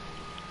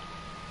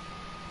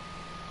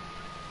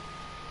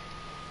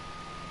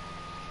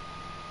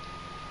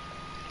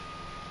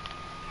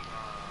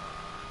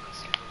 Let's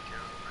see, don't care.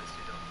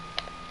 Nicely done.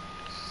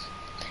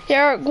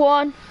 Here, go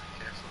on.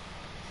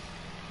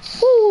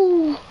 Careful.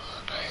 Woo!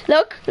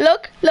 Look,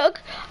 look,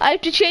 look. I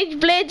have to change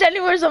blades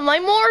anywhere on my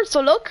mower,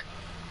 so look.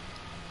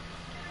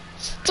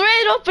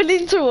 Straight up and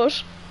into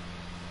it.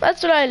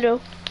 That's what I'll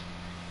do.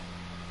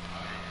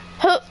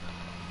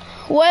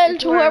 Well,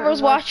 to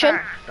whoever's watching.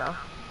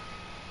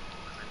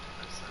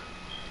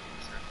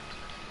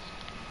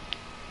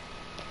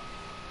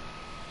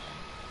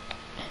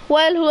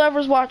 Well,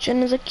 whoever's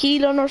watching, is it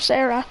Keelan or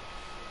Sarah?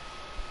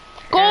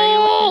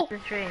 Go!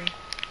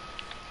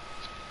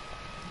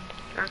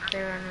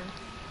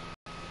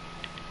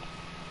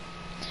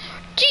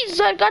 Jesus,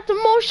 I got the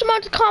most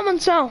amount of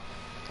comments now.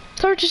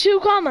 32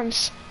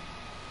 comments.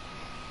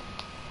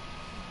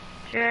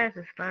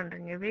 Jesus,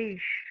 Brandon, you're beach.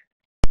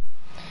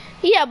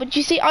 Yeah, but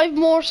you see, I have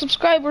more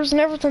subscribers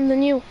and everything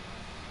than you.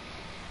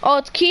 Oh,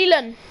 it's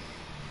Keelan.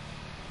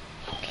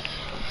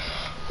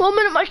 1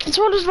 minute, my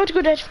controller's about to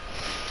go dead.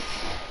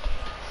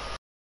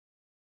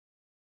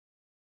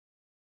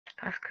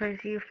 That's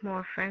because you've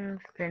more friends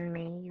than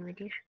me, you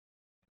idiot.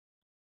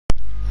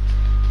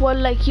 Well,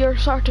 like, you're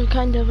sort of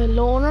kind of a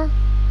loner.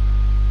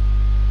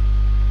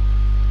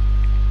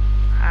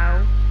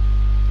 How?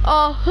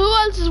 Oh, who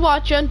else is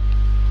watching?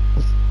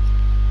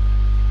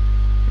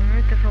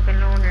 You're the fucking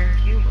loner,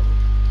 you will.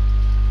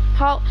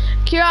 How?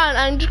 Kieran,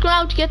 I'm just going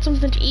out to get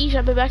something to eat.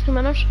 I'll be back in a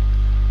minute.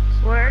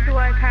 Where do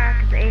I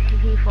park the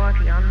ATV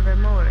 40 on the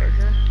mower,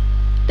 is it?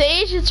 The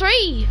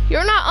 83.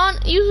 You're not on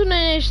using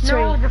an 83.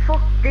 No,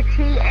 the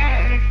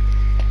TS.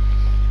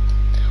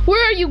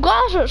 Where you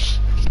got it?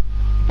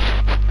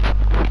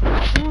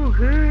 Ooh,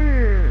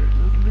 here.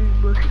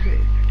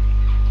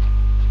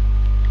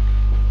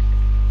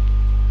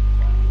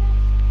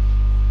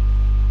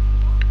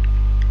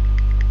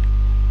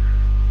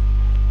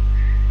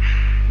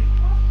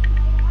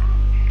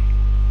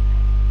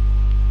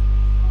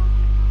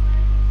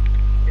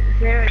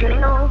 Sarah, do you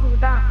know who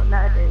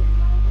that is?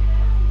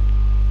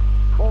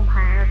 Home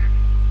hard.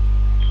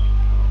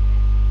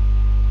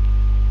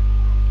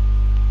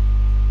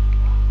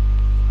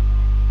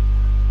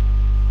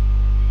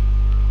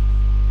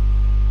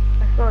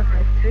 I suppose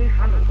there's 3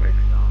 followers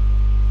though.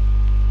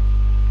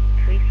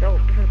 3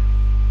 soaps.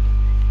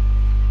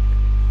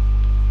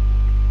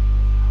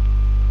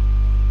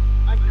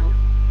 I know.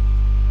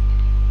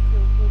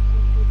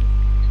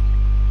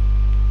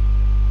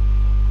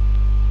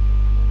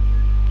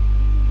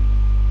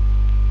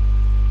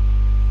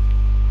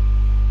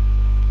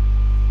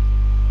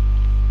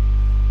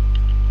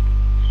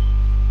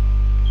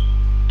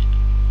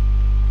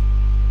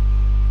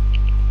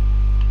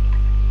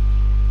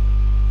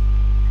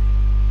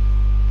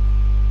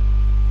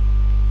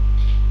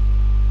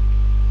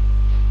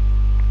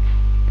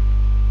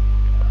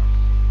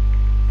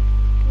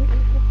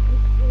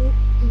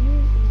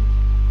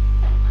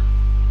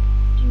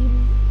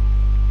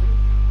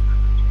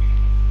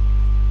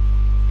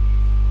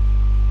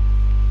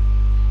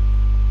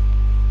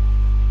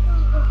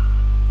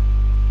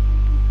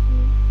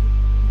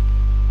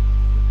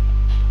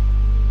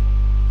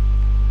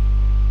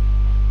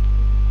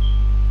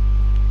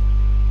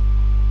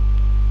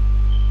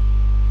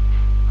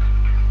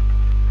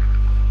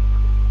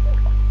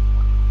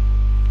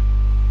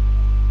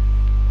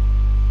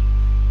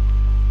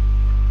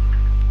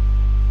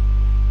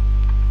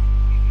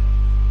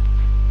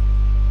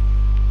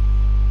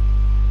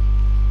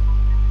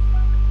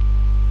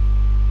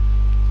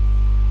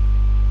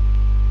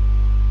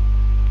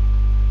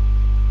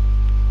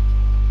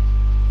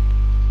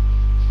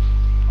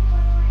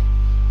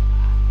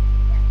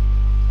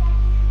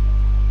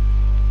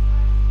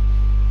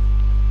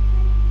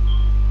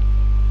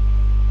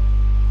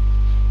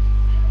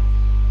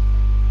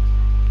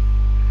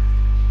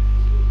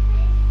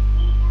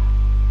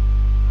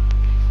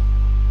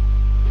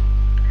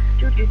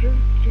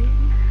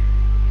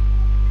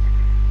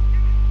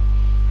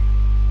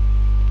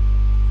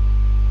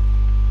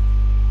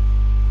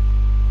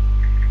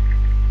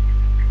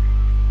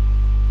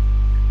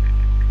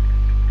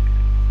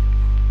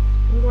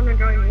 I'm gonna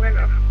join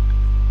winner.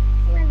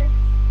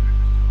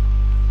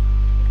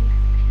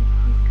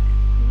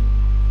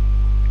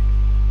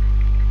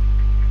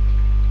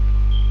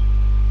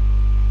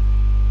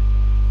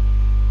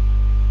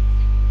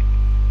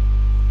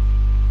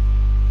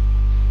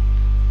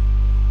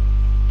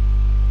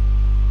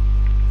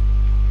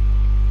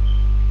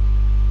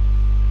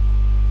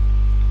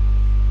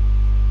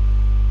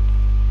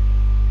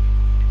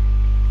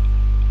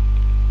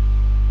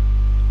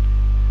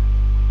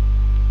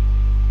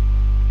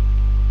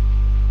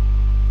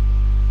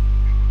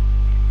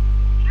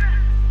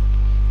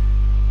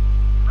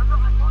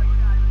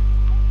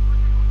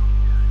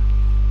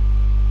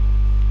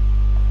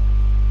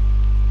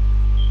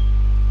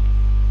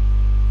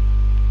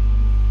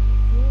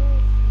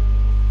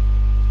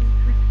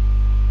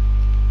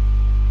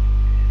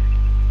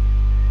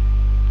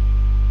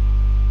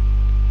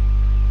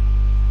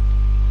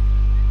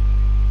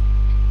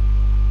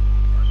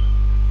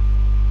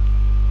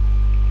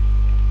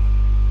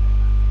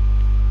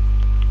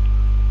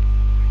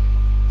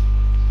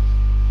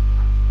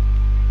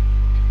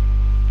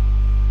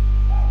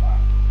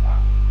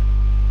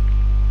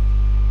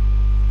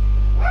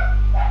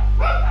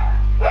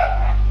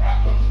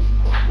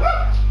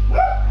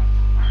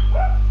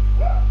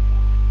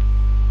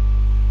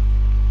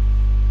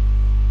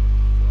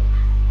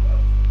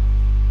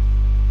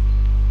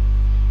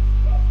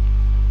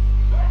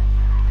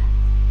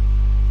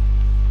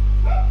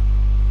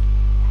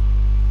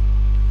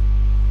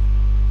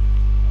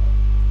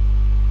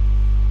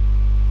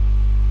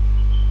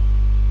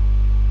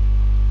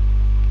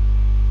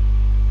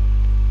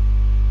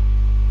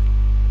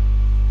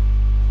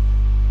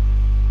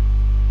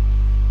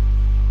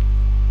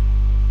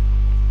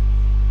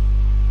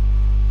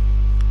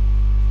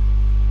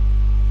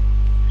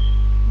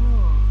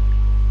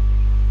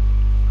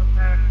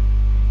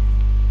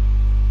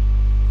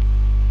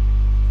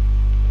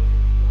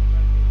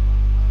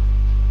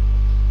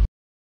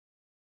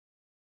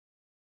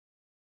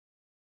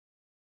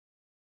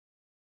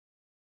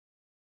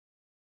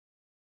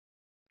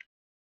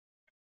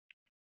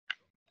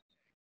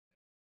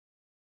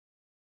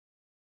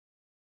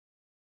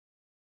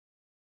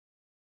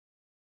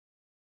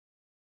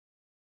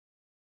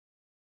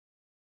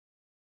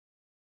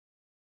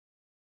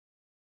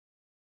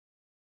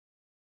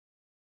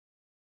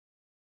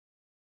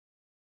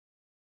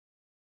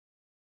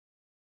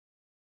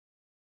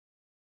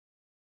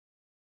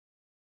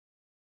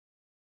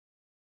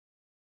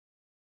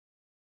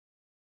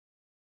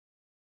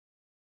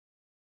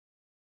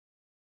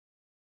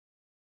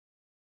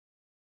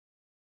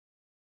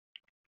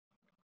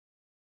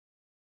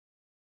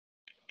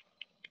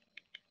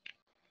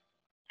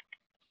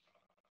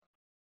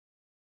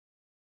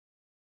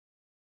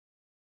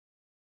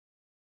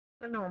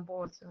 I know I'm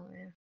bored, so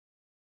yeah.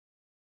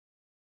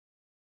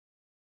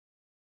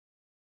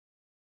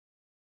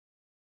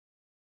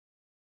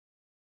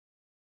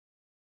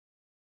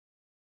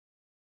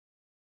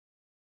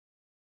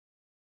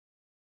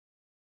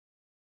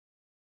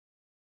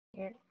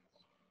 Yeah.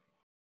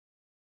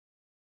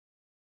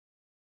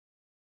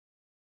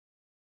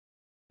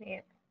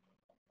 Yeah.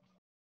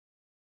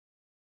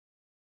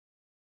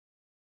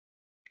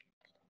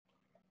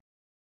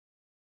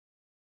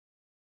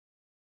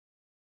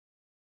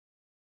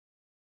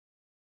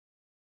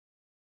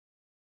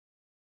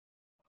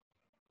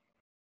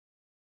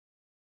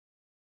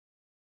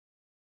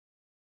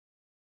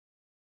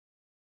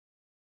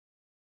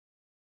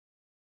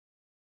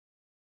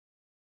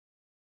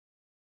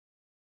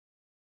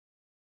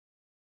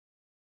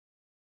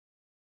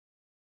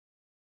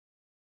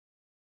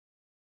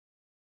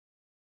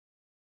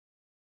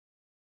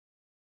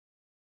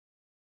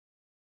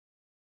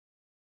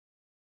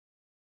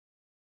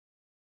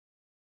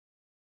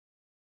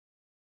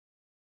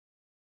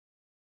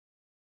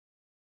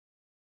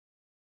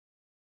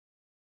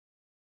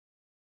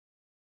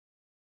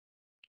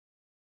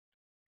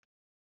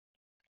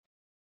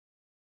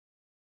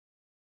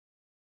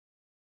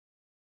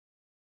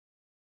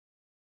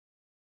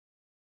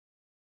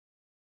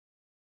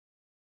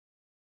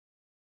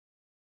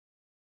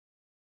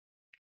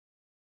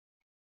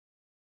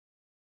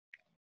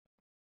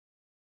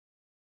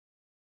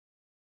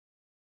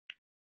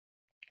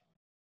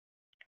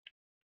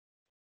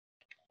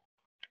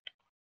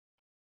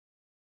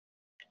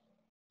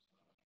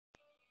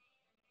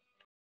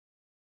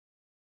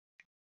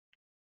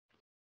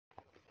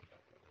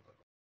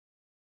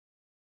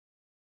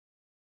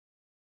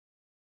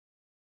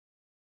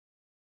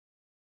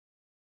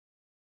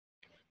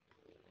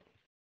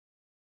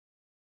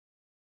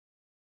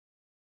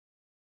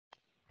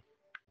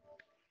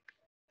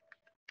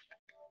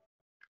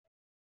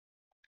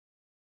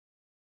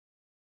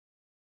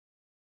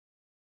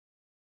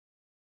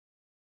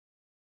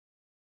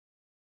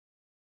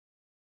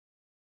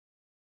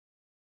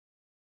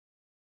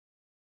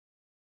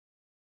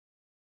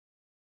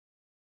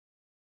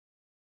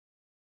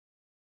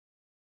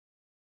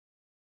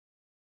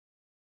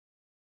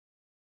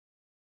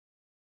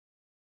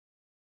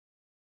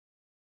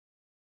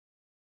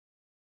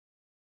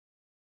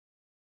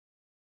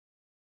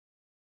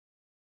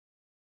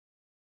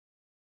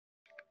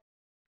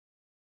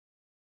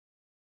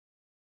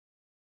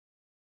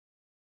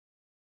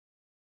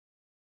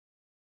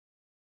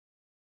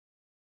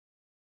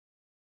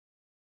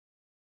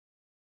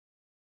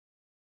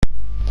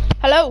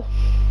 Hello.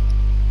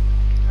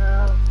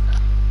 Uh,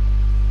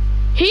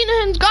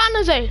 Heenan's gone,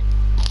 is he?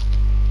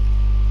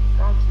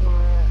 Gone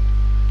tomorrow.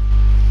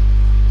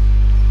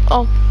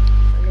 Oh.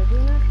 Are they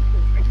doing that?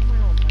 I don't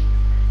know.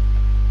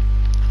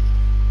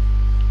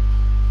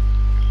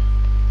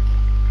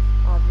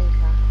 Oh, blue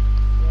tack.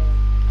 Yeah.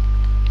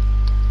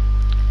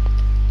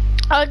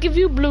 I'll give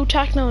you blue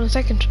tack now in a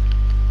second.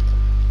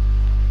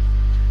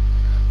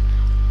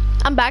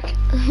 I'm back.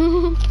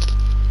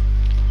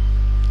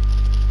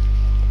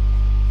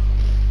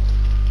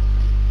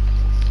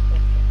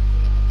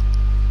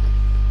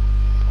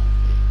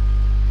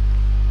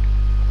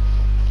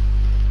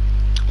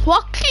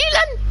 What,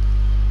 Keelan?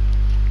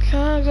 Can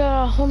I get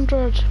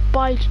 100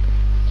 bite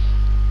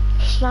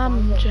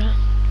slammed you?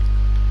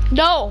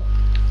 No.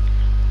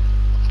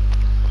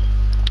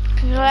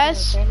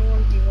 Yes. I'm playing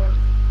 1v1.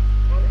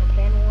 I'm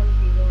playing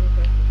 1v1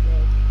 versus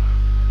Blake.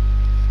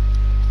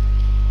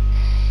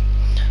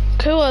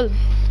 Cool.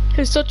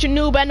 He's such a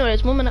noob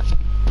anyways, 1 minute.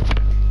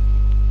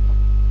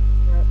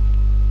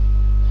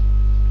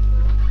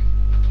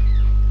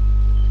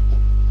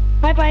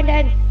 Hi,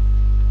 Brendan.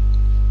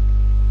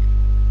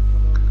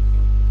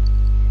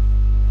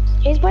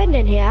 Is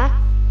Brendan here?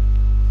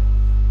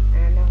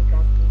 No,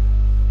 Johnson.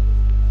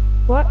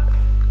 What?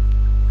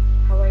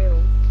 How are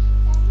you?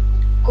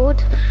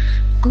 Good.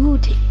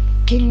 Good.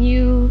 Can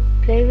you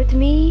play with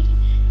me?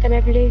 Can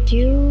I play with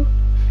you?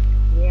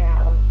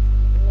 Yeah,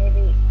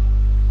 maybe.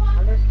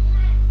 I'll just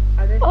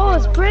Oh,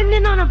 is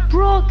Brendan on a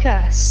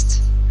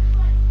broadcast?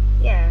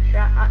 Yeah,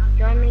 sure.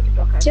 Join me to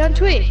broadcast. Is he on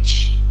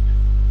Twitch?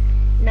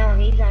 No,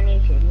 he's on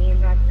YouTube. Me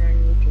and Bradford are on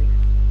YouTube.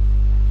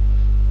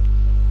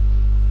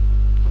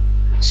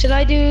 Should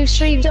I do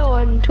streams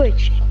on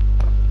Twitch?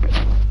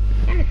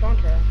 And if you want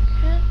to.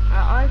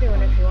 I'll do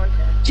it if you want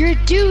to. You're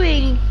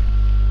doing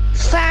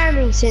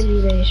Farming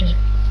Simulator.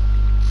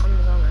 I'm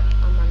on it.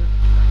 I'm on.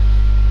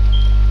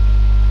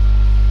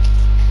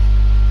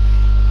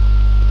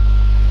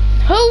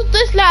 Who's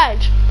this lad?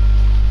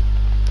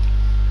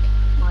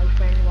 My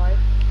friend wife.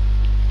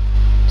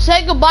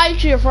 Say goodbye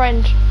to your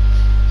friend.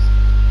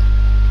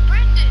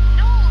 Brendan,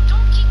 no,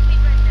 don't kick me,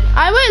 Brendan.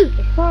 I will.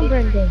 Come on,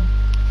 Brendan.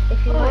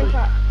 If you want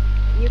to,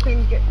 you can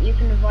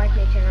invite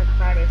me to another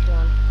party if you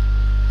want.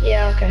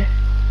 Yeah, okay.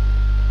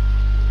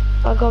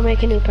 I'll go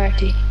make a new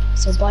party.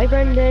 So bye,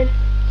 Brendan.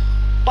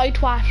 Bye,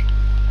 twat.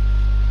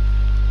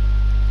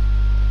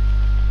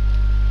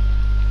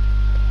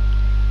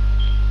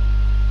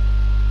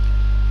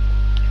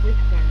 With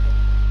Brandon.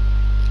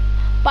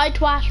 Bye,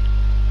 twat.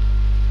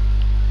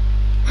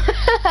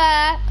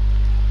 Combat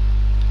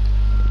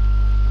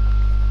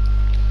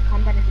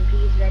SMG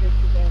is ready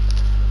to get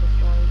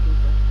destroying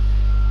people.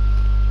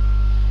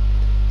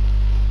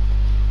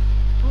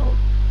 Oh.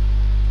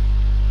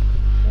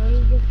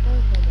 Marie just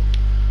killed someone.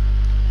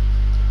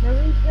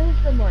 Marie killed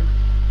someone.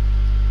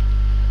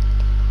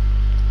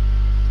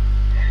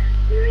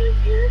 Marie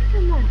killed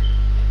someone.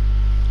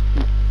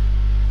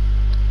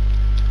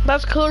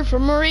 That's cool for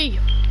Marie.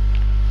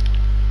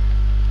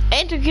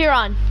 Enter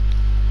Kieran.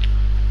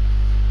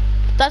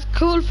 That's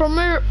cool for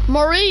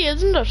Marie,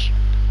 isn't it?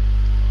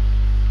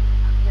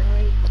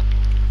 Marie.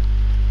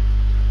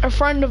 A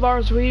friend of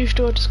ours we used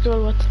to go to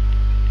school with.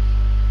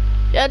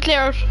 Yeah, clear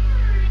out.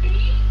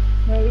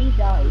 Marie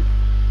died.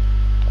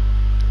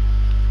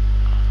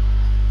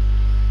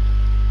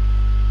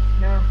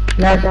 No.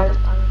 No, don't.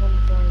 I'm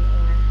gonna join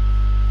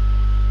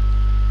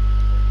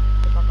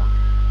the Baba.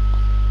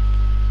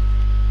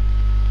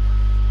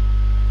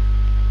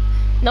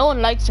 No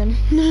one likes him.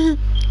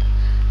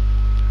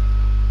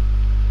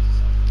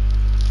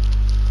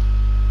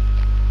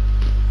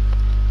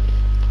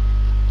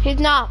 He's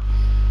not.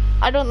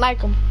 I don't like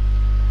him.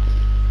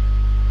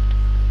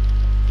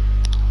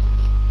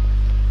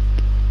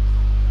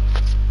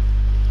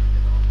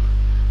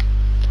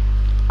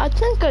 I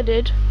think I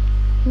did.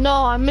 No,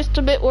 I missed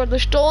a bit where the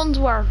stones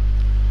were.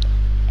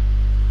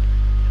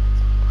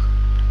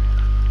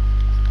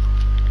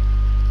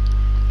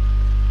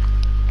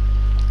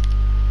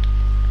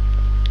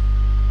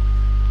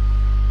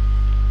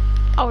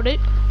 Oh,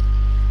 did.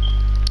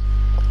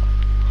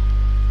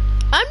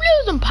 I'm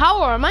losing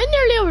power. Am I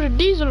nearly out of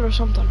diesel or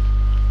something?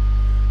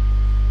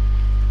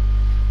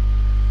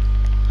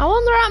 I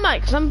wonder am I,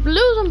 because I'm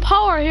losing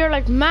power here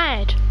like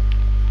mad.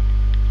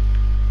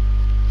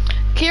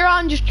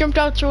 Kieran just jumped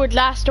out through a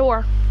glass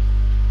door.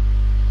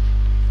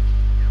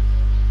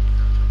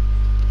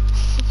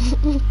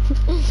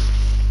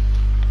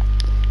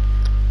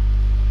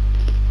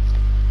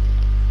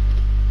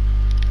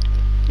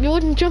 You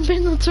wouldn't jump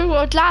in through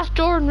a glass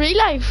door in real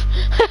life.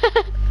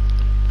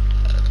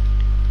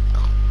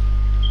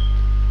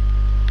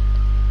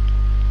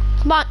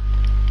 Come on.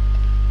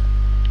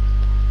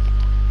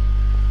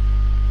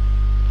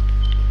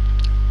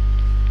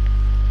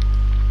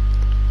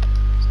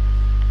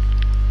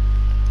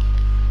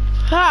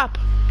 Crap.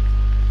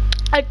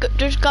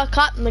 Just got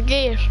caught in the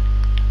gate.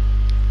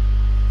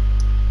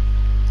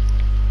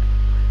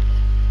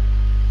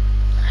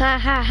 Ha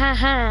ha ha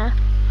ha.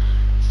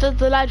 Says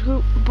the lad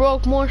who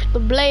broke most of the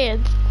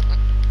blades.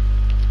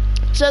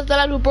 Says the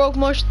lad who broke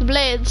most of the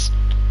blades.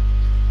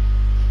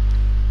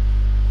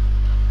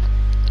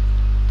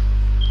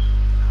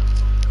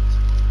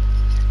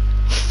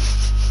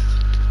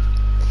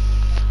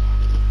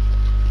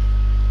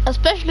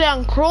 Especially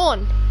on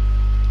Crone.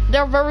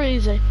 They're very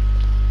easy.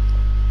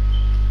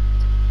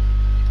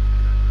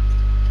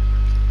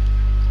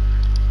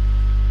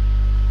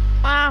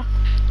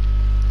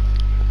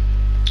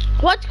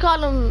 What you call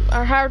them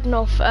are hard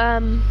enough. I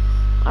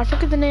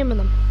forget the name of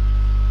them.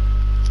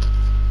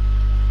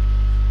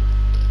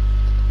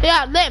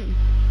 Yeah, them.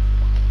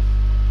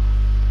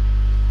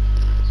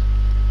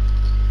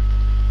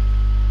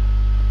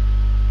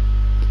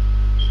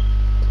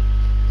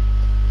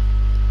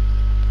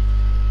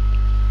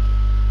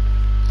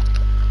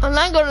 And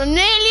I'm gonna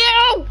nail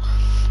you.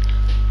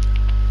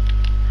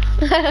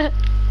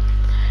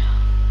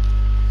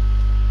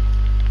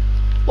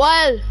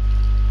 Well.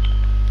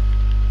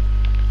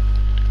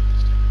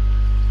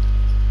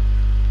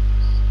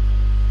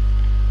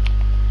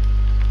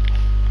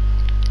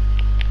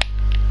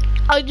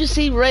 I just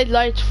see red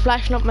lights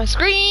flashing up my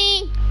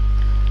screen.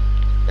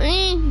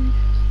 I'm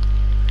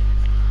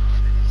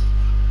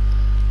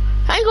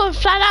going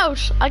flat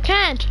out. I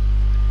can't.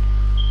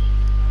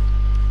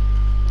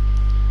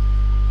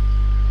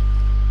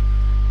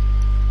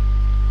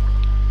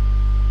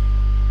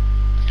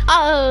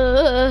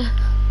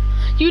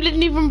 You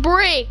didn't even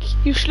brake.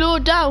 You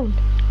slowed down.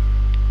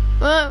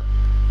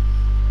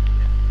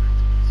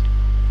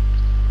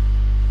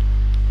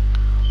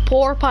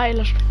 Poor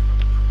pilot.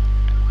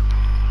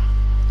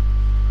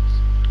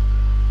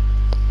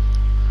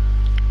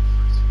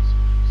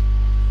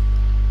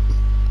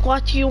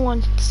 What do you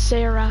want,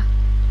 Sarah?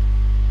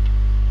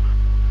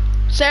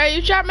 Sarah,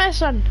 you start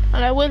messing,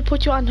 and I will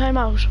put you on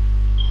timeout.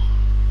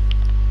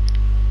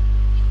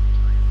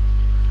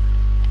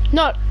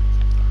 No.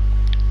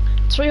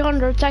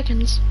 300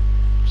 seconds.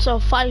 So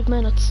 5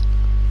 minutes.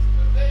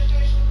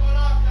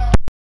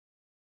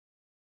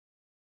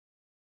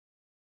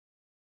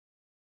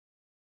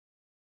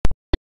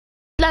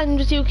 Land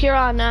with you,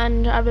 Kieran,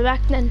 and I'll be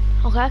back then,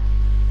 okay?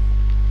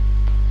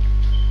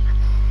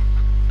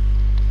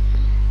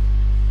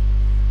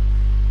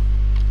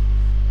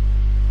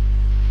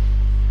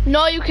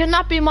 No, you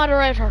cannot be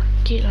moderator,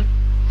 Keelan.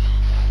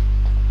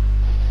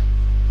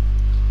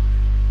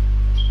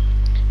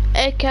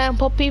 It can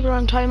put people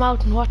on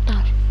timeout and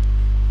whatnot.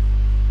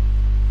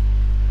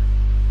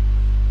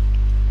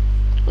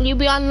 Will you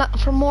be on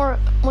for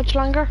much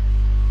longer?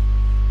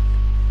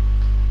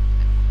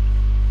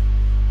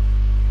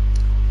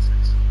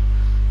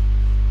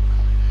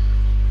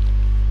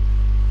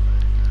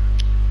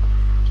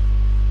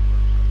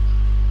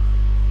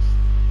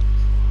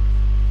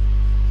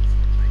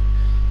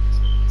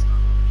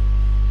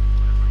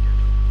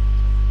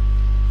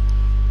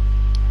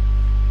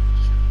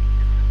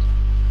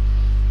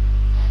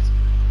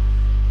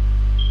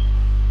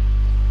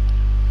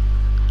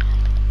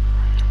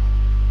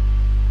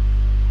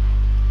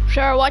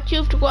 what you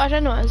have to go at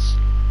anyways.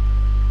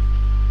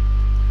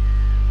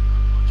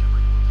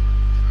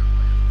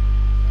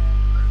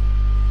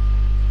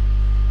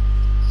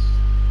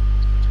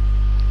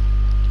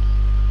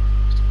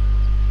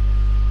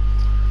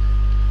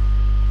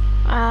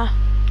 Ah,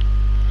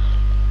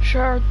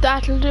 sure,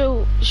 that'll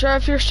do. Sure,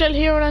 if you're still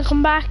here when I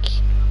come back.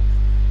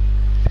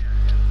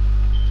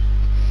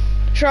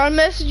 Sure, I'll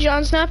message you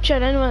on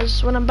Snapchat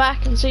anyways when I'm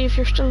back and see if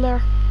you're still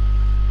there.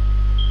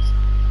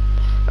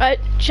 Right,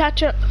 chat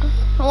to you.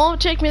 It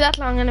won't take me that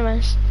long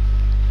anyways.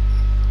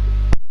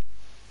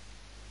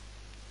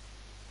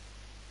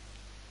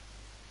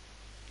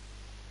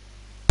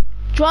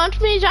 Do you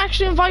want me to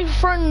actually invite a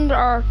friend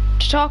or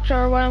to talk to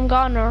her when I'm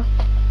gone or?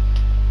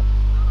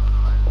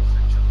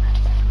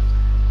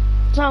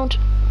 Sound.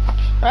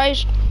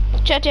 Right,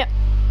 chat to you.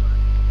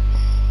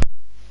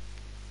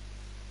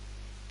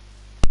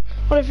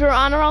 But if you're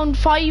on around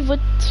 5 with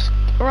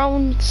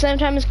around the same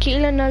time as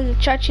Keelan, I'll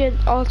chat to you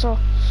also.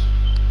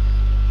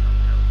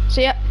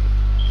 See ya.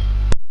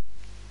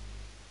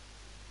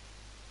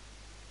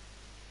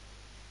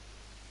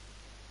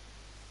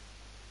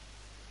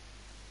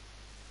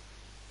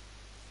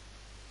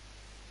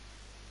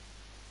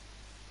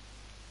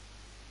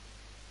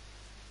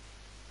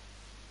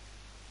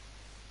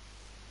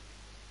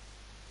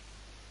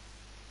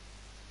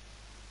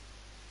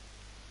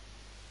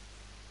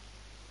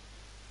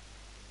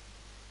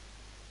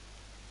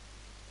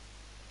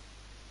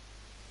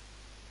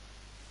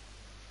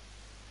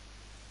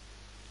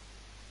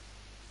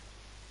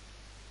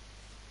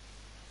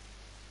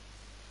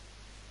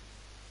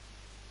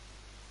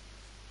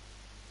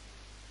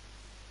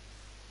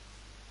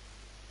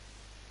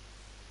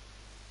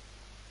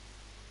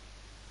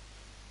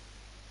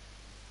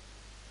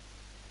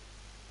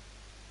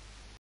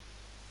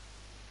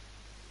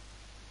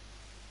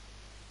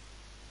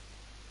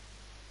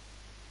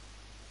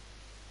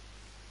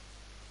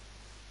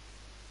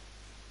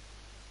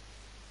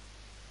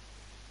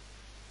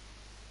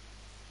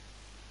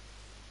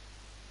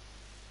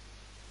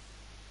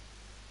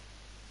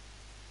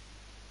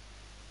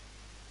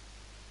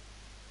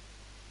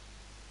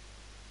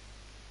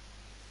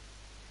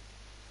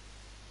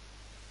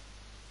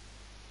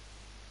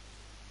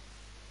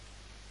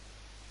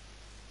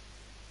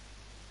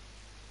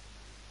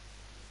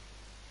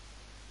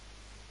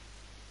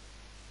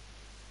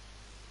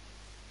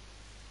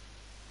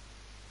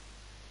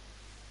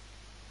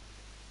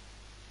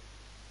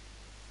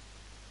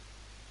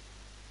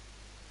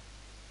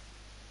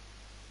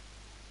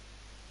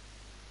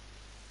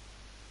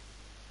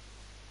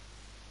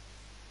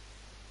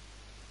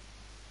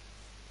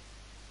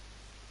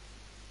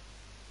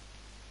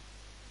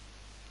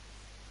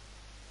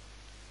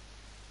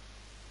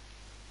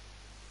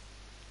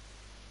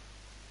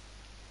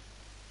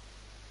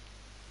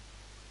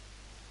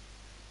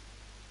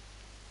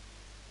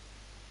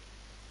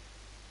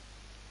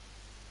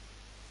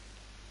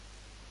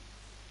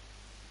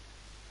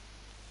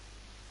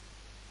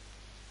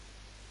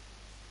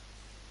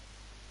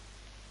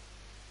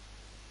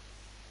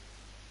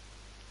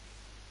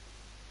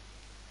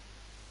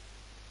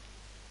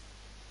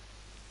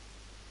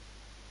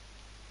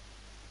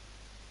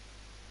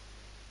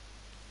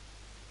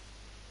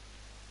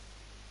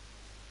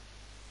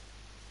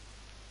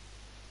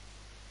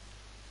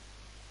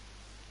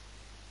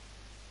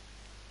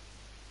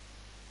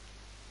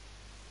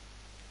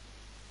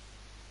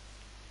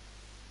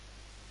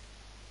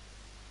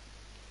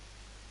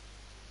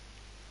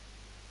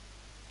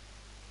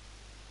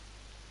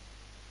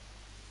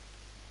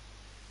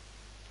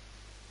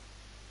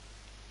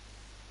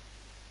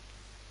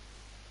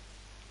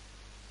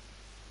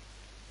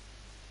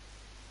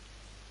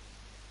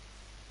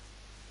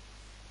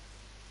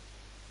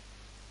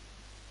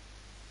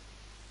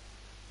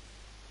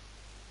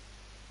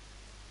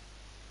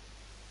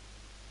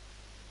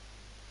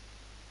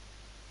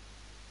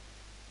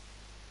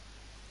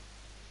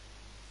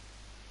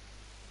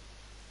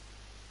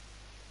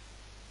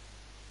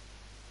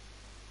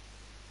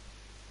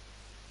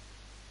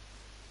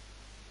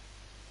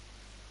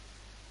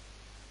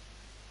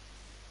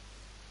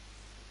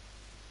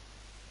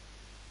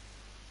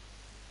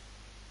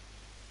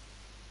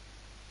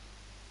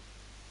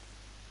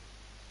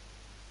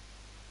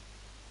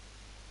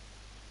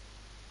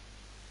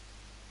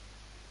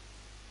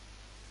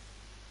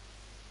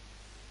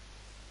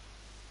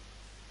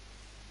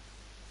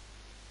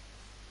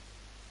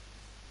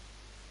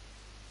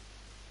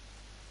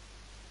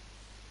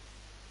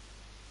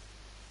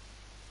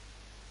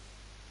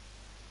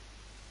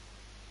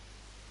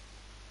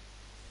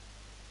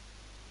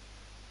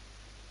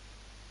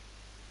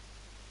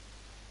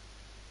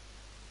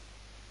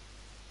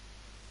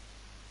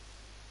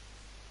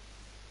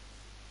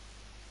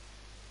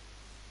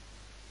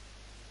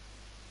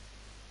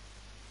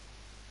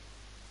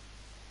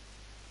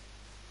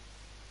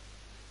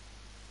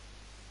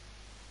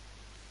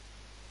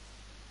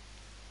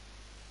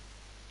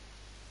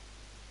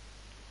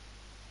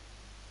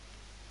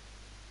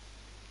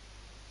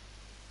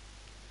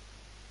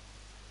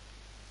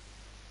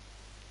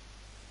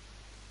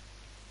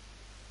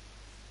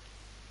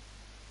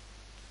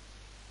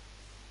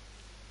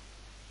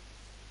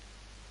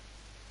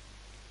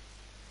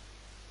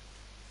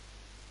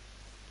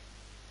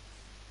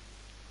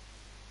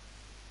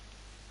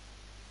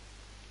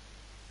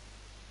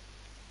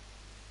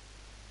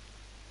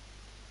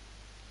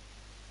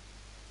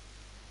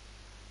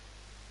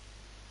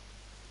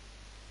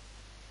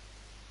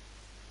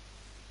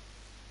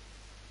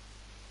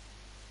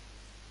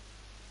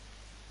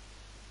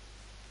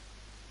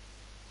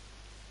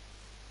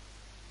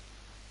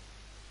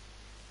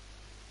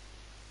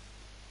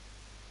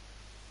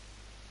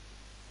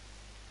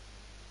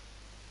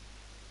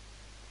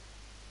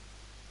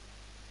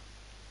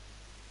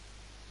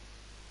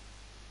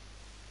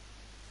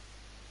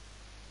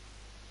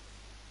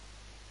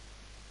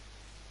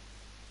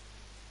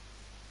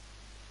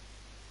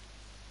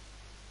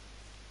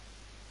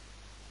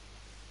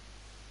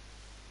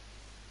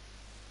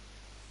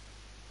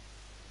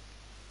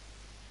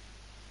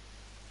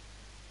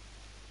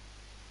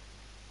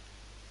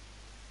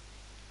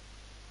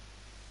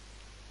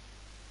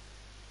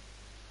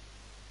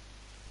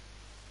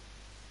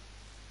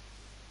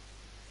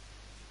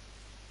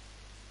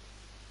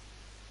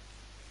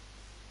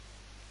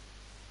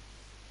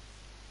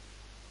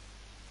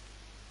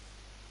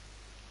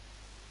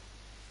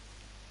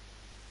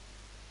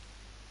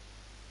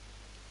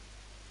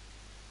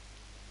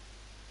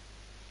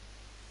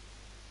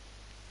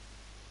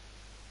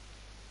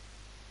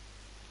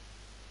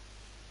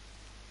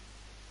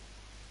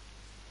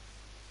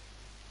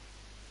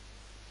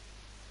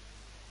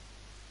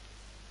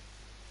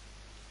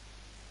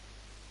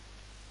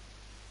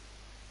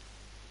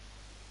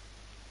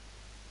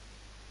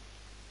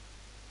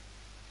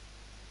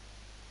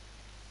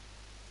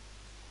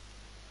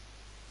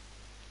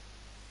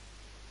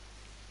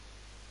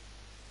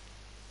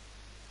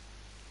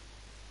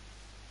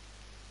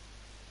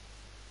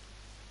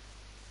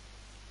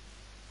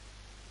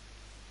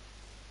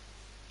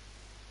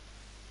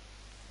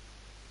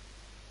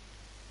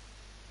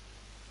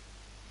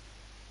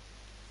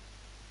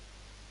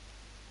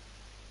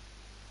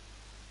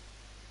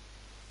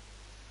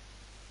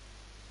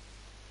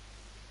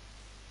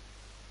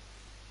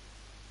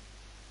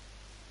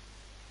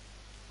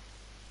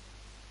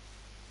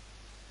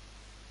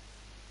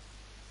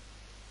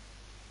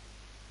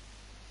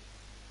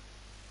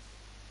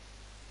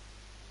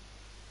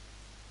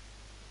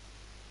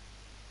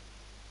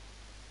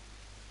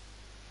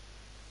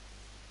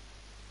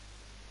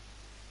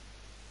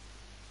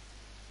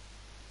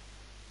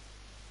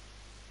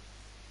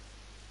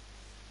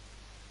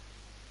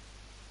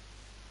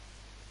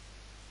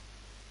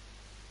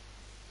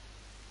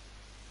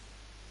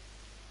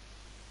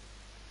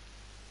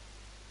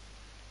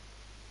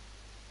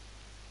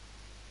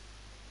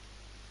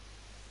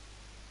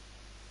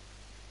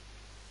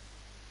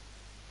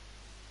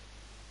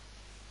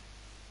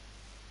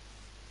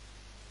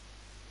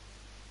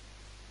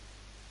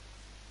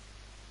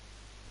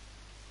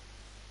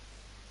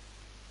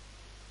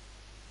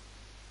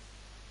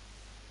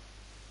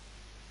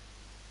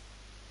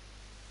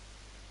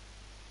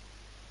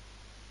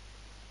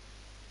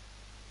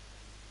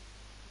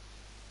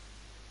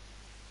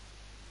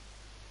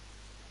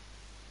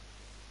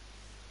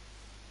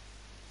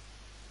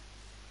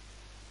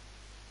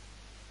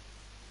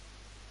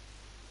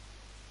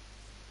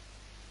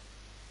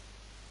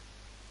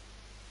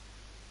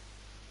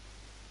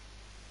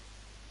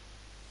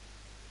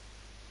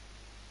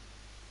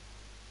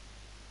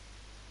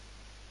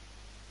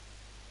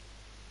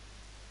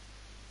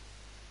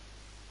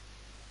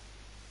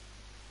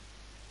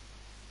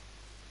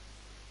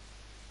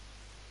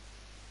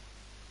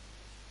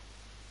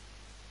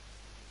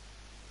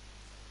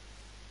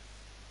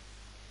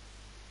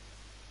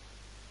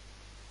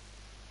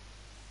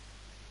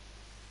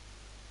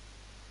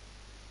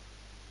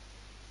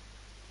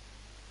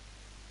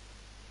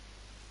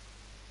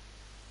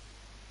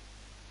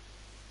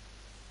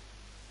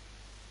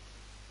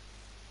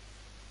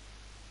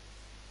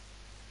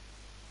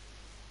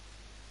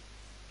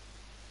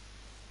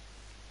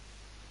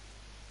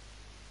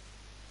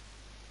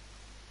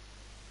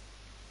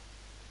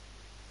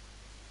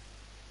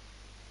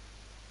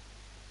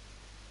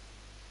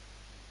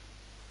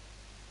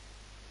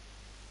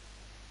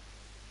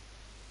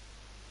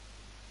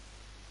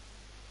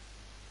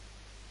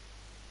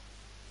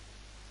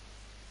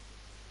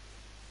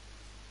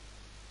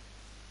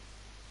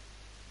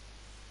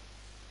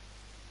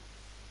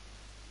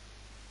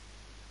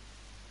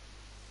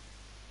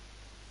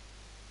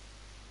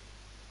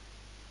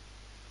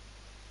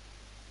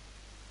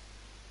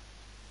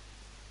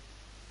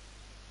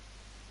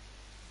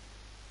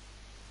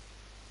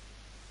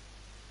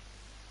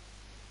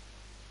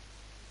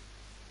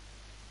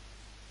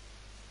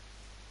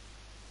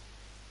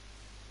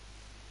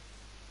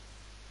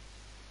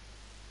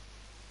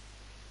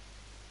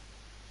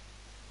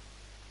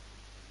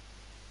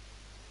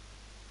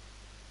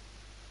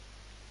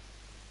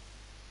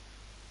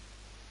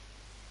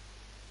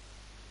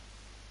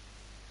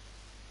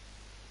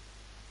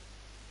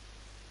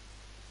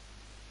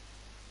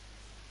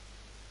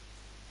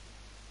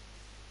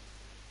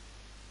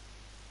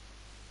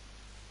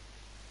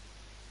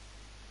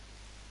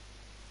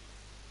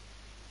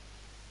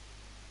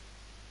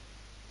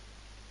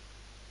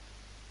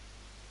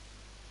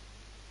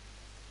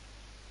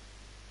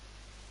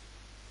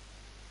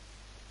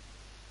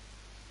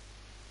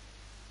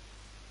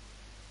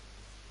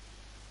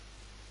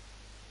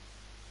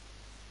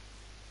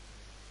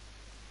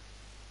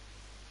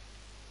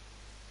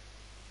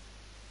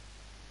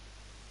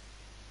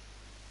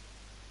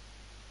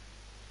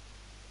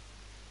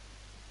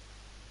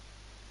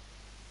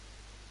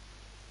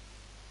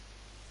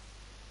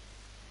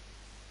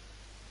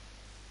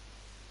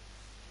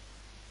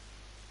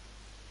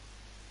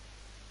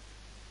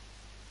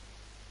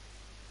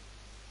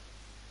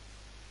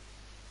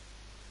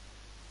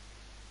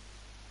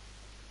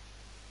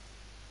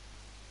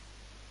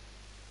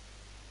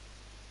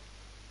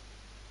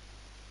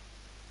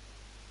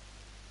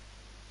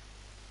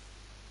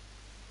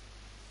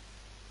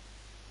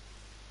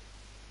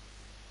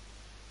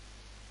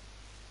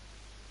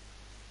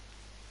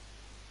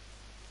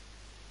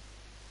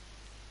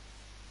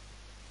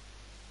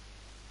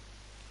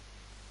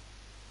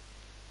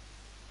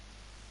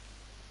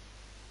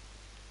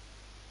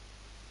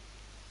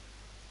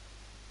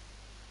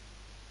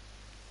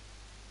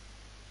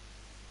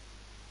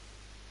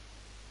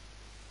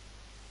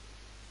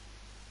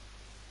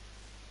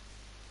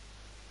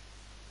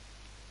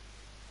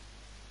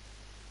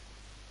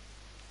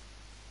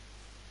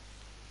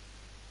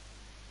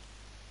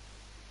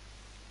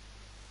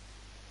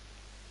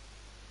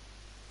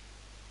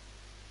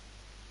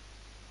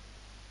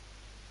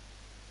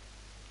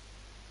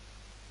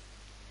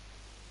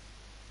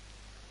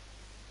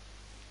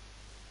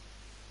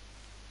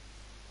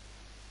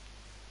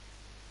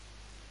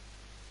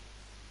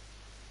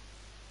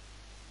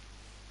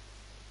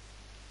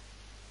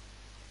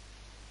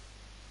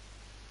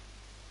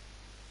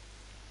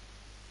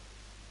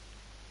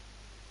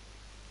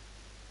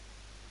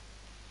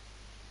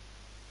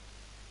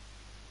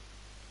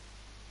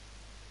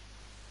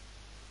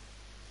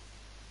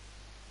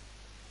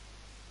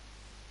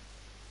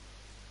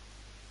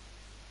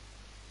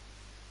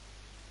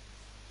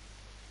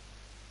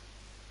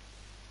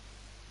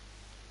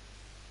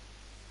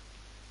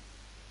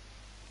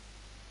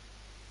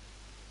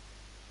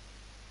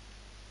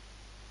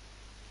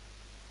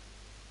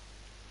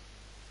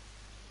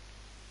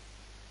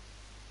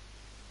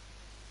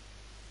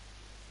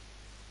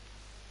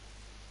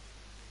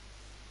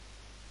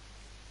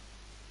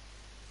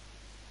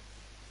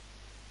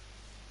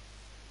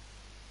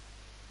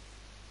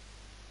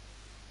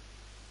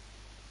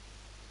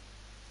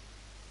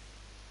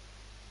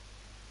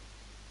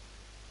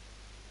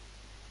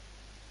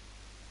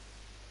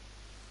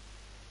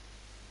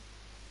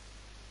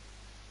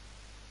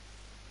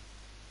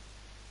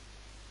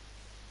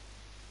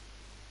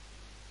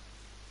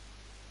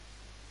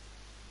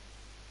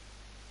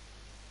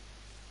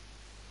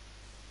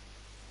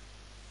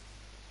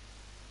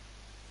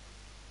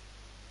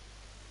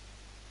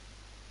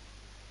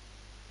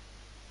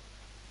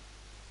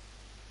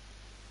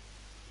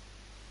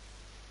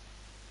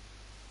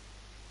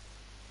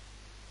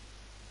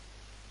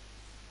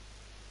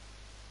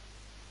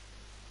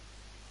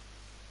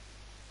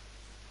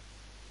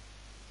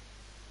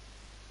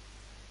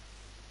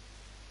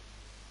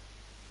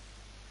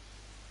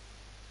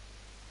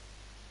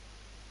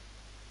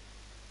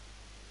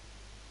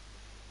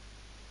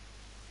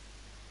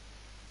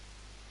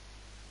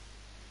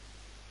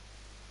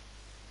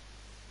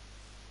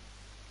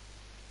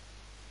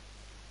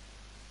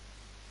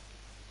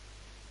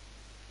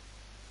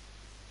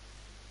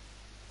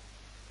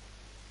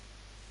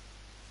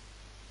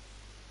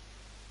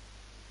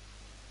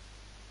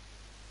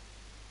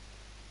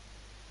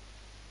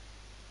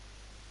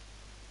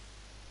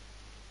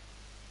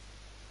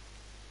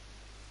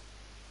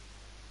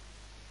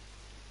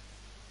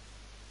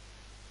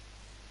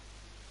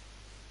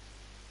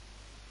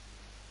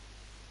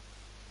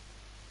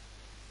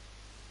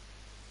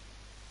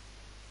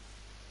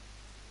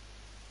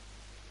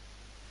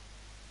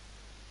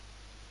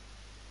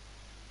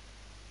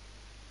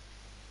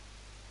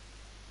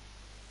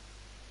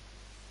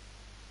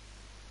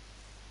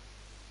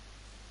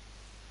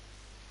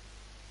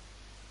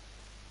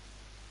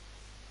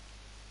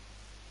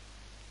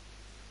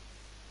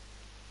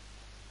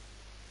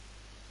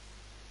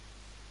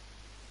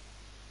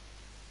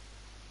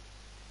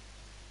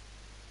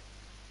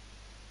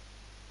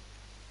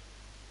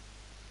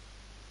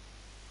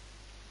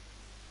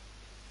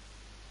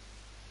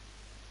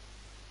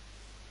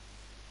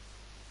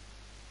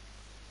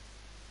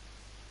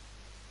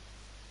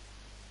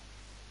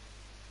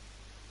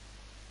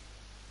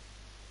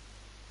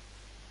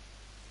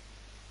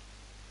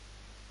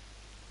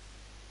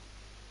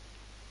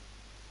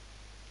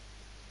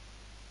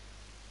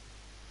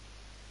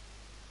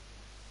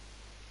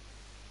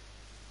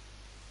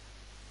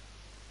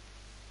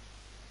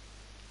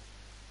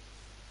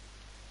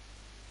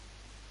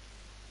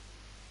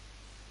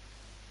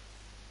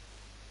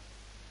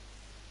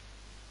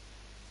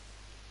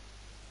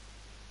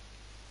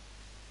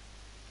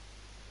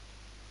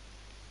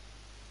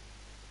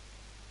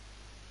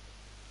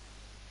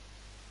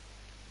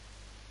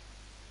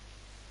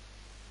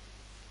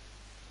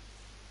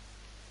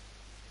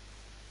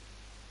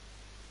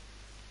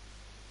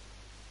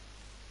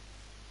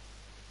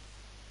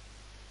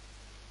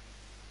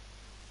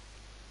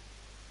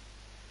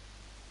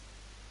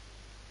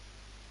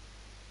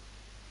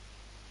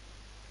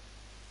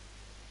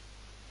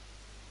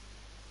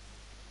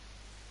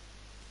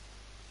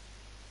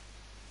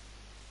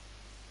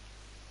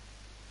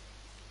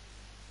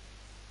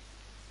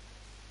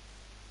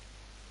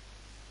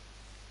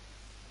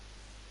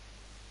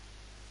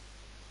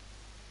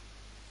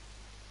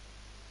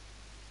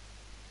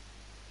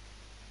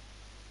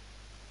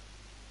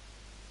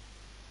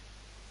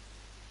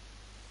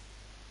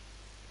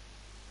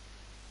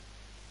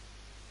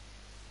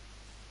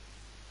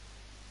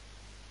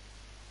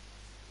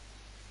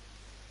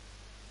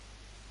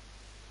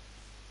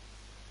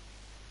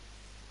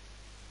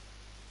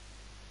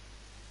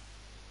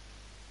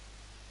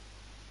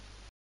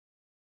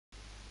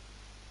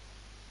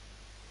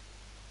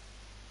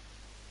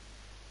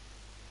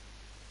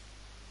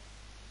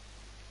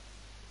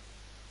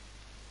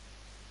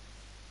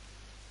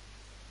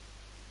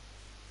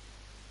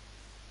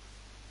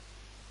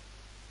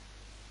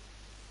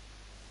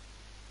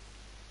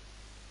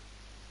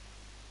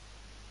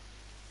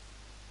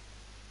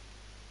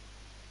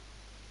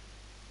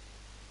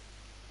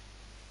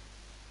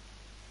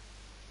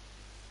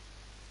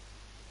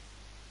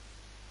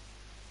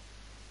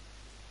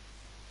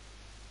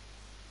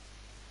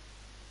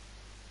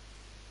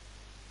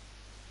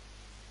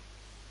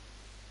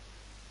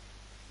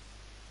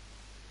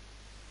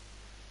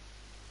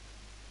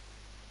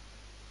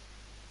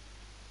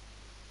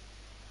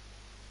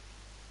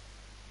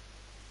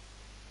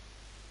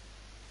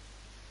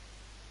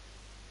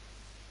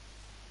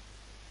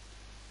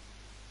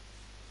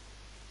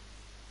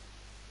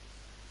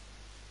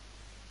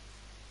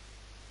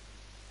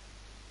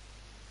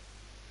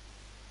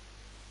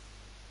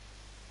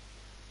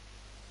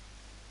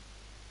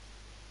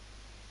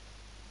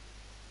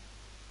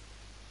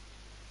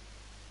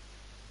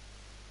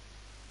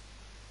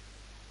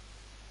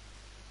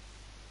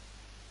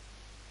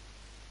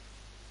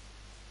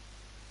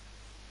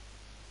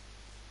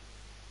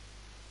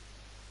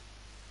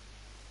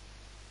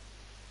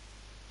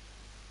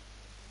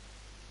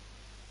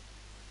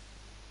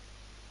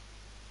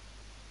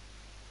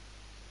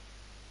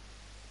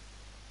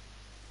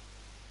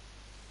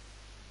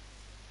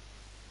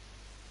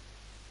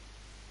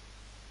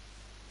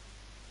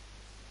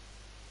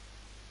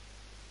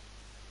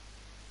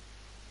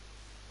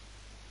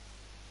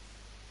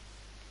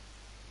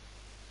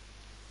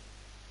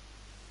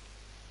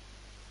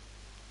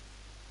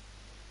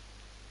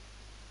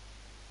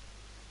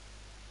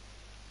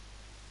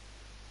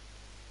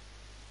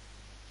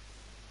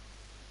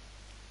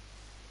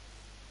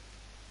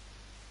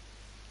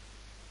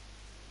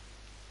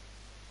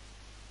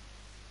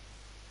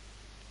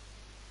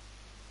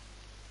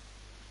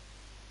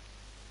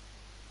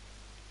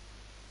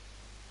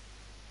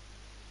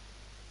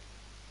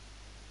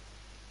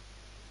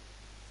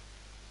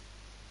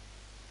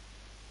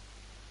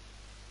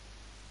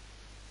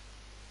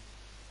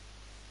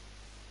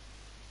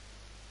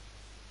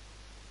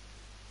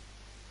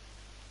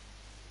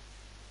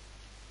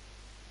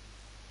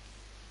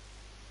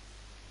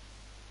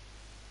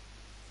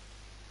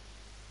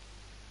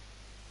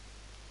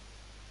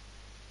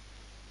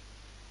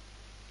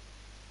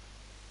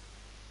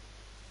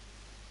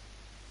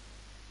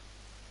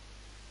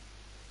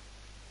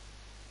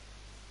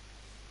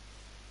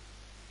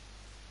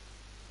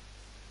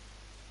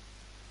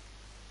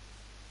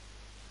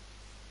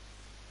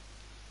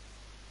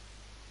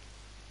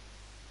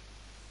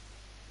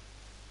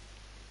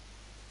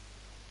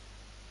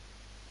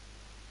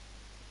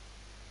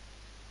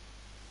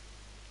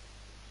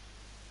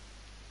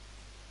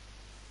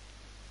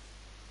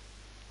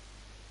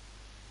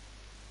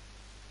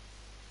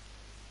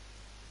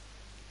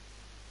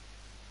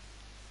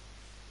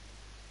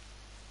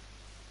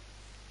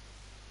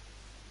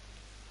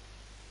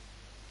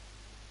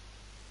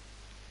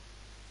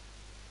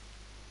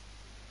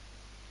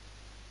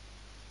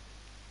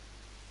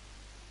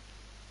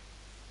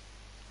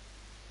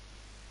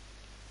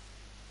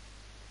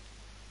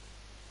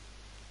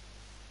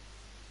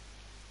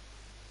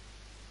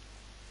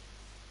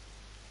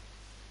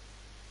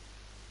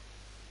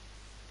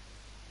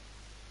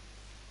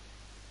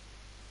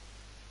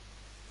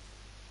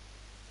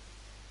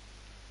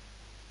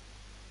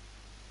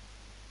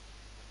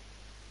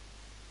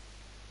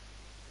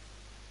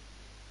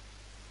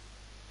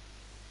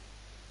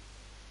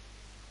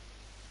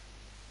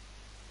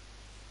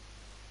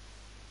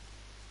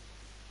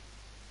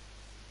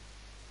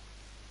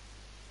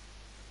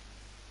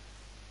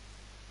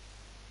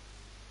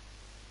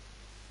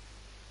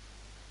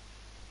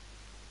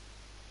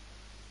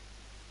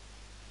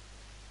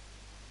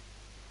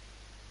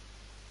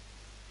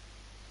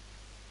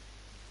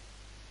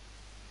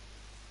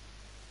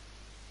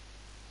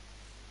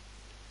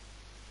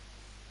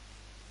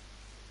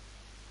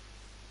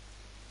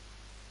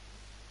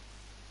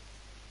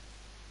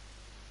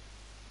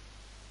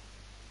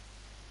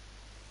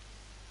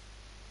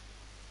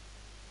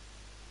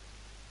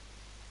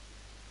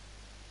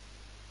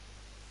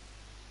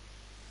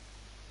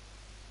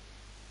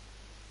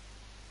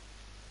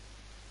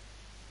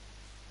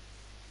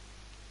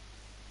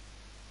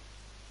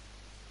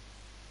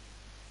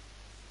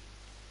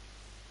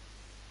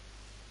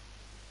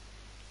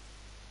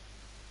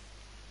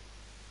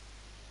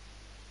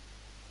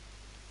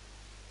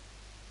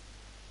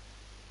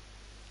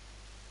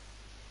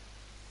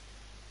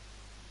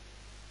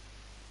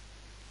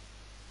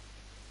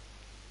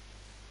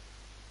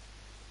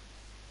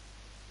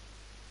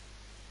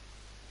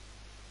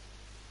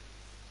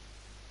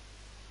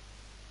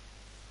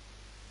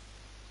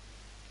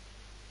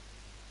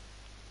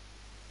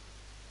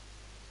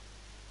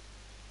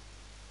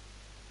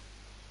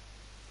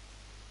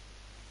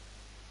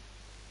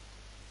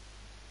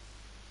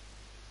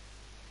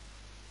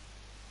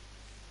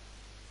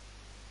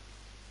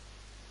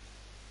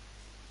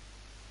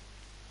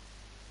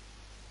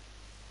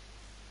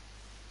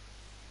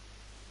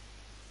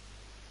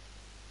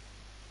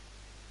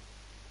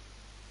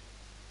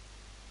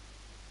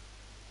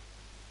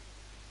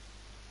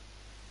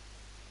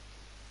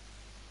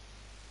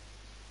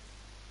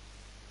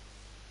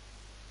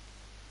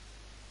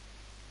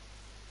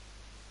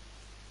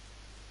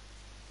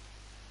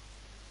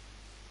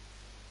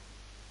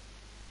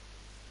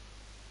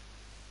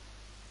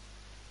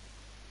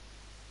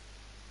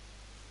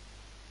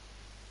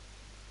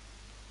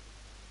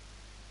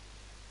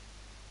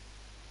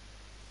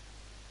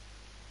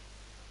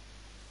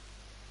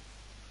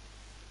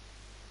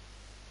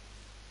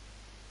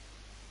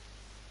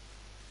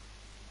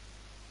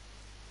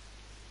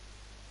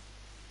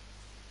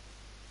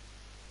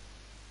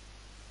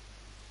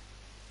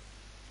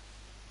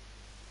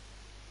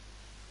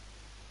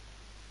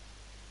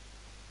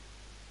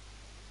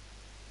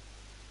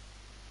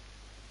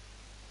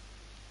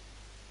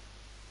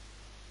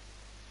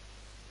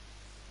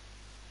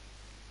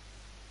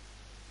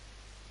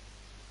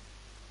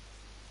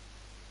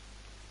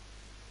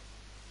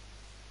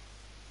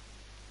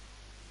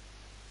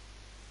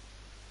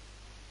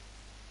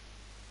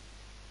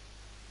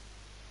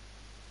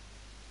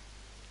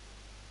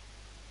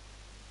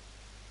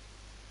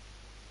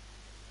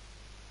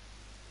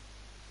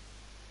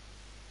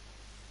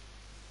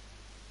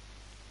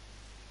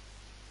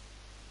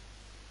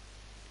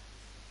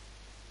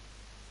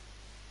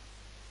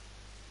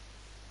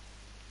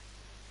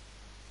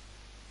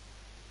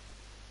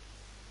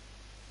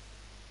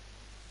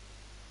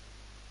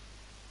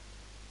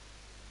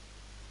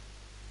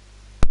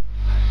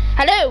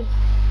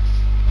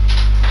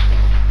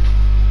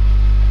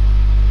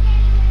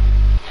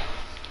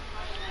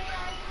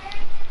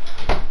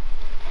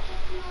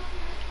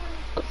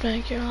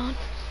 You're on.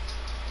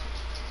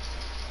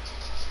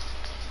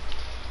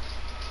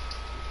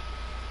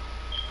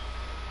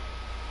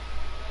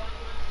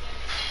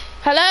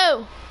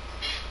 Hello?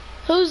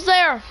 Who's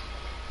there?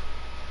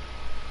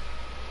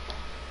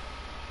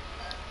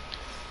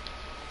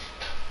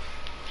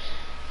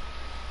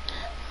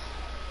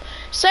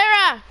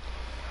 Sarah,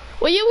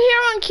 were you here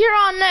when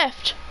Kieran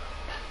left?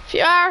 If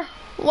you are,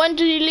 when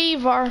did you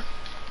leave or?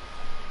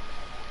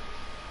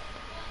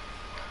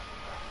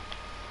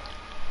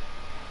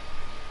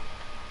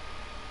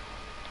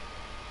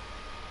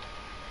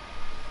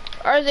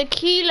 Or is it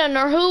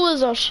Keelan or who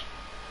was it?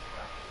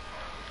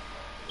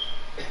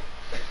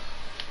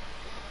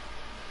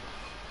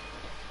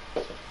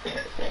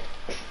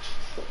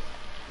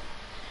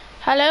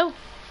 Hello?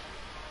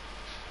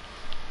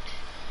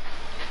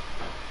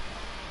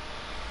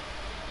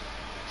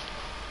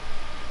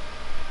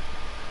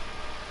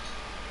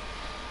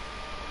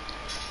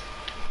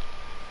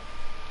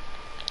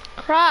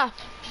 Crap.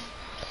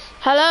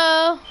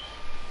 Hello?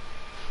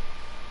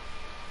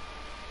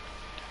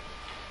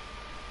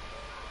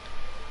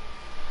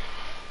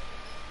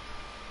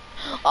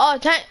 Oh,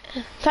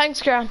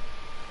 thanks, Kieran.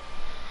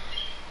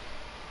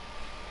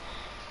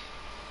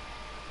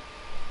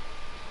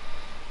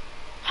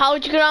 How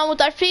would you get on with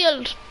that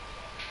field?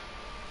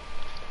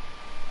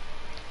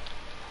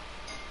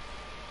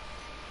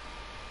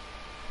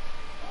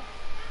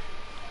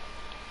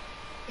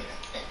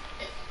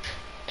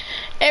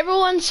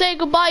 Everyone say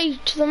goodbye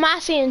to the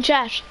Massey in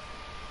chat.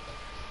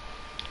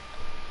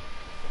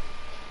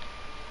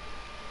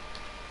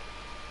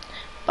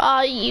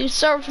 Bye, you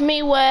served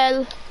me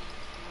well.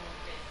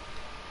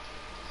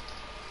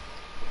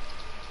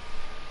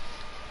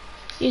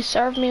 You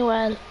served me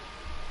well.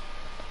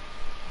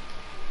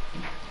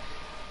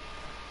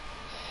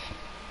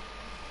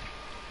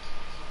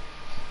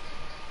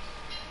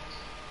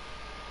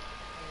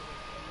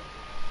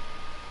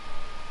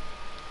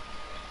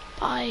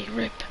 Bye,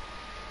 rip.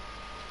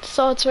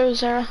 So through,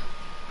 Sarah.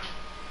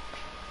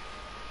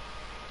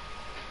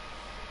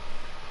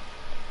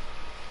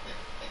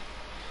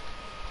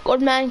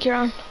 Good man,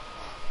 Kieran.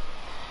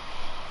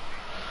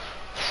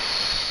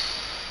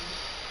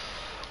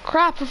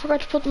 Crap, I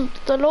forgot to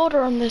put the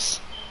loader on this.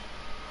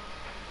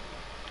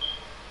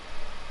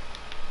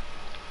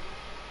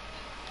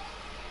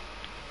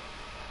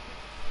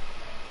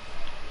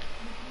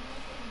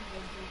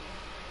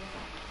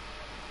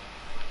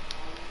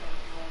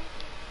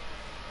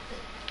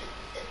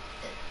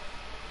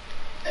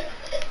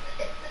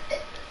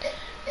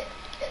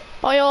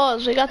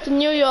 Boys, we got to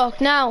New York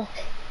now.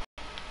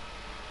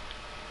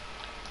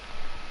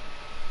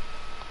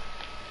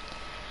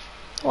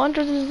 I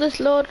wonder does this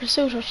loader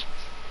suit it?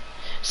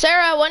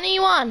 Sarah, when are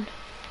you on?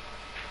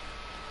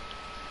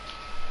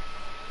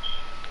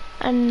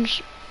 And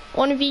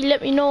one of you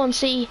let me know and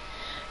see,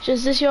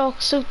 does this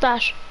yoke suit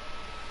that?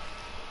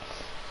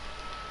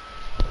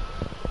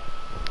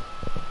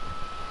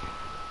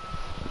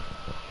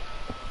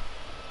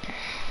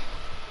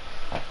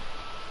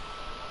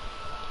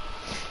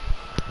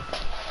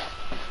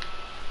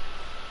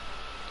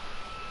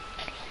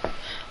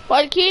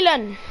 Well,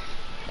 Keelan,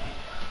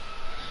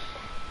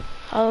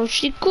 how's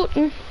she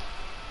cooking?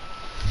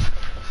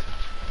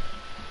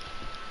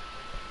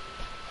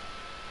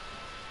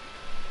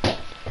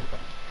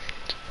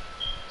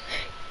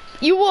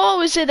 You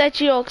always say that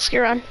jokes,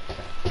 Kieran.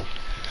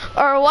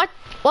 Or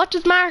what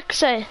does Mark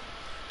say?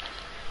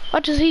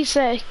 What does he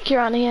say,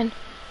 Kieran, again?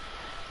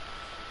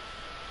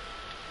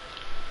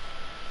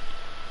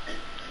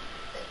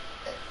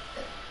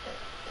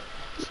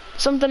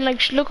 Something like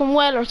she's looking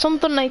well or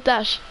something like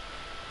that.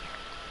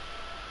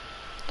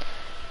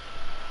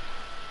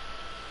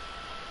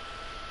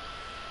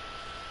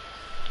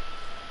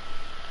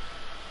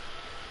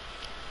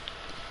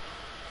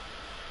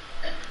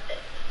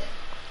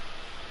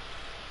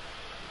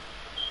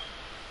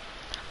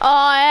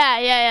 Oh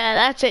yeah,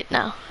 that's it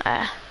now.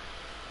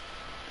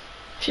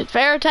 She's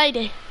very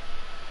tidy.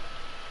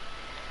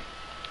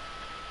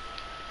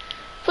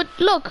 But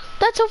look,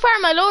 that's how far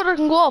my loader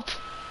can go up.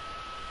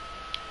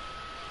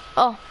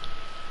 Oh.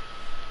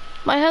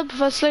 Might help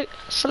if I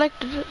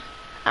selected it.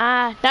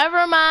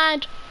 Never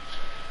mind.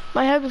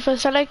 Might help if I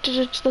selected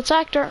it to the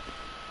tractor.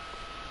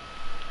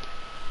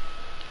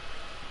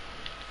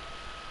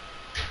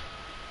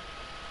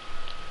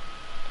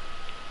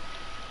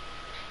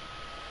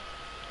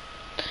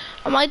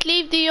 I might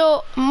leave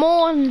the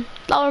mowing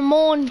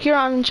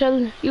Kieran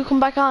until you come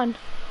back on.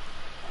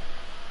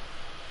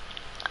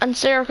 And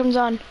Sarah comes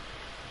on.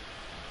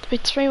 There'll be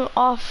three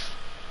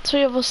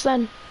of us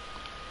then.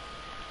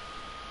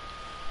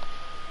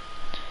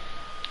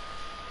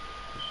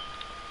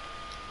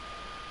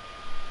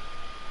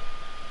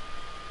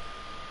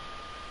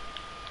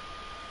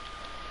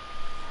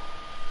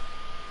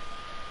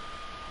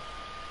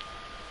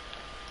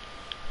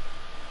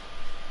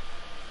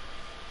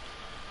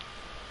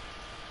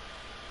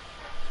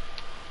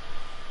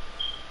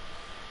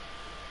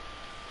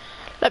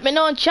 Let me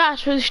know in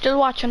chat who's still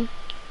watching.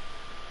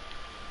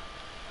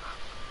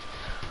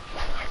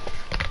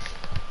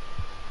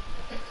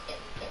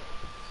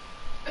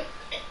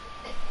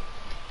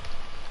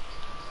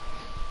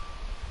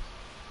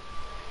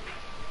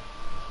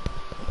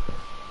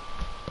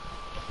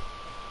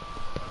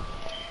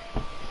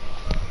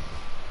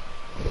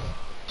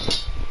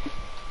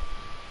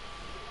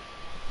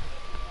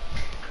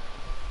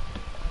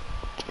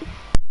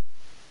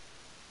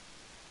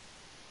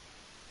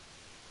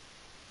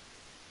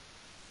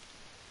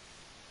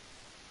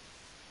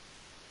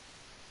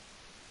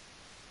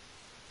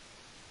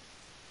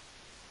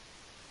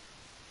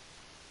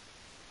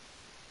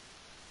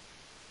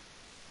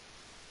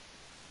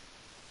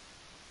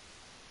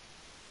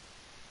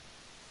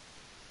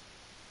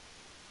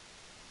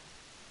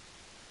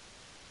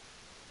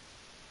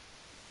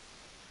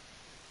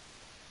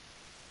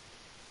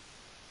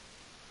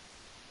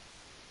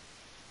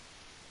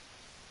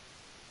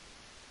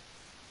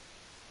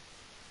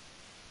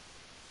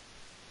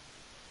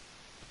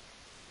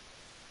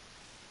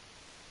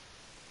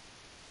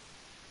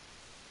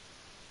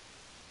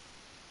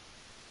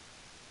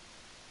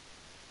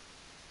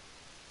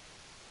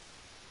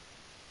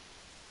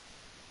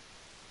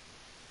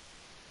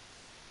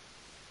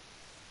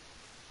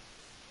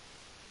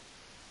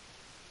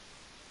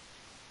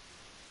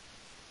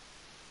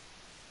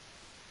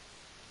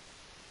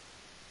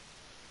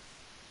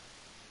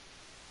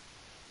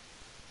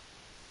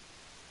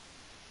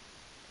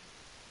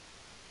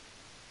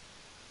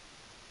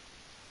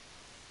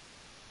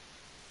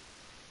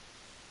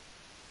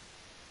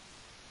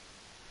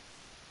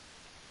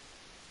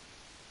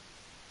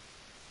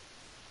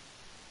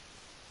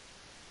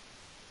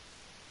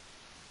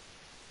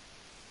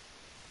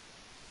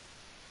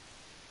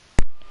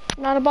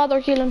 Not a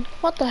bother, Keelan.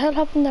 What the hell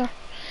happened there?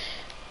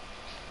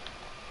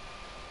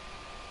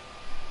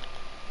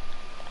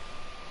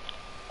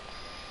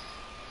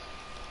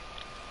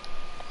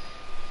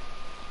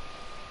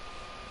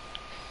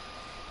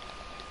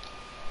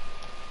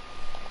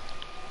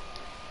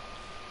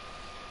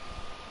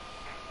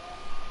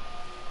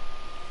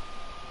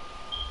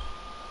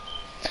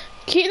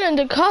 Keelan,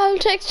 the call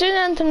text in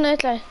anything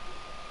lately?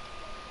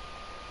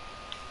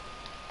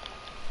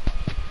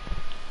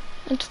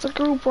 Into the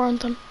group or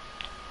anything?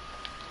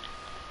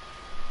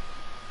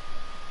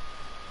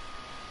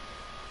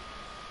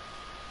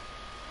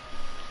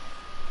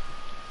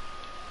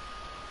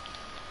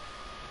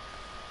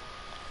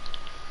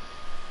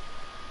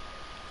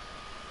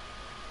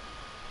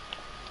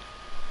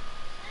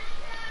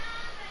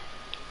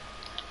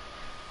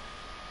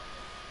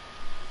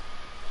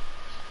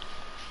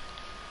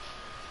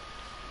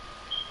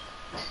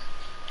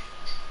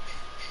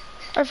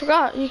 I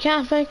forgot, you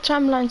can't make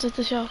timelines at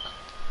the shop.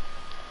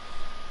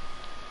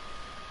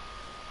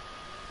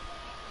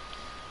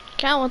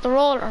 Can with the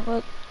roller,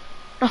 but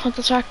not with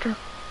the tractor.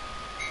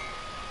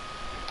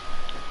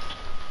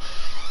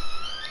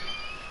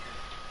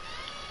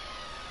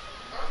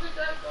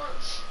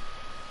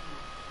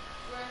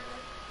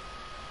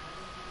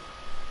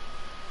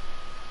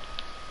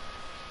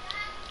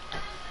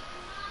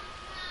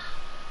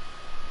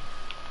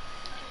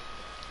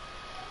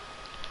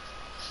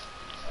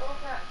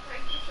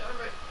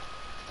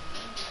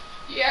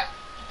 Yeah.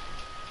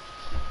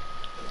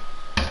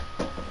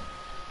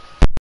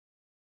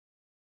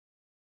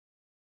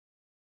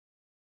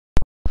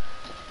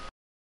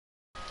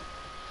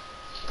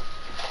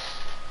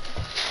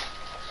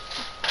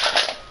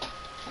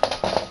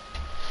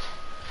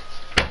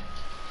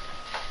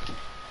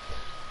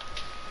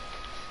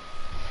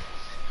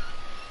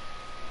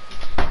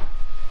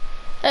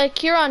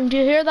 Kieran, do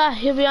you hear that?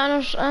 He'll be on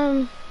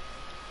at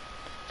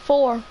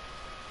 4.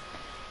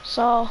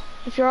 So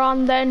if you're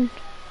on then,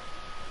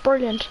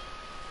 brilliant.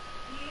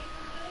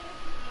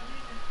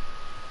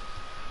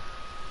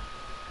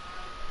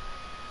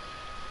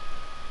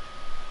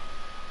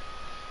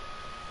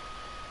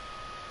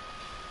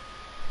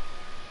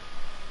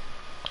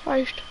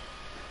 Right.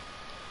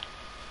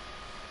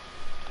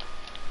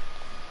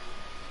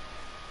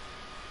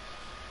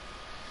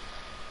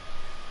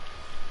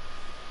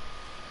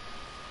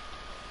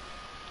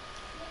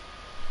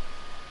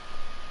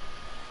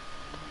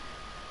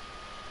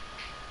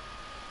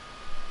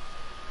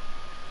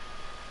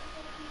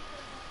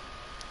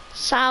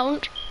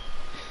 Sound.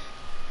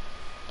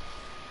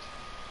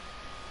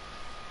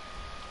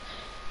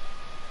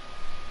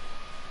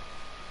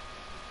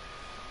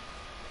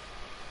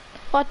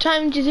 What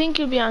time do you think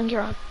you'll be on,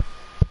 Kieran?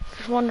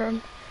 Just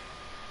wondering.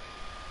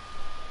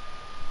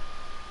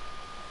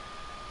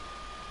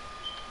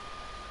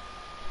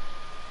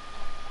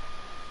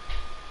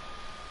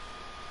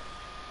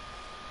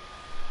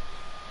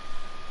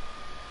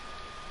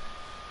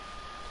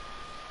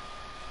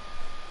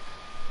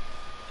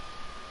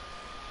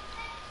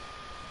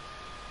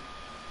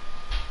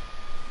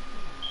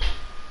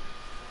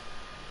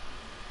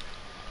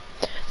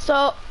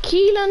 So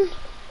Keelan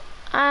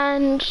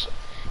and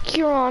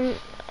Kieran.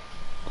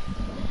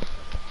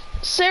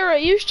 Sarah, are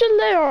you still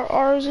there,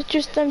 or is it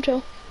just them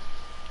two?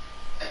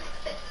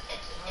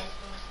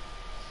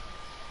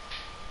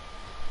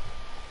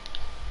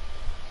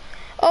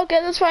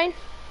 Okay, that's fine.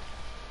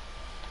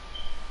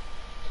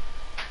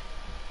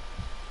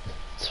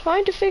 It's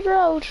fine to figure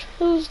out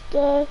who's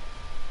the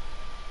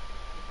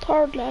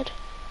third lad.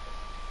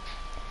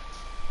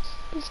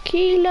 It's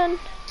Keelan,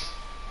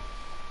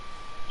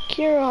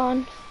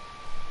 Kieran,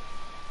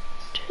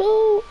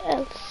 who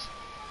else?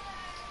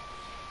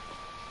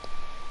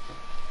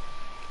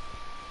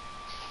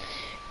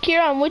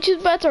 Kieran, which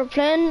is better,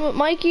 playing with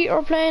Mikey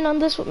or playing on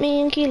this with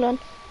me and Keelan?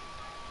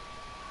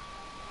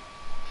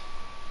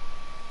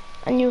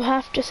 And you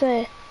have to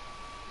say.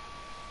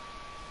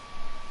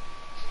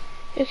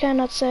 You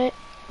cannot say,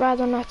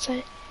 rather not say.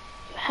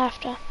 You have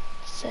to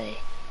say.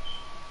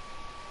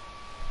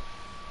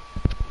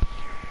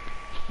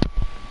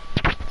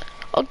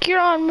 Oh,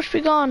 Kieran must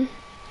be gone.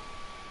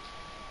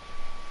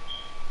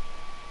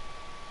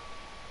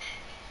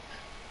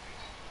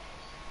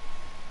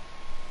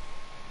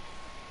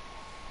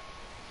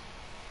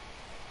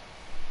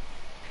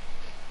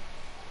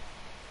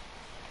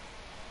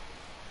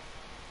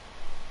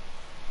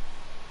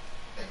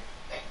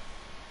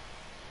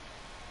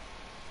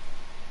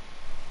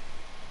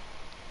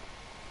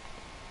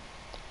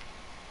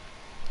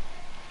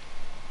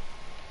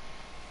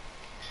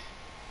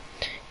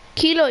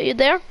 Kilo, you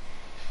there?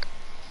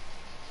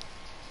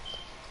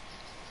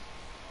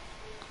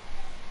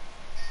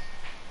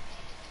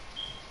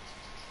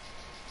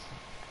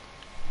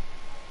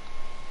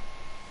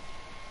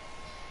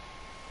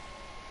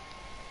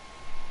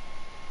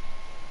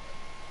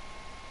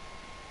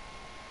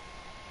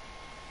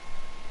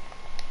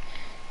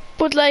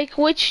 But like,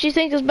 which do you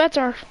think is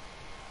better?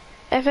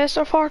 FS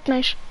or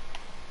Fortnite?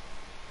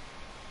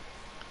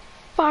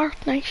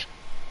 Fortnite.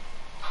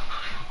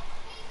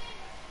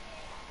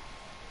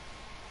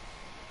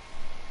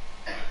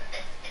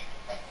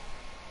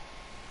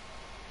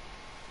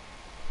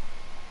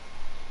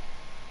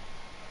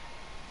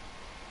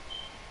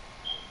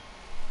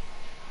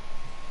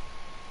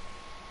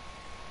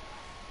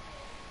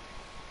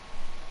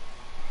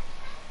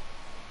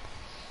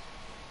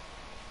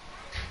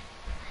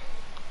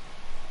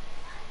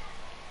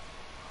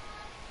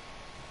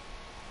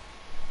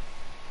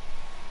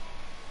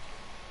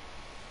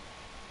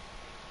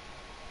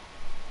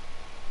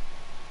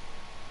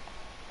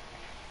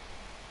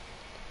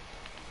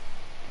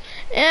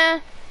 Yeah.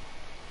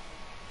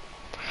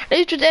 At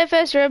least with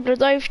FS you're able to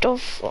dive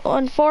stuff.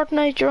 On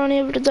Fortnite you're only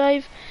able to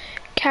dive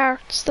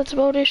carts, that's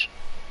about it.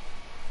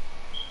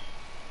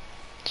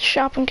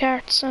 Shopping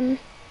carts and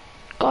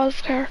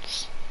golf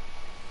carts.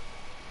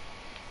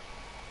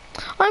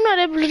 I'm not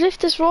able to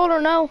lift this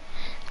roller now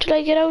till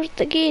I get out at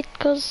the gate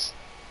because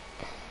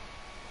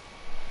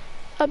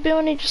I'll be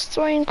only just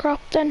throwing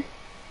crop then.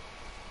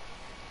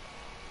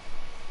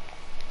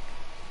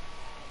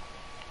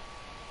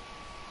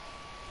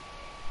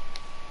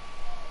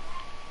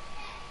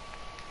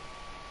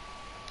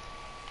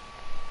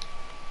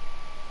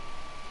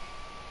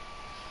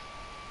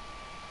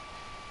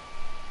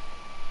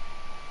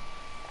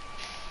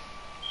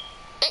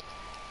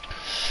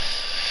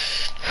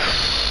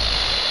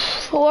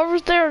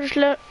 Whoever's there, just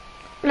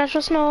let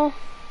us know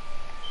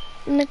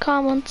in the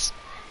comments.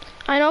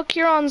 I know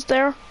Kieran's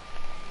there.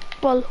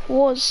 Well,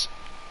 was.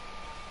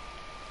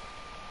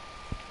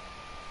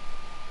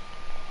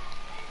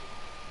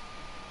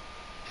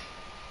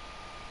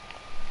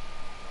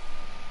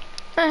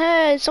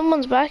 Hey,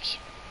 someone's back.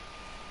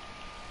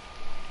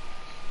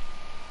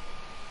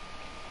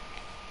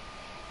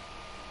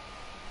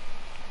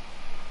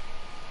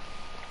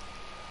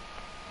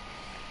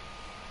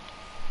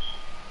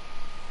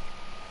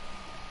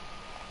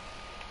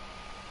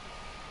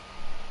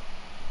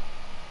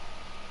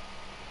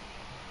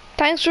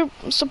 Thanks for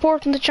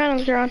supporting the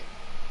channel, Kieran.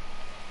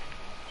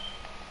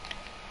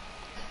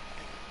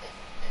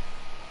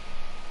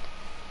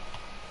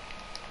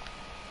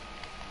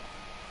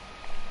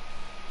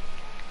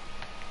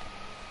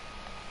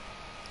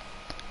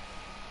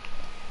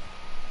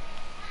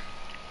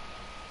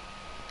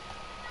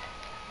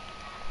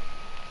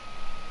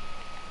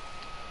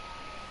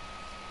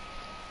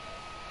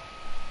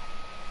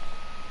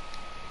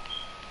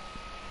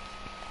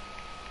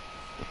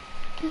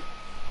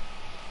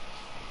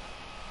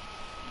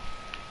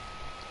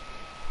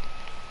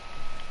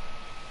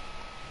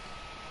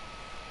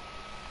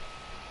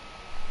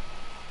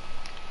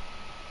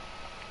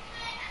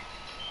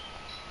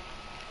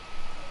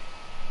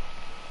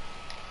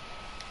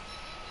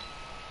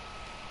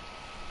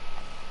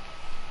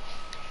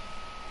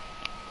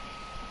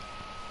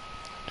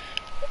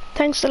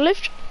 Thanks to the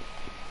lift.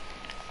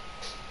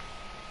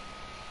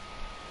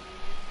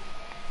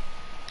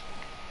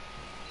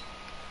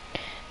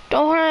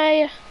 Don't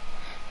worry,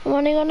 I'm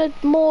only gonna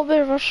mow a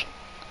bit of it.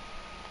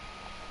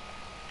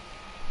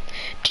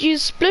 Do you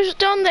split it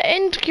down the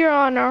end,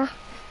 Kieran, or?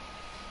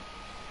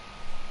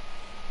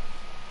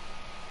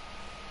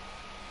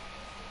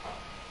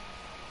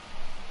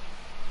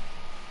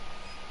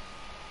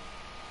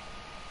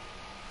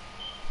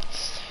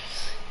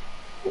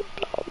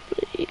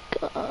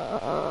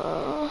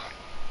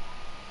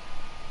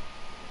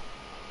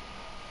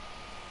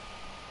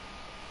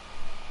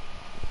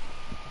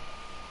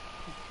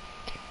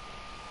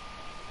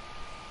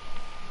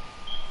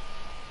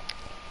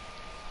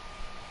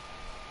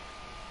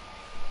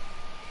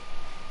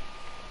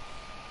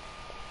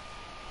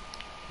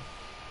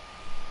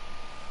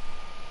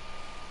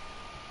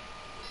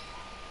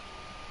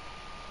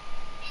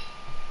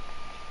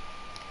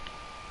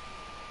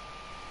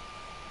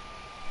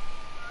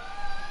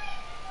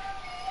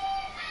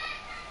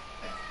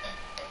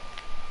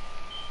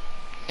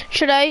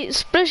 Should I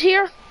split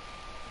here?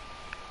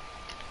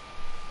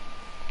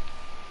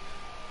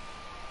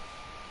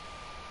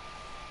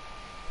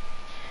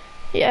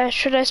 Yeah,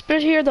 should I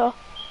split here though?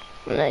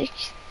 Like,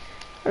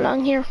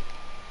 along here.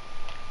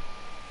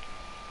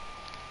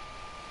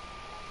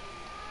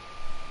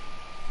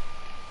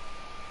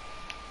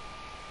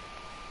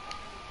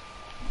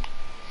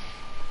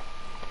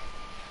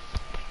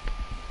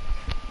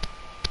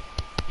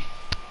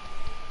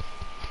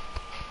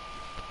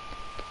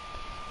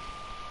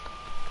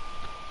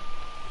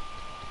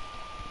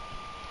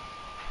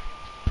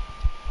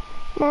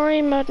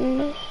 Murray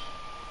Madden.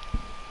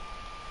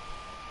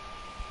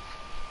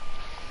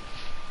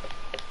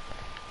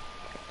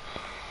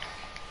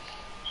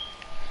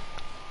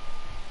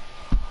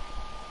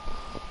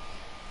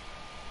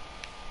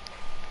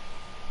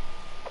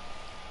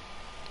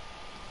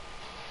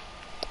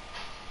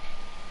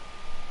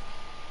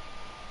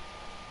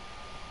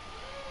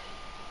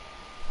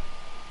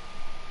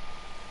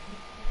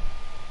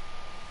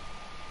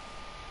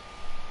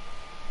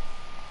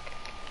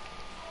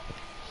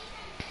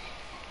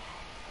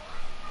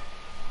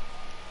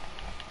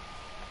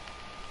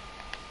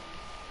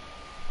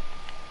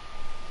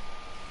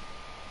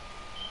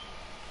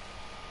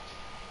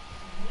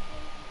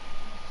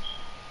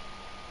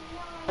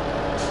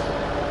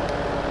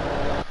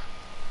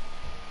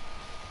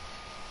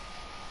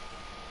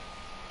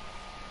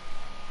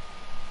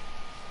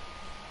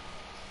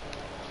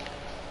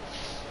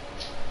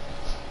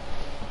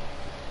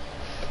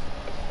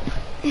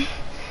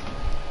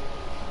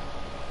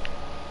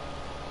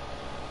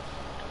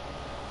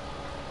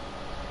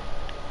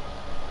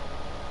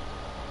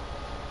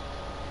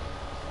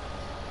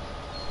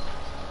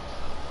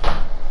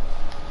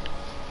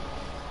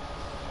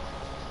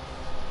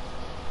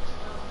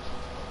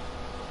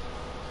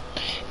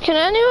 Can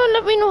anyone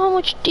let me know how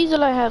much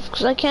diesel I have?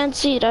 Because I can't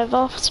see it. I have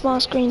off small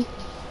screen.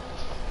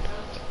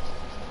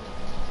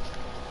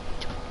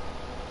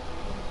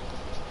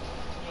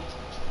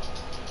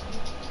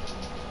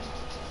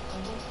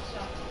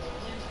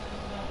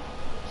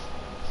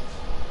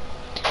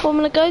 One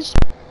minute, guys.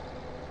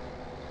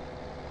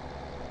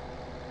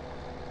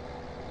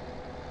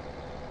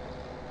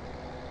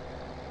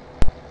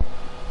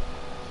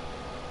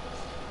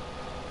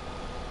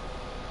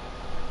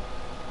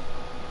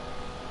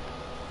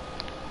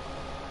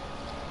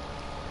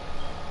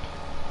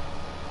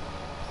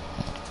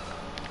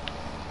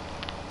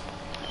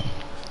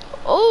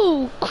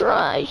 Oh,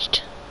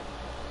 Christ.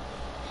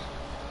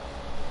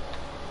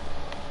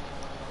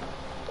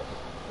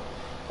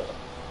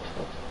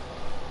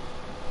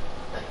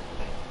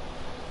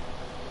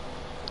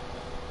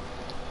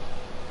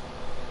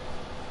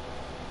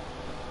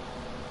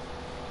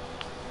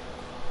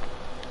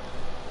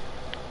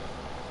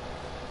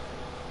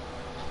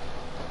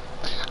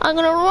 I'm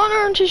gonna run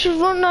her until she's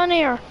running on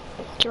air.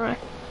 Right.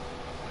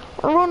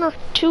 Run her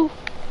to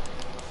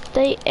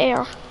the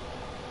air.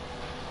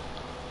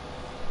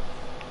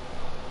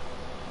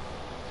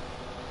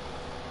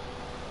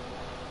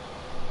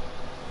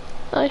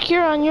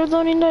 Kieran, you're the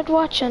only one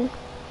watching.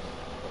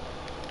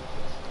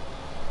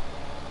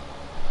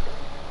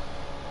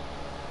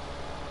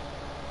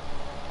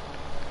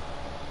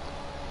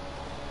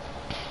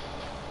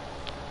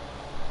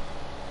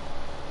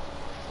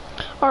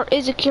 Or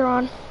is it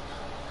Kieran?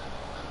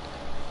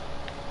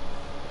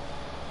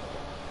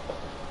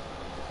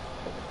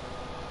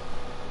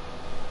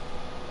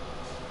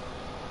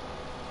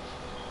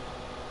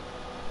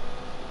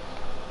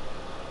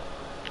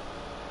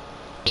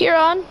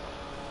 Kieran?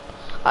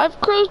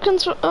 I've cruise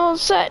control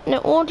set and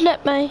it won't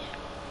let me.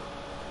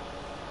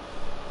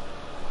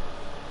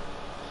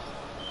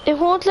 It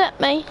won't let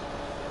me.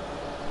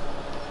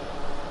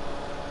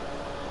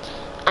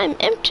 I'm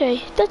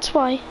empty, that's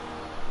why.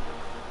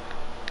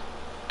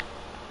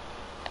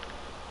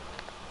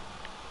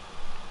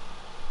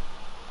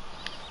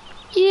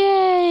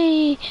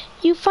 Yay!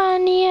 You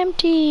finally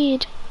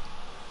emptied.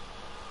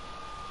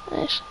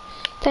 Right.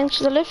 Thanks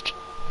for the lift.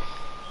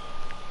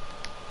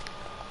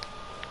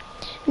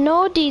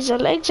 No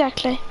diesel,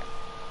 exactly.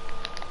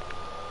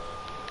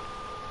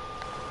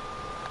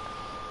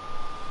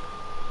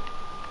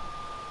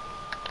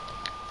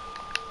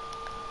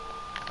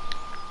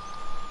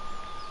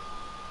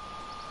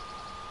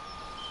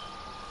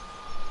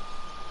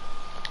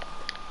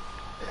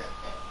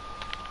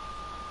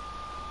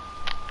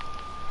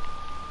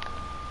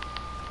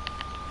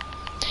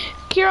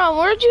 Kieran,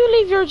 where did you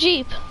leave your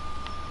Jeep?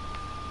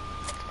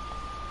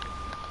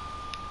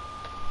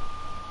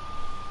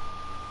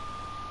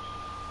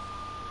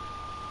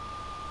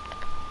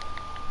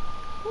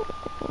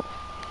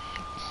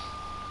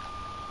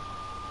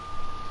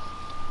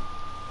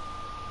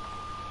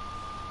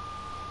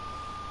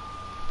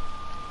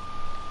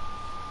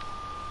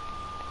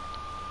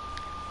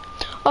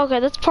 Okay,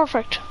 that's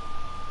perfect.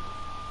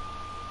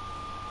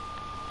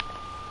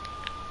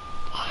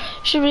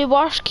 Should we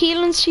wash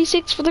Keelan's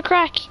C6 for the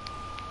crack?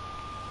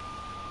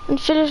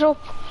 And fill it up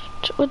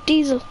with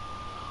diesel?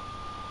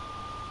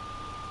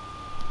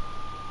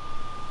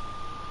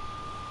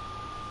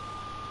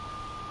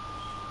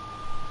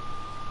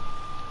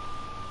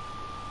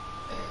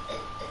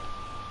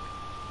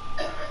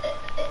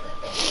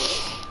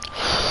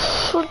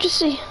 We'll just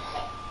see.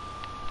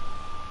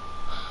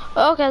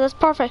 Okay, that's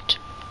perfect.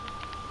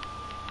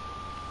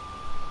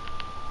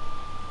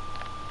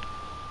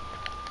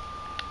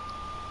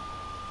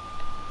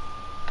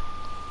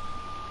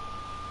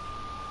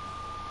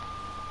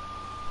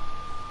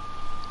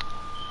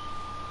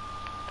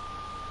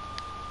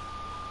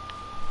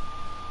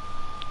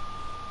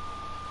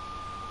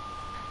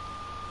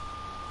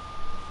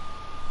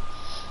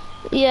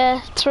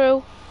 Yeah,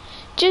 true.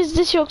 Jeez,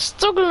 this yoke's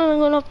struggling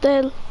going up the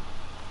hill.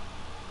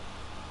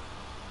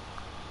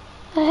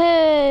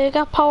 Hey,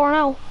 got power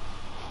now.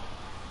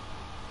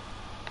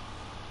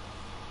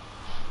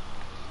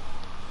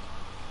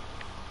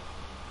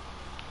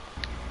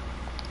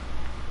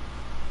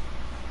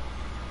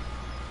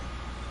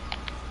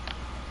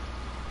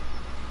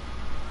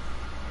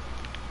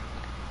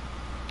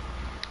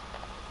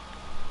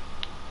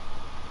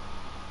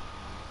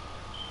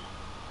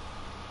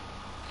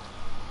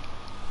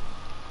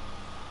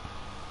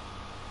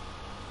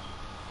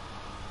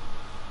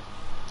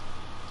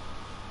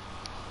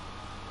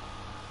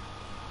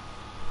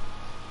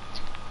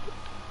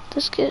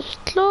 This gate is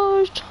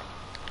closed.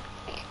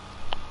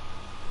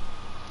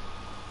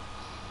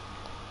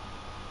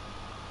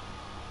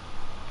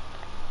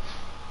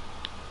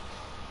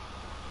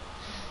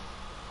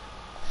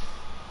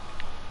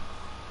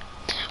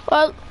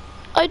 Well,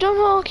 I don't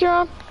know,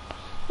 Kieran.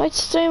 Might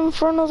stay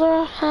for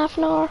another half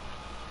an hour.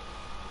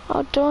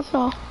 I don't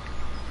know.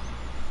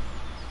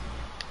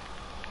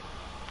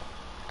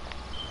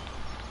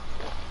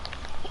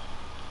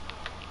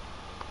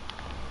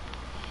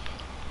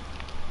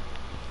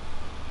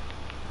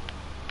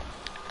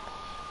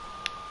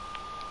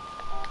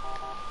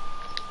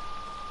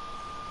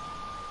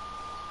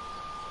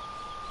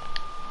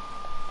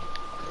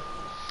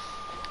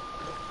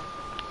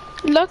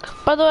 Look,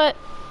 by the way,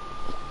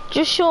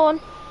 just showing.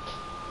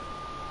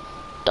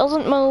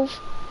 Doesn't move.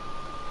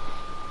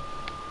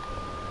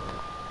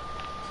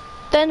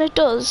 Then it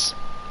does.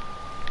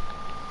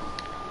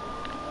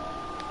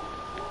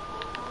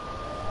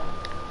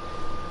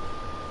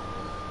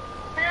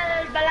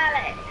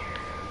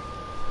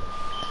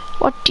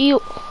 What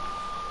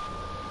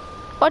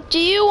do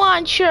you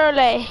want,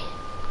 Shirley?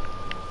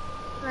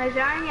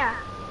 Lasagna.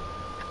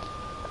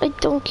 I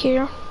don't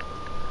care.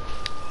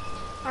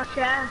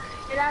 Okay.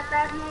 Did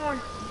that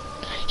morning?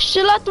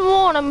 Still at the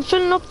one, I'm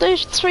filling up the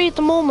 3 at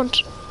the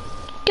moment.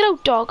 Get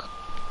out, dog.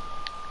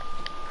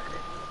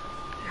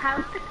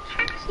 How's the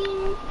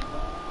catty?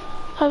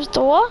 How's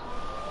the what?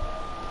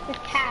 The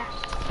cat.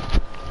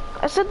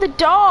 I said the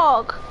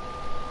dog.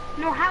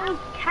 No, how was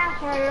the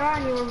cat while you're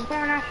on? You were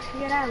going after to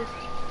get out.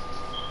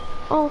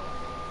 Oh,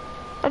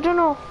 I don't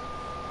know.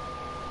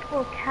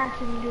 Poor cat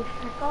didn't do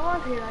fuck all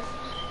here. Like,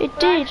 It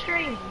we're on did.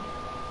 stream.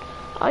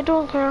 I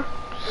don't care.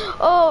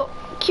 Oh,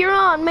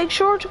 Kieran, make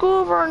sure to go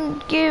over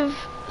and give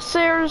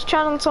Sarah's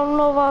channel some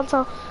love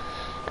also.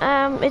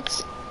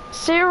 It's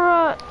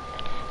Sarah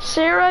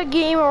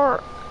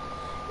Gamer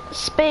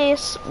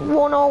space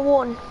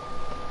 101.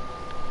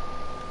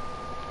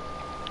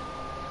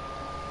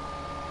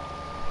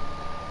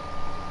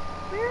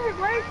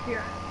 Where's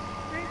here?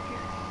 Where's here?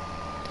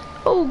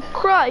 Oh,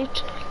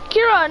 Christ.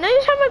 Kieran,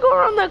 anytime I go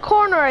around that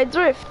corner, I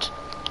drift.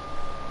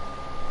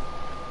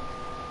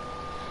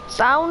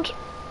 Sound?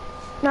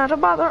 Not a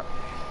bother.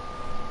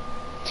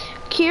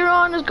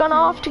 Kieran has gone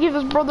off to give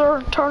his brother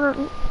a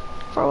turn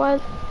for a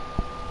while.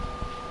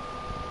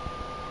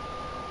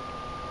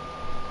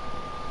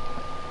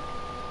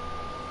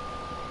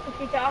 Is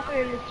he talking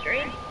in the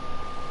stream?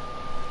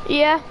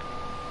 Yeah.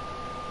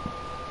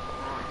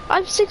 I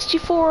have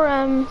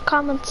 64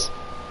 comments.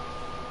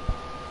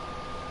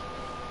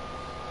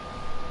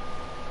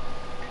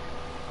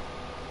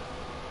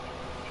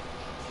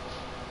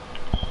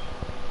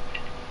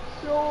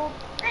 So,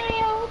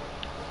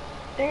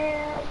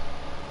 there.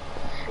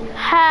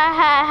 Ha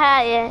ha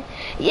ha, yeah.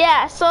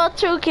 Yeah, so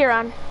true,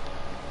 Kieran.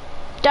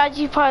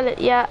 Dodgy pilot,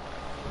 yeah.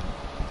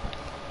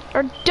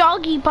 Or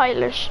doggy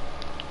pilot.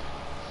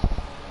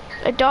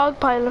 A dog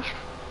pilot.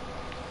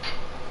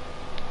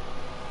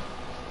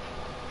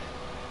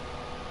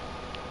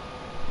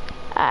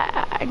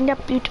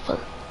 Not beautiful.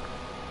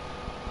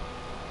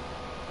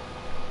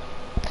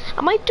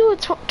 I might do a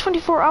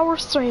 24-hour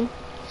stream.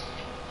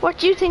 What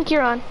do you think,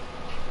 Kieran?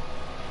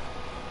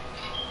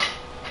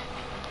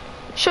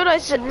 Should I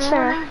sit,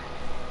 Sarah?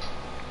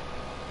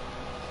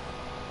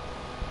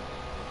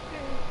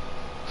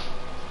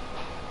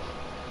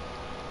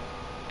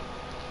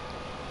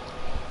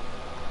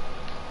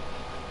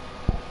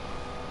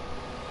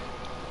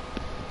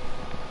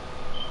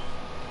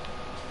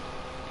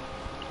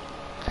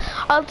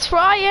 I'll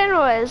try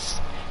anyways.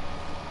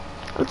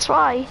 I'll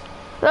try.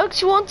 Look,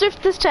 she won't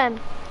drift this time.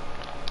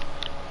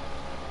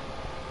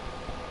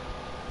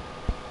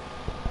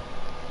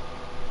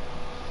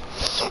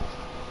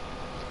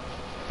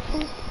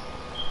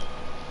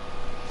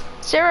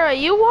 Sarah, are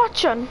you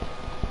watching?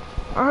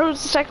 Or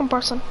who's the second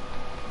person?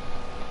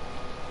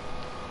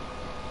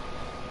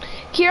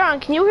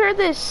 Kieran, can you hear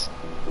this?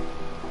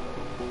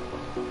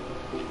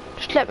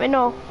 Just let me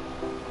know.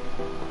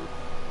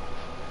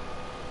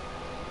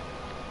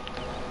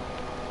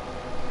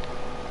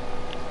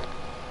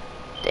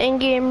 The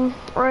in-game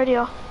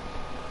radio.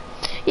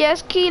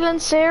 Yes, Keelan,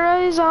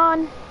 Sarah is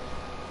on.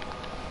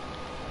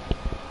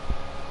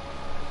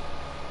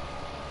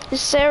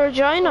 Is Sarah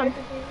joining?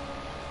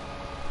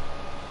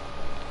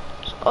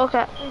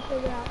 Okay.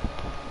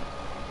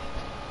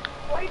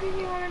 Why did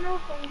you want to know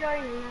if I'm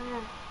joining or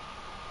not?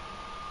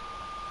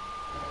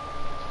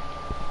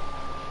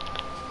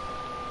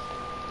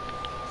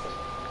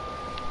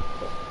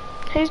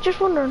 He's just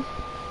wondering.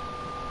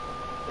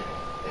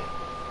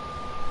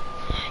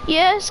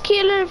 Yes,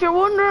 Keelan, if you're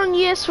wondering,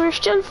 yes, we're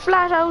still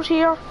flat out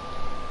here.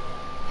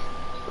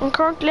 I'm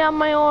currently on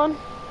my own.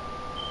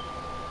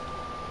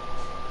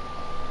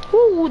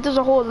 Ooh, there's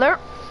a hole there.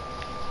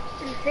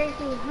 It's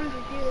taking 100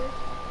 years.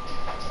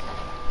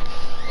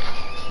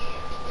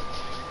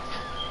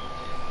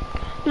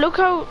 Look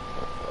how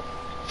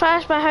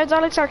fast my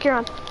hydraulics are,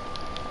 Kieran.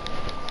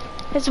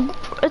 It's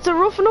a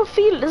rough enough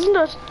field, isn't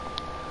it?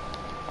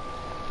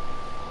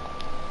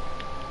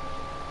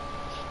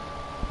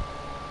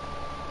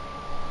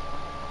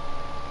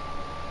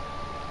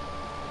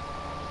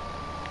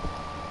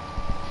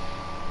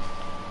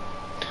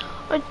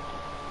 Oh,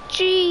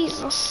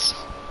 Jesus.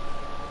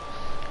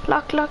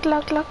 Lock.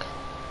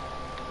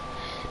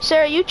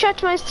 Sarah, you chat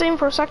to my stream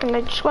for a second.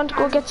 I just want to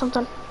go get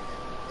something.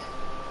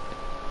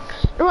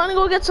 I want to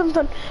go get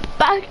something.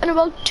 Back in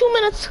about 2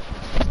 minutes.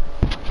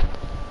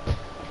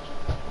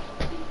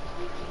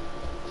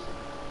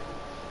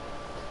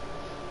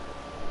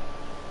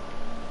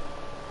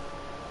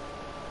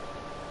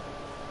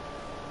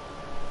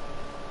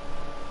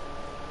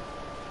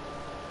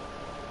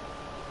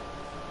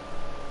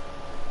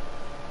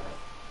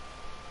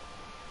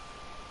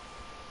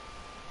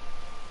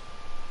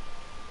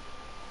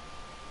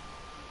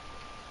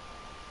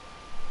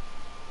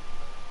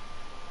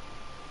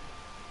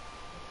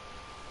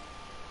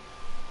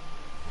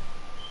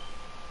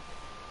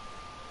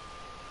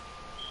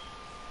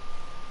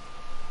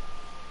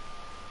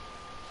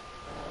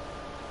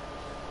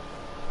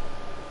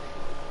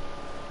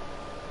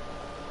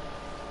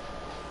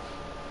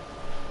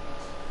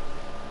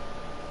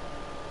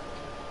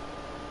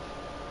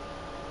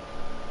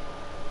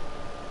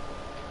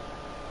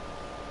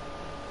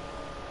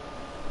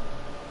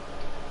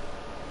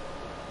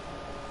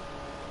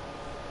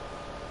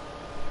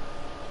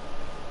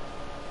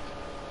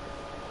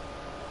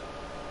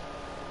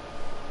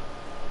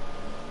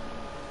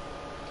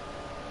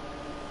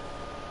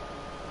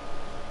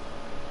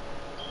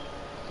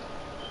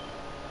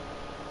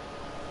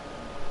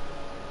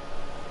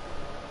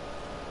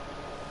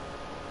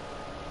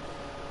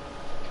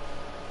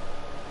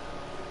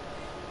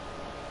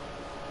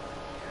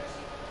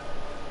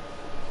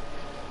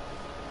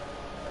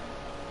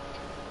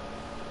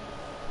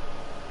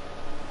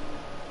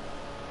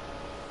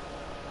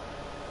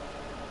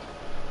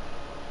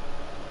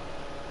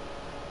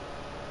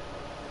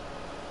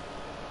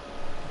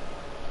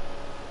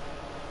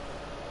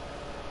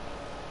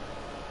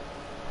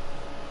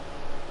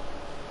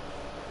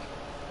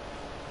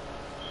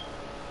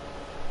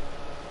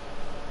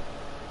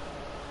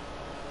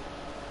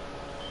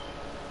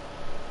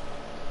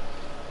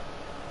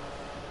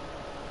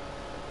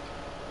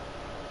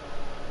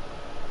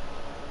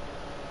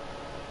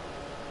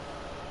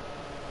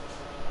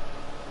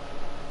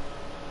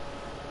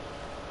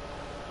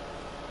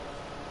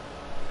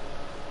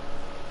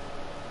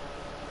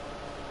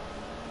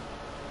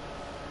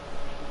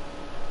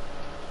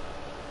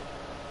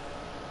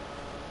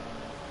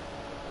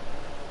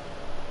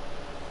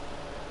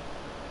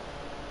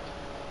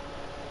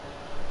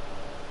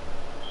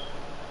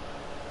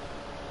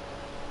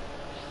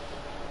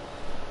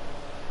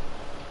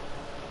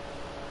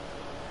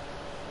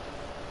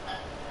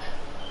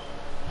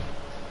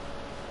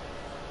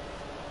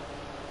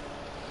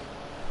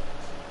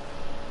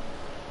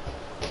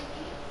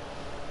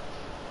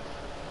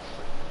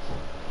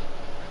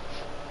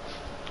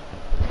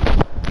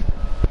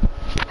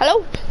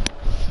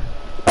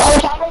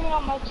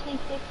 actually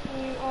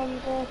fixing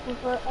the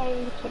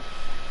converter.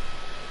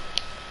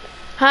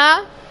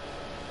 Huh?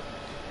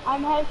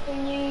 I'm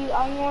helping you.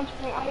 I'm going to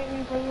bring.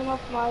 I'm bringing up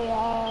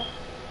my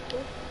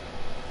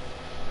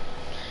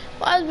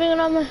What is being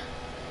on my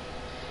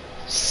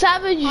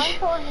Savage I'm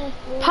told you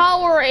to.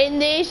 Power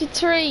in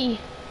 83.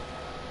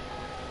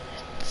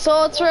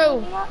 So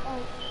true.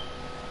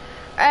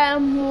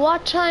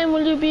 What time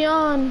will you be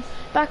on?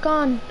 Back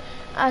on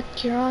at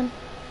Kieran?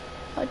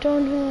 I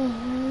don't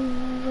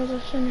know. Was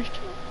it finished?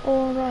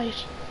 All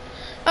right.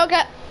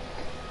 Okay.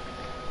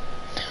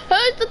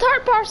 Who's the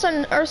third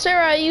person? Or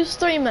Sarah, are you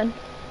streaming?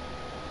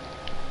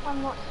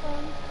 I'm not sure.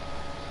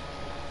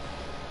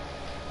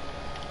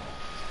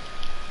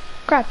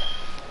 Crap.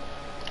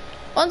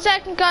 1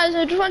 second, guys.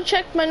 I just want to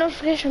check my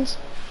notifications.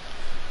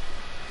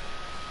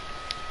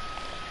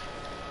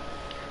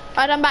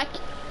 Right, I'm back.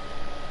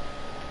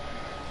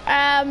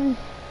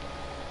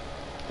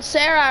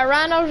 Sarah, I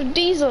ran out of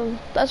diesel.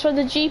 That's why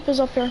the Jeep is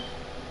up here.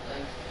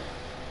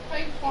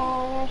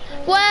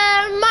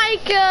 Well,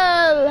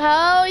 Michael,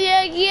 how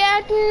you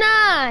getting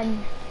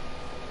on?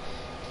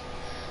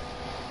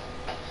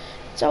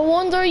 It's a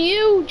wonder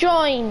you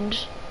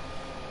joined.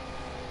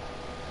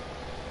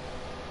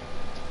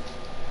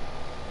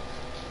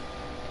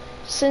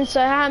 Since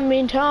I haven't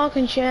been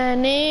talking to you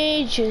in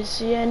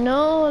ages, you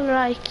know,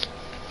 like.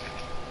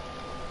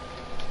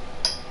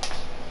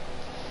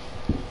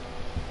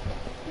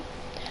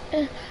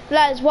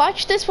 Lads,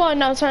 watch this one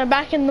now, so I'm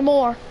back in the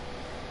moor.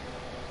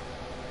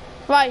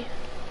 Right,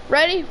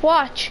 ready?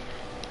 Watch.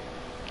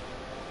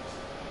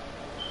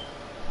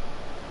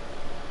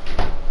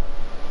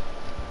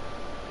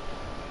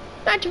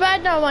 Not too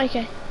bad now,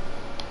 Mikey.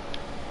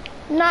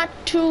 Not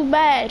too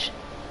bad.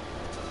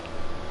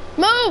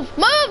 Move,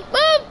 move,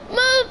 move,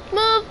 move,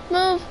 move,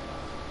 move.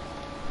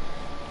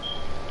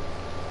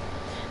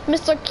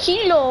 Mr.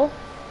 Kilo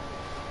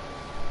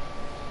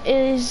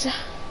is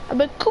a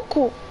bit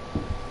cuckoo.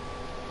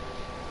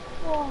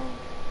 Whoa.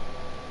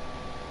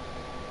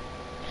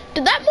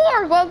 Did that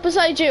moor go up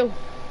beside you?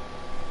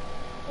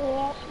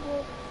 Yeah, she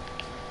did.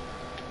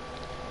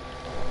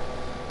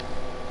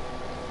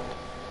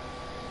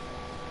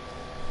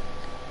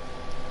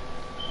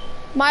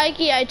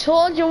 Mikey, I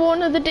told you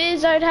one of the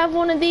days I'd have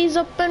one of these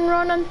up and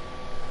running.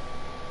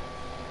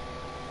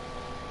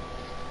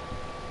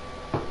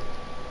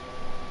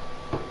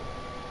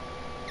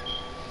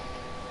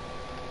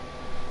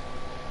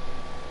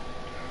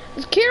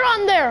 Is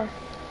Kieran there?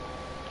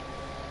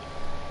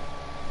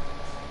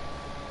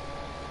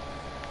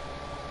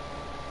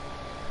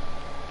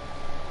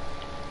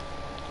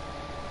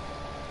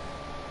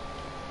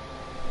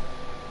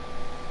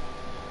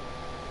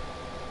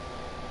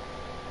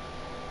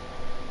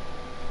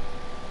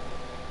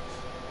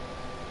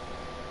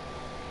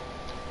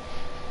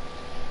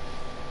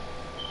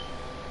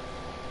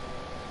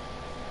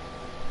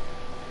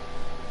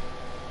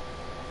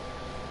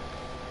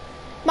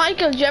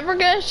 Michael, did you ever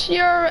get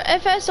your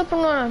FS up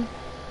and running?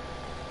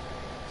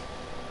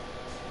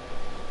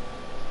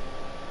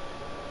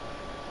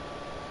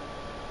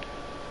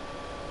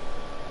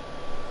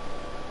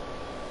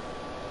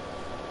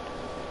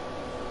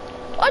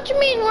 What do you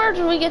mean, where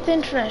did we get the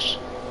internet?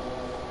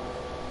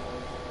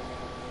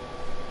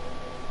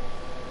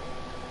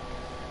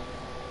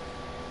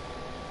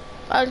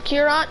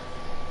 Kieran?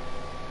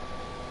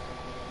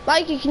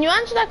 Mikey, can you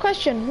answer that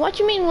question? What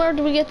do you mean, where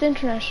do we get the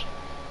internet?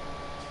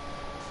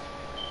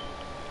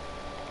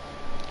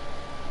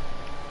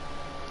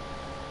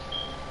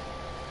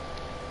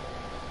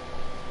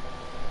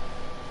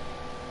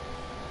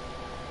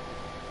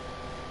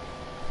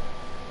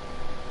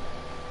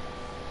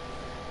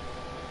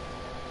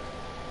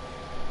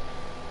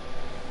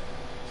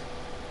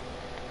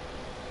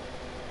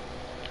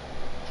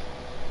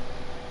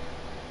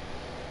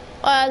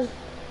 Well,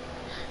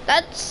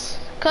 that's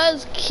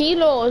cause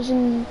Kilo is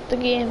in the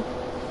game,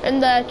 in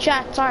the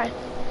chat, sorry.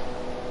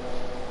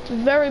 It's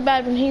very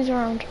bad when he's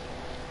around.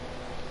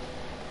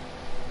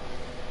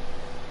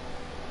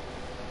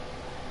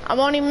 I'm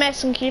only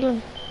messing,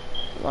 Keelan.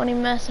 I'm only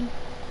messing.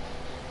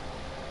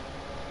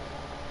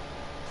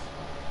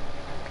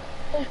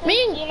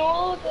 You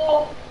know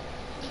the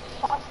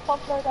fast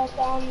poplar that's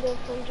on the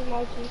front of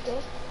my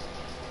T-shirt?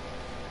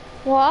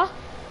 What?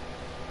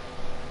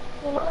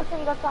 You know the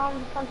thing that's on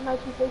the front of my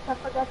T-shirt, I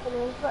forget the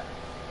name, but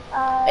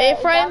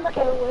A-frame? is that like a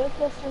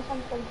waitlist or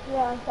something?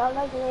 Yeah, is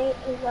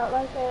that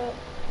like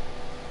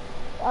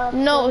a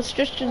No, it's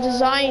just a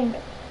design.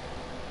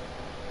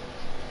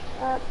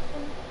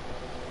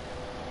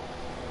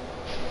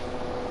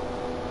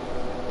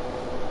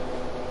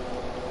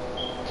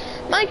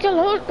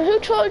 Michael, who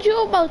told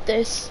you about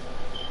this?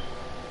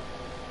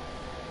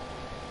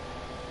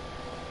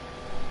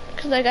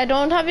 Cause like I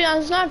don't have you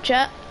on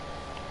Snapchat.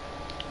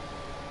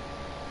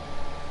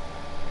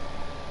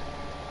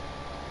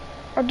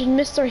 Or did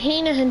Mr.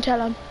 Heenahan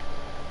tell him?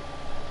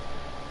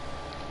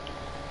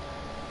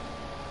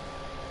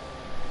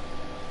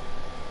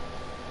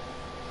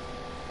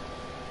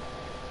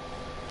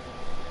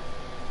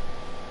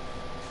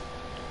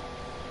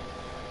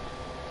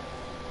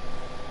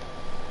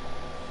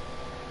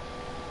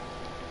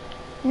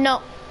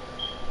 No.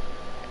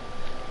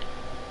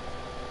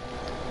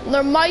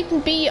 There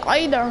mightn't be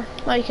either,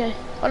 Mikey.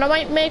 But I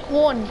might make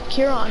one,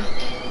 Kieran.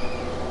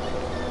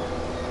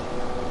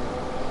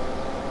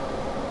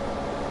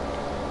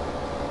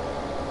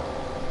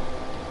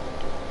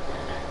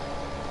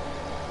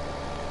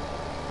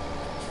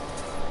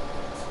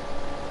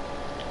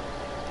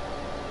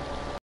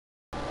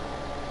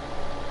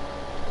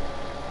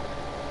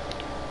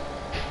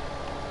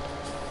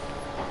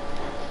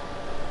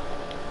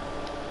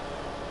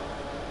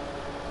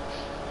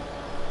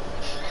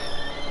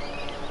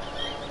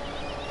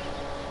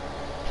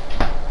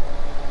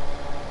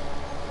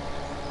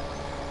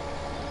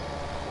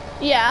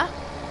 Yeah.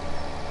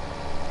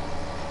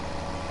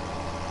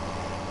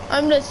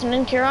 I'm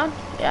listening, Kieran.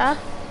 Yeah.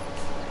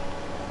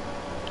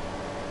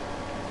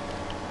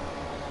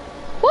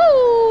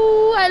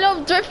 Woo! I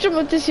love drifting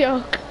with this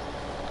yoke.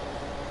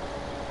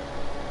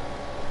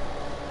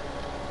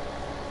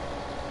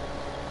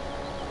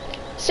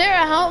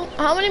 Sarah,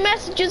 how many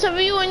messages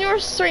have you on your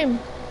stream?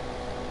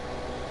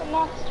 I'm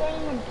not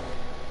streaming.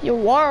 You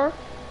were.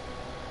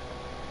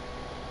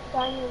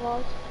 Daniel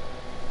was.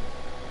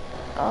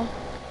 Oh.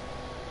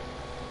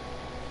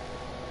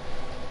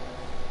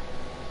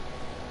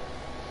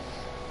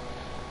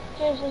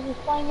 There's a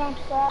fine amount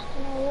of grass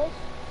in our roof.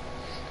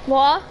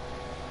 What?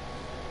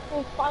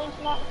 There's a fine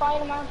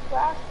amount of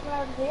grass coming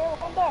out of here,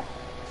 isn't there?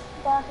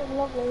 The grass is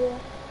lovely here.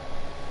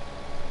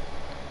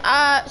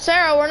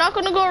 Sarah, we're not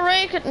gonna go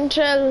rake it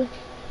until...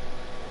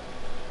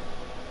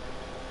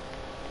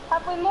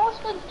 Have we most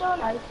of them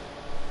done, Ike?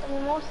 Have we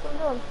most of them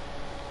done?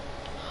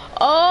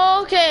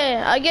 Okay,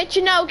 I get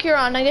you now,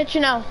 Kieran. I get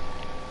you now.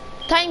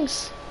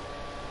 Thanks,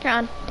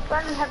 Kieran.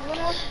 Brandon, have we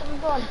most of them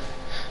done?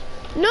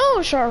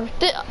 No, sure.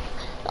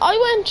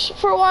 I went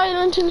for a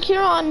while until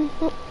Kieran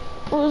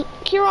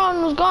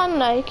was gone,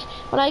 like,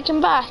 when I came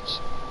back.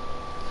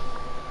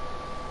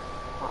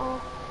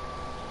 Uh-oh.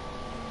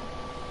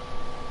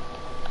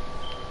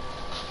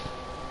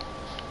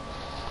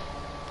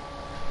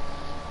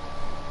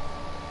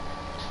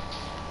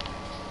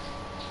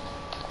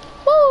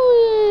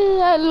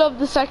 Woo! I love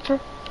the sector.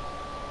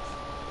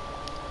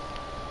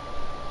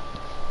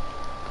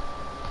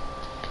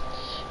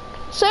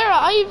 Sarah,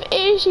 I have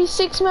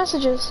 86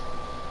 messages.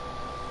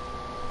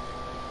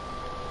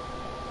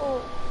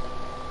 Oh.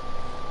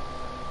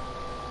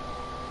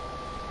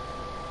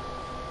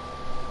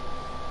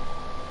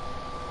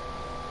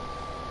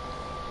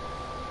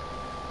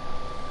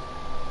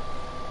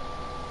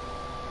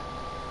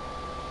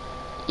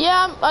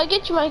 Yeah, I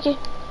get you, Mikey.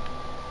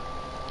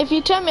 If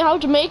you tell me how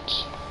to make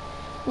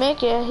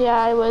it, yeah,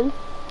 I will.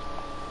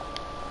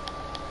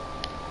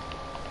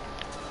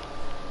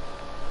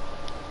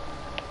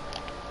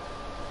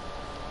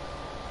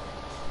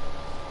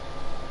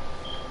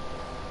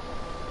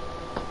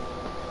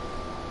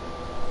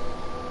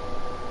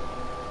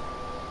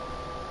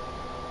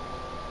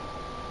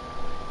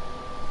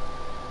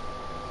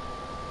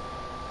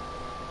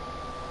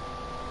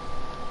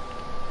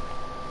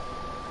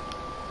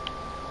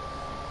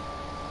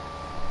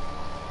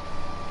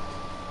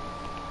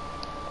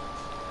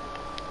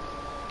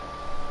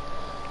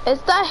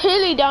 It's that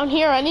hilly down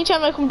here.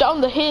 Anytime I come down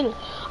the hill,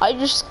 I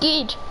just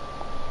skid.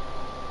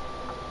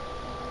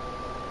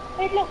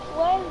 It looks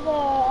well,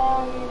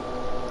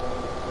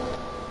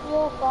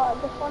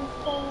 the front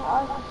thing,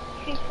 I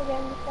keep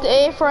forgetting the front.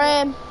 The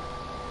A-frame.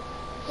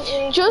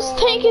 Just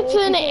think it's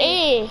an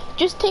A.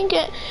 Just think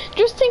of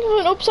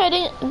an upside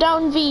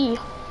down V.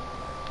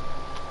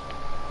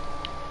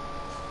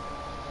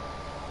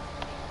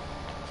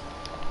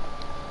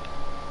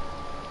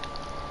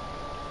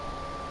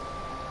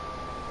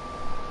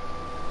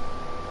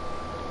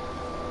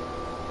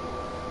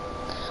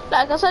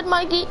 Like I said,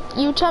 Mikey,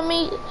 you tell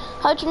me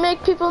how to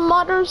make people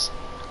modders,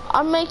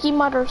 I'll make you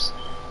modders.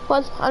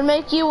 Well, I'll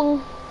make you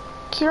and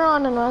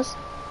Kieran and us.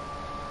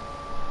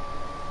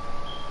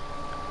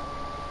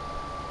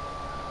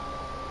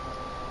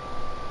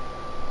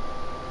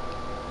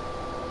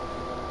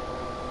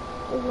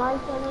 Is my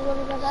son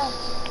gonna get that?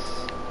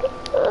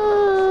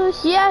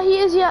 Yeah, he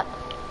is, yeah.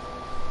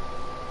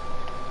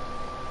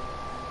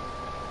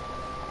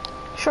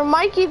 Sure,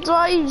 Mikey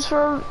drives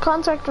for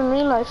contract in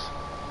real life.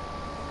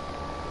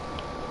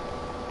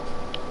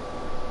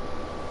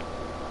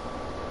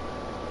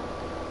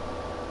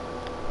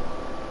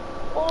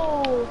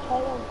 Oh,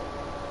 Taylor.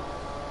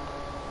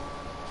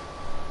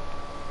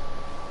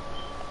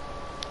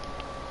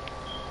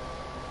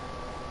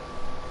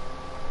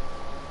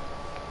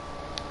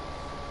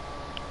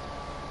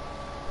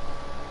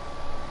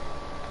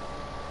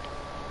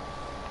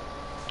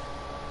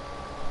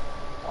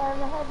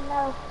 I'm ahead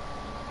now.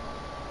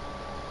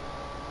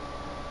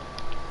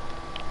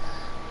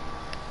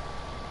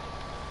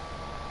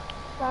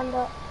 Stand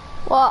up.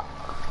 What?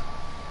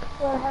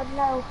 We're ahead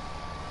now.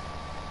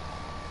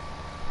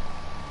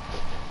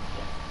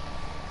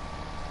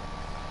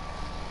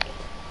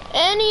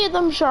 Any of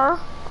them, sure.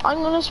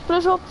 I'm gonna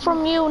split up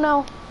from you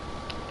now.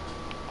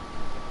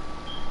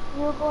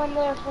 You go in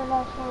there for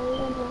last now, you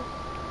know.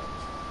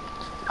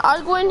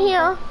 I'll go in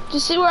here. Do you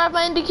see where I have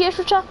my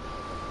indicator to?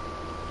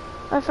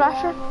 My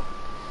flasher?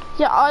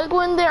 Yeah, I'll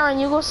go in there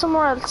and you go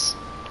somewhere else.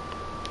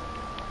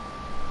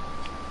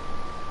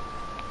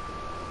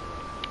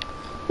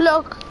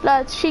 Look,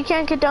 lads, she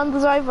can't get down the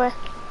driveway.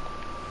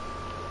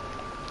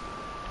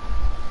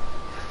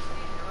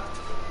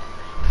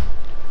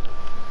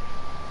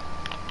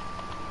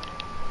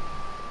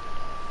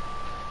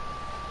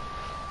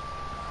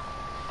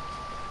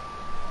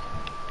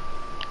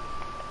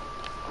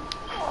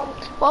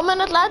 One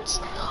minute, lads.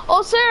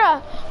 Oh,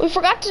 Sarah, we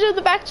forgot to do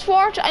the back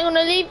sword. I'm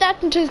gonna leave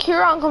that until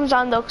Kieran comes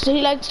on though, because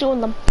he likes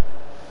doing them.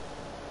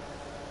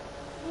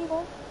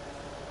 Okay.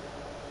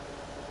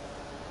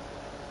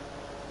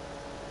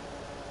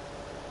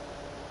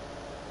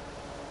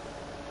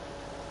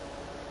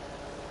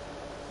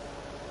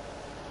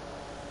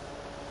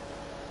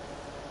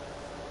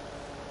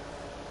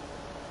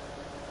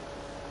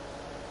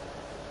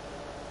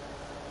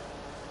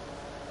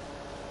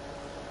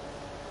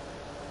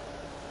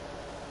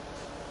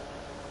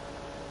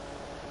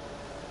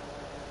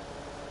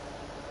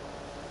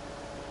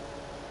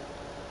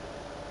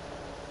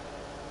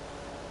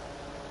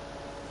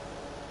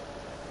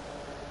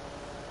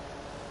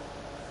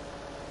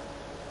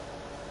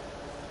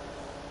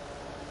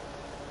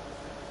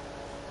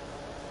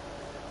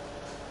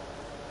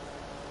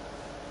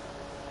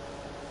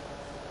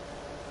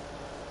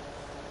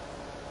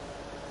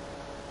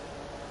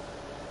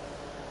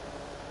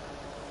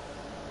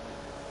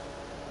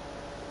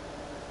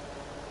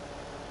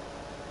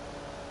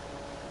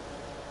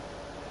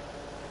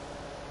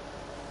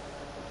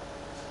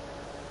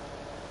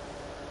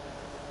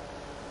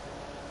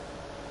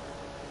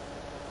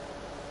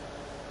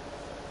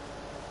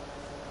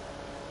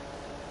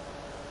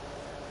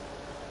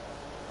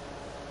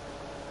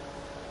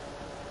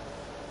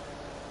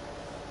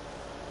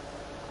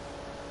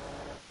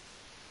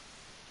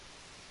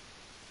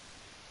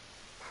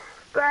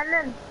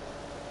 Brandon,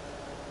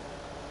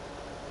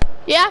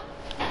 Yeah?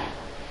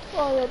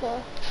 Oh, you're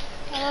there.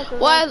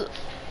 Well,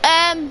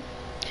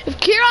 if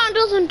Kieran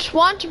doesn't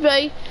want to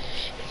be,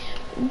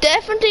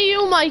 definitely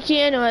you, Mikey,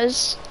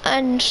 anyways.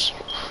 And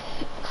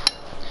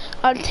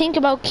I'll think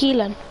about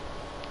Keelan.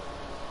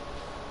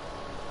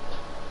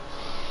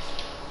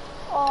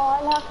 Oh,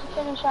 I'll have to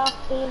finish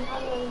off the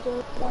entire and do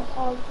it.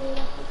 I'll do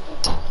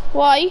that.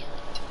 Why?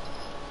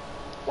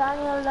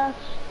 Daniel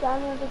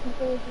doesn't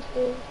finish his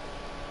food.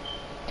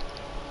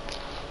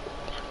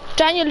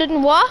 Daniel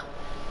didn't what?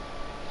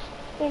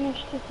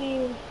 Finish the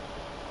field.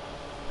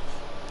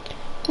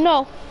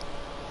 No.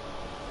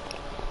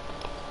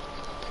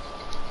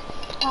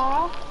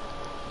 Huh?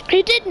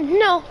 He didn't,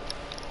 no.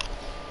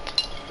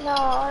 No,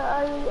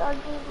 I'll do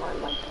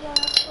my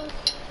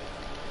first.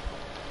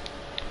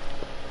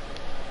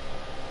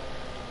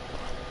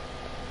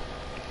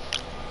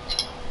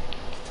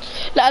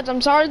 Lads,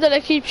 I'm sorry that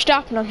I keep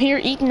stopping. I'm here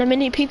eating a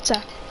mini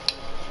pizza.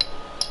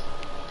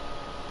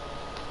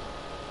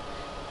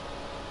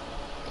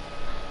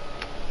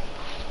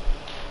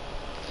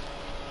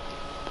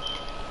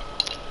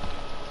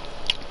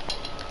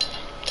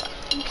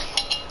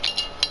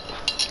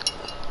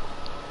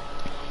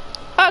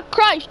 Oh,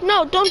 Christ,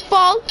 no, don't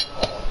fall.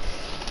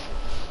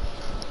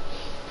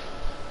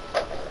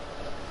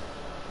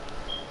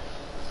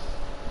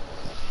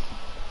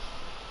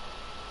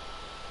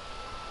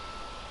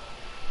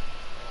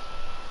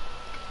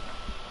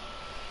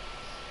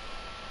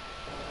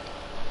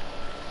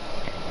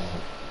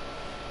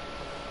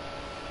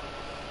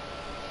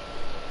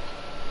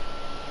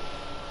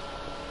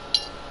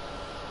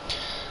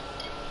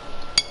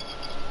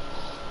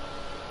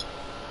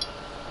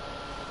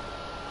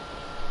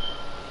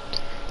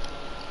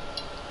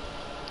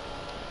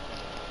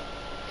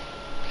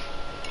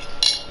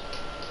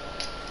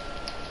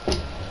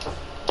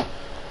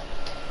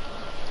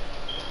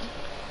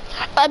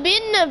 I'll be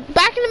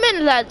back in a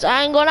minute, lads.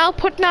 I'm going out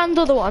putting on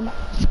the other one.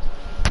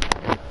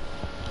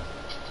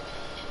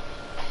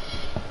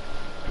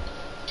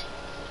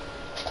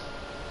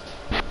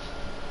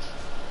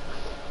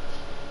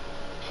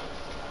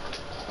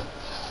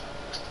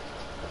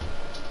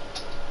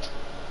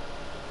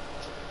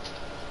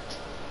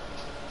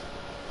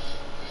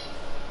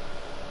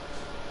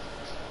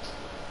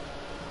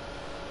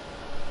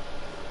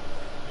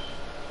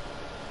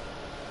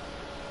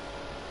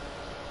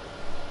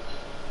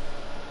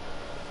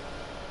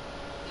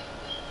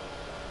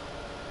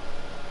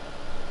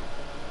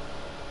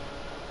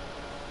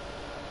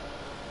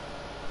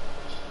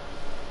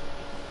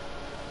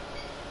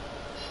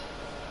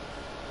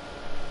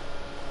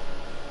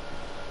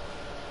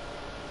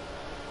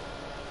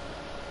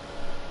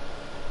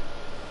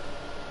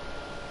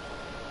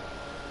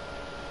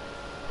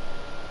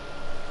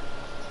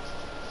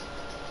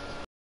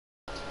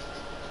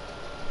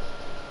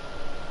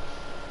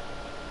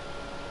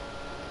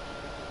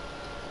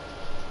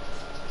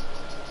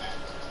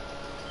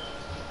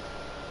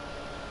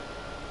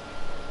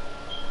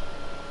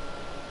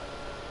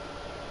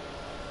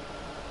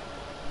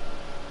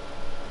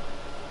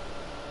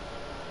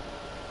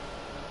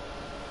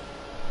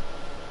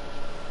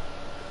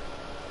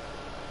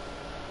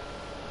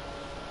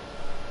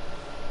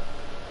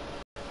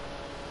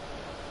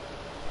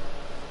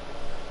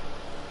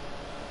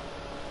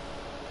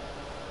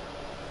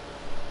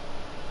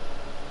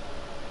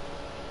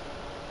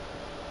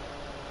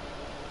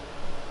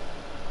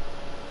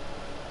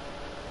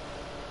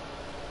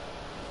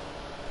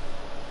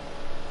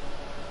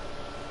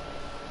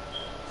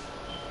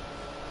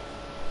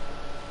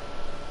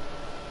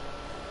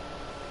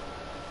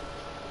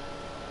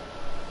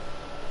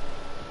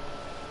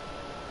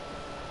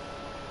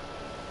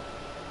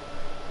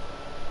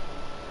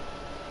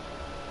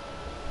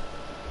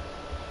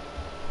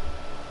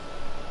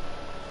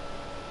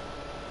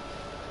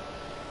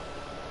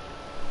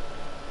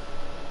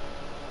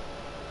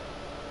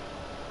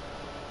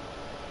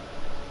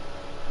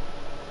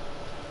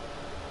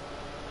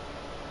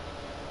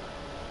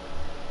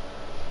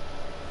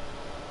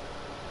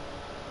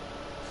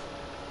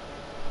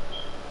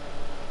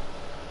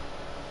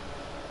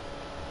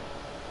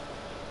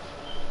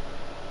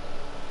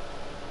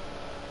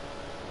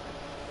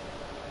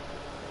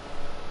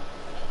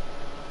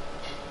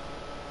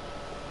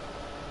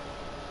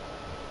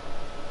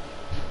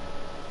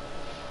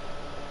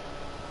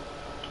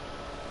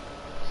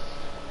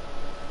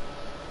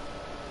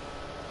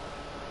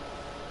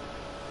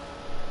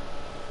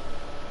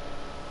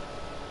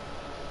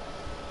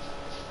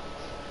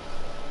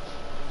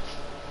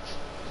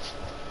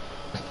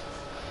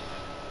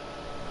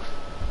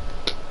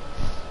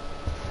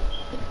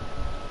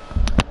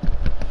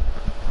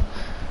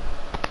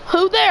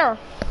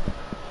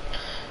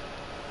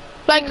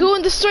 Like who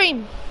in the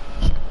stream?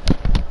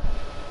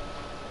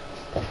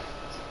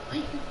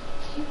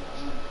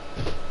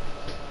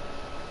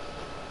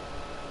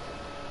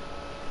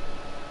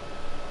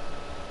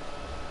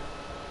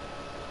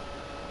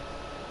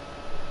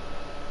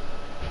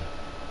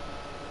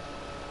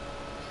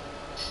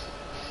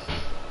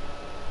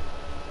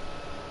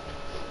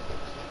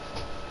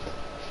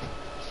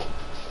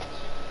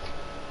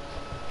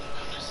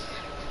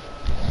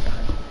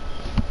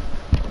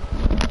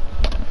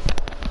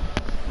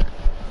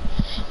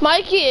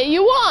 Mikey, are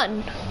you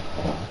on?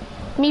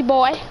 Me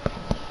boy.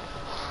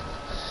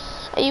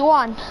 Are you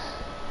on?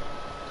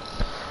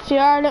 If you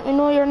are, let me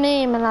know your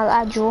name and I'll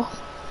add you.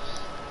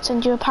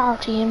 Send you a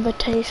party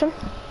invitation.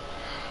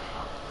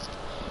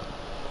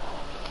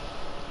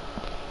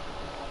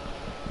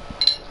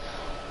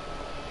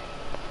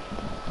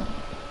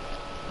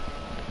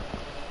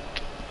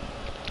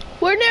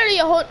 We're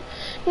nearly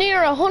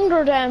near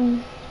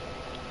 100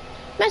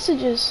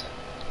 messages.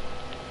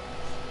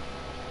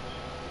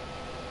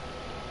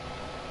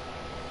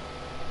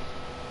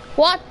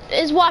 What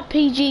is what,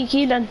 PG,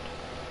 Keelan?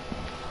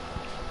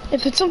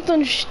 If it's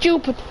something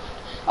stupid,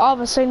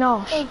 obviously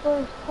not. Is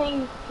the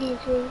thing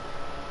PG?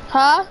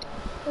 Huh?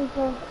 Is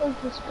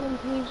the screen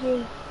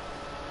PG?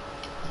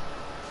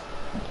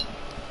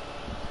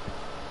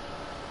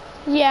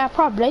 Yeah,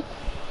 probably.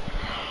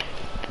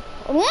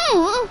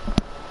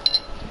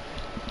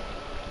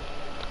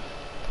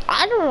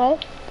 I don't know.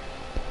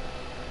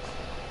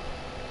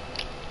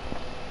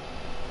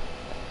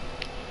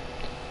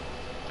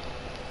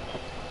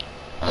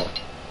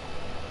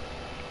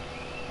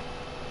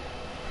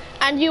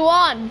 And you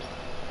on?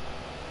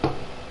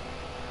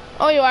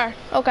 Oh, you are.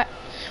 Okay.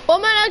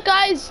 1 minute,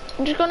 guys.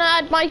 I'm just gonna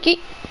add Mikey.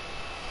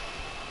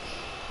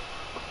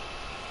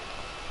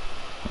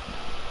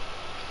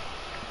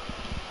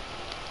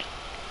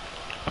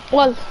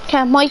 Well,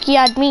 can't Mikey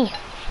add me?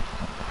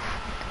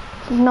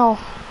 No,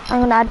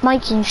 I'm gonna add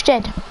Mikey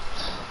instead.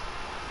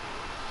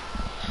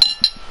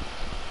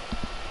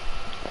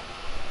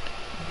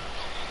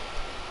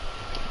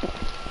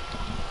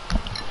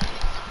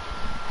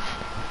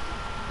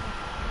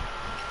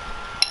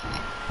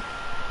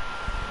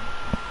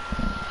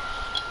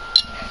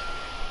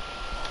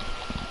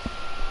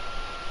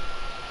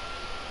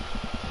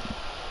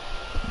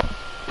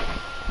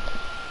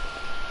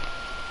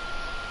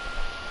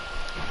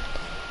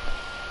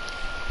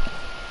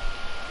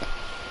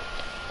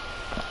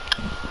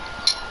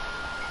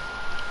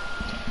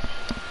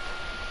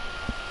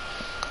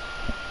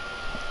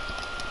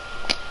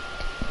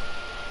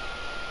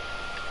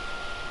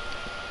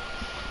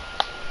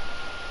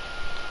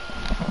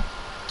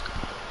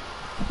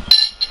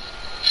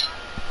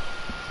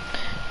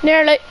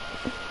 Nearly.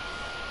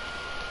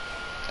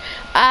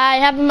 I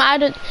haven't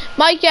added.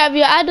 Mikey, have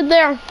you added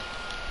there?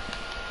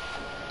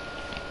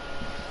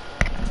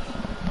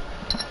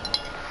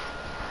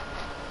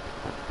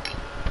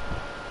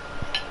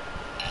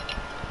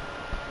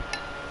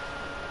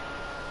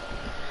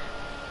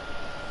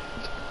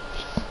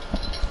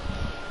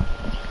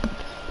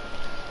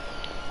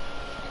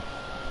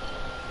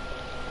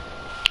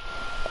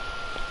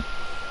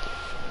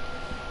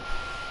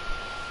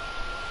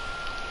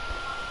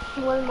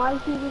 Well,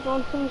 Mikey, we're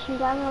going to finish in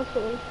Daniel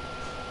soon.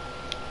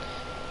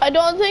 I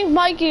don't think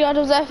Mikey got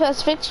his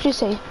FS fixed, you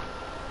see.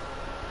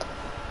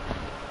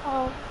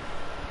 Oh.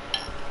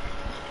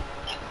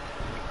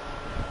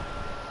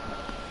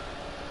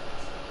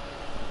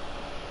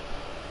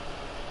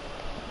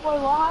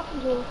 Well, what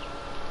happened to it?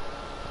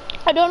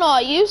 I don't know,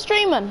 are you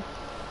streaming?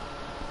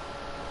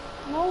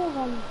 No,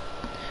 then.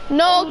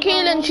 No,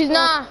 Keelan, she's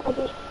not.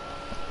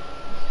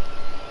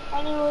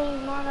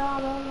 Anyways, not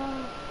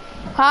on.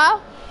 Huh?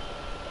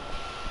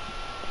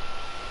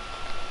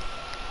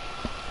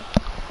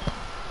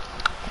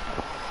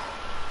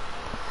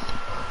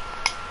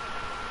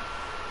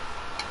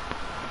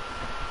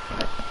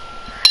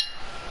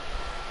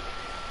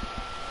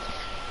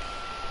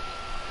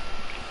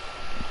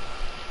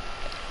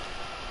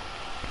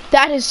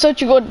 That is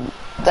such a good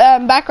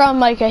background,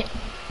 Mikey.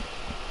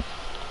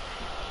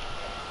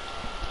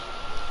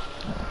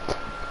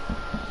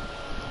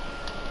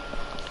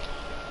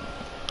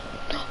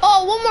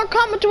 Oh, one more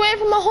comment away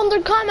from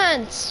 100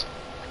 comments.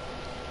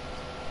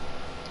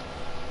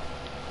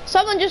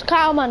 Someone just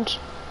comment.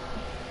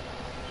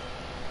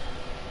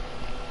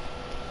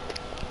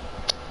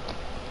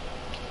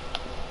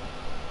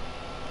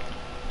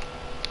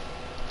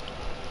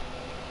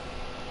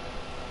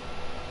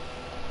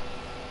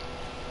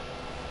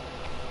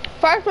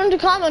 First one to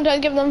comment, I'll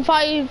give them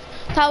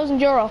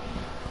 €5,000.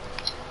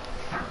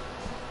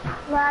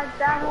 Lad,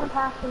 that won't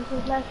happen,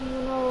 just letting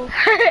you know.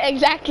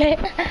 Exactly.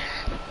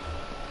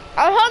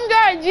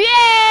 100,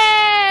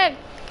 yeah!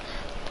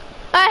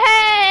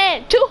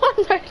 Ahead,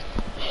 200.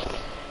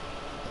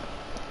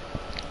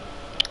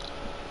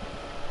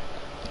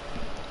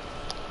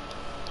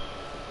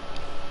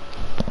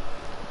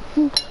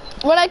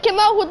 When I came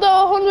out with the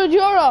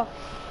 €100,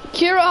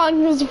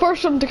 Kieran was the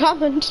first one to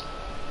comment.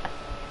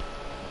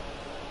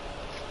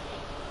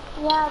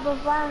 Yeah, but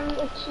when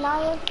it's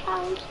not your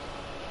account.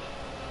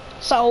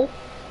 So,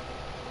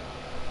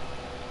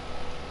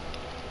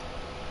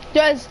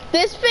 does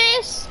this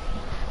face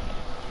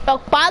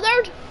look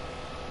bothered?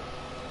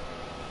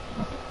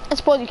 I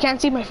suppose you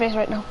can't see my face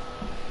right now.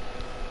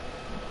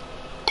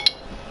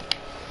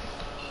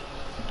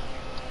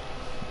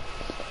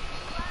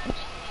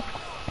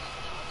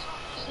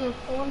 It's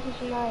going to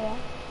Shania.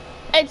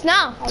 It's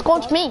not. It's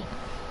going to me.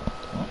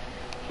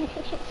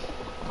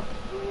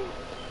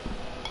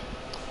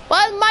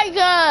 Well,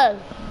 Michael.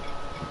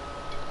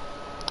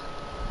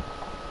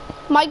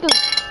 Michael.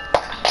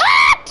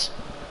 What?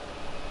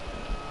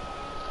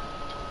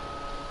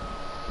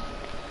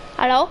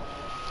 Hello?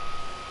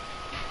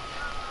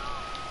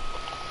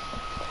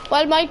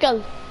 Well, Michael.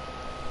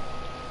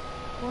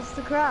 What's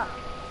the crap?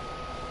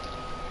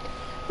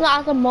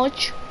 Not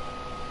much.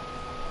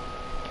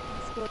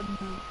 It's good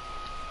now.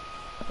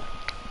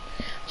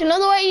 Do you know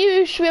the way you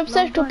used to be obsessed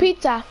Long with time.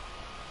 pizza?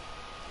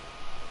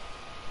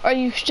 Are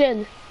you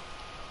still?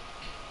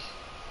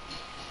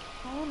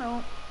 Oh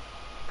no.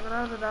 Get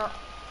out of that.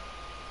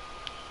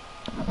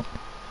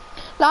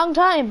 Long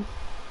time.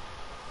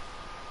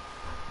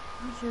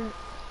 I'm sure.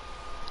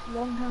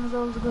 Long time is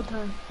always a good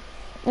time.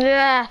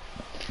 Yeah.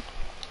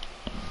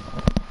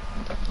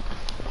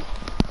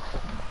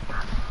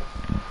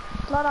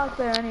 It's a lot out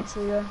there, I need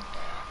to, yeah.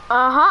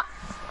 Uh-huh.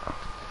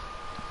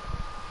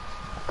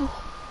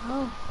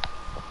 Oh.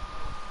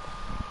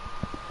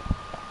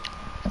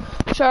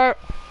 Sure.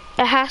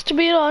 It has to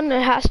be done.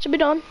 It has to be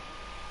done.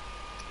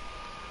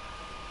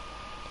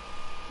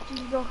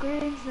 You got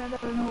great internet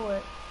out of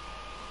nowhere.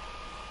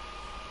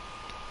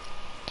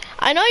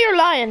 I know you're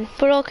lying,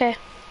 but okay.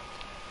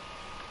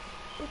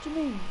 What do you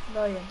mean,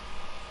 lying?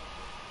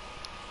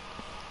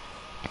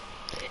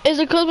 Is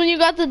it because when you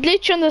got the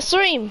glitch on the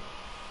stream?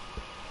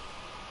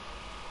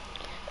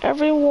 Well,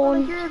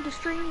 Everyone like you're in the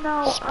stream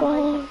now, and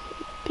spawn like,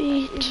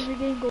 beat. is the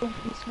game going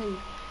to be smooth?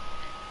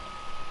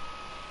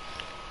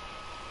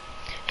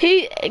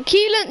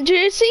 Keelan, do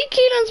you see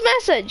Keelan's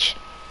message?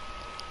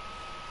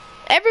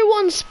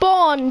 Everyone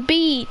spawn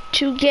B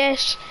to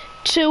get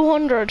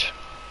 200.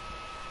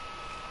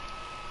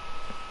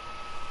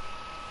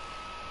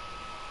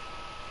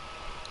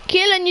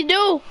 Keelan, you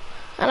do,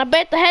 and I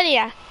bet the head of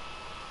ya.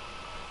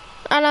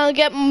 And I'll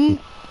get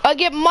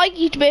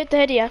Mikey to bet the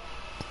head of ya.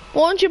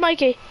 Won't you,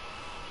 Mikey?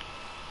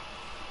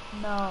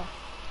 No.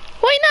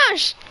 Why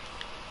not?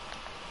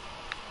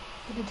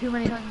 I did too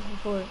many times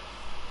before.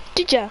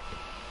 Did ya?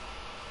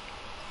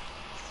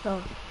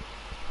 So,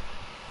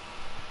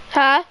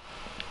 Huh?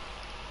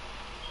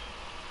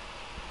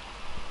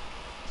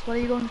 what are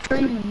you going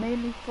streaming?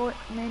 Mainly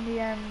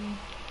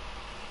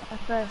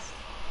FS.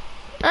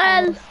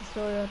 Well, What's the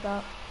story about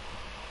that?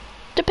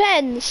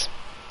 depends.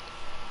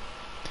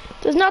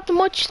 There's not too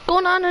much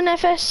going on in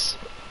FS.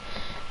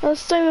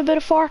 Let's time a bit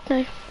of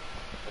Fortnite.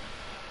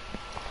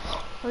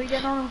 How are you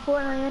getting on in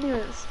Fortnite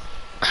anyways?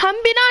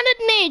 Haven't been on it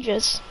in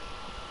ages.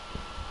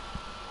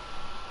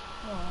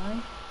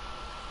 Why?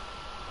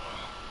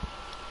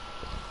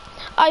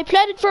 I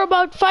played it for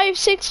about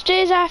 5-6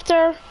 days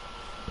after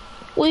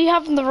we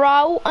having the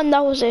row, and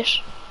that was it.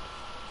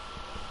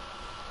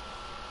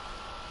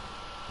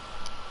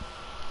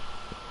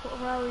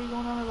 What row are you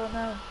going on about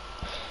now?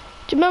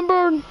 Do you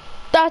remember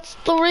that's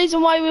the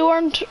reason why we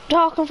weren't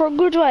talking for a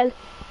good while?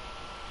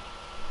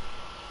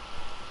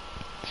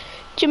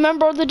 Do you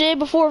remember the day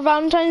before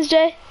Valentine's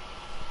Day?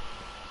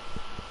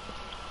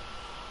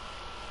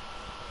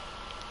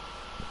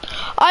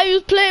 I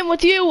was playing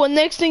with you and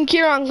next thing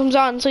Kieran comes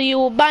on, so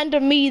you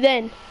abandoned me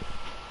then.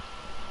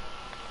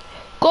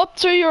 Go up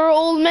through your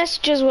old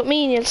messages with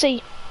me and you'll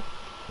see.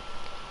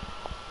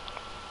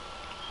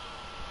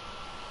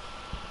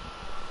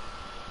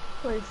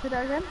 Wait, say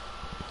that again?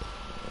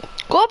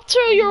 Go up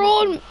through your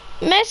old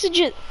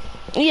messages.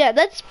 Yeah,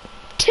 that's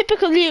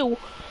typical you.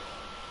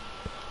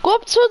 Go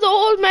up through the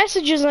old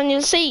messages and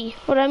you'll see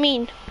what I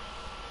mean.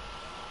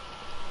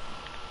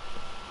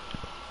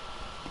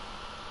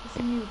 It's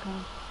a new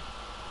account.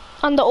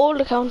 On the old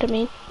account, I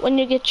mean, when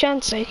you get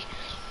chance, like.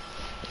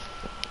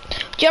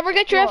 Do you ever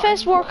get your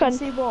FS working?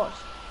 See what?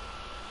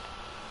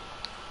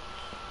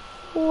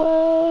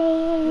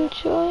 Well, I'm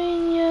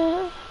joining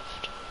you.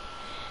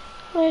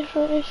 Wait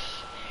for it.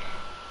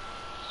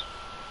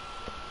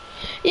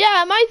 Yeah,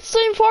 I might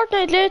stream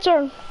Fortnite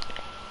later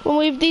when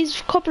we've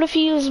these couple of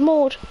fields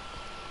mowed.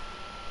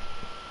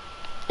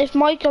 If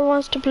Michael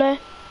wants to play.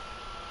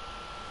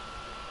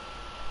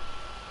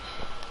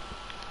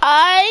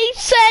 I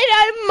said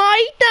I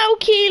might now,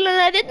 Keelan.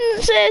 I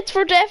didn't say it's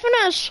for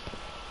definite.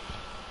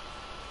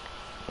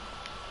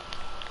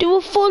 Do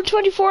a full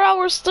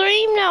 24-hour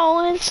stream now,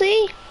 I'll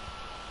see.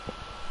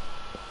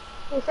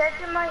 You said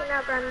you might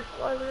not, but it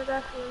wasn't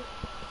definitely.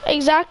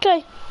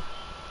 Exactly.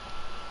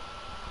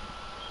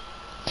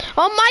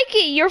 Oh,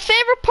 Mikey, your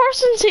favourite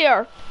person's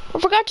here. I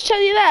forgot to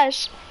tell you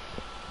that.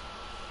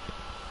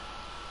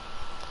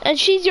 And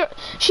she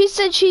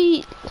said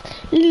she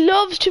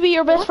loves to be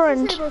your best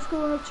friend. What did you say about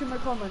scrolling up to my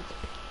comment?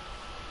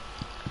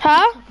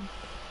 Huh?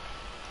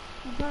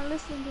 I'm trying to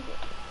listen to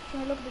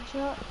trying to look at the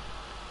chat.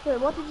 Wait,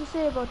 what did you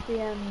say about the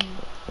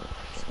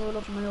pull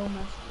up my own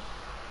message.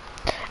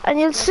 And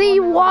you'll see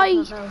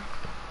why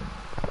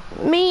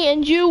me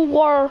and you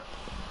were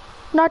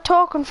not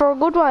talking for a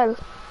good while.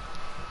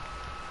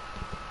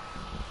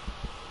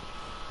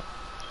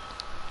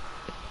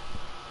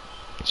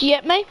 Do you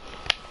get me?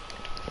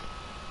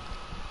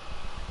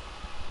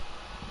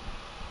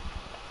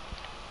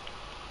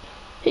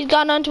 He's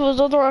gone onto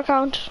his other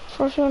account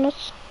for a few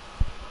minutes.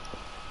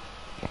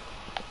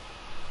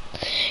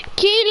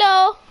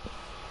 Kilo!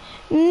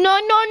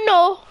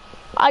 No.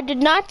 I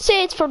did not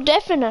say it's for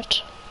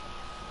definite.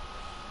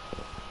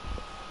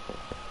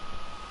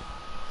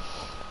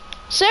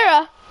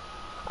 Sarah,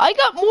 I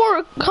got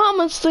more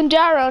comments than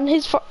Dara on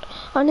his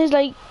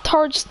like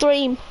third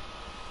stream.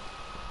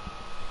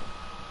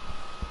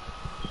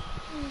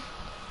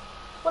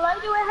 Will I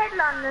do a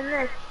headland in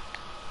this?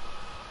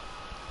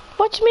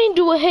 What do you mean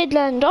do a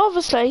headland?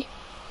 Obviously.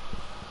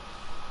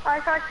 I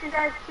thought you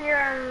guys here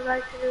and would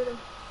like to do them.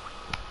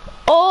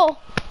 Oh,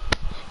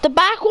 the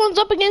back one's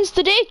up against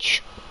the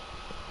ditch.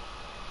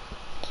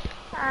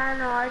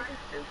 No, I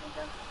just do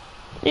something.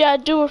 Yeah,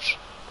 do it.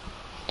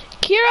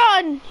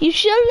 Kieran, you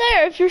still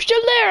there? If you're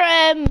still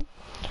there,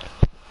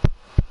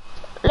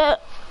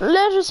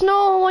 let us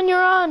know when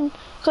you're on.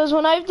 Cause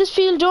when I have this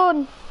field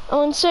done, and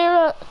when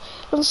Sarah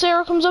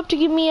comes up to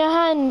give me a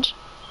hand,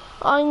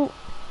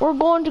 we're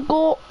going to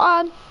go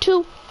on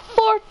to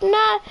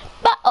Fortnite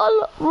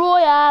Battle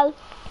Royale.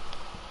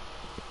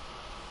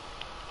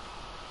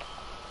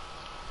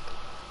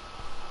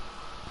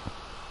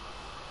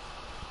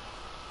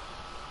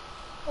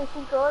 Is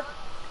he good?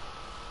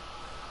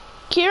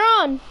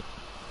 Kieran,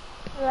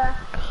 Yeah.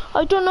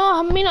 I don't know.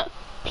 I'm not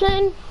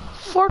playing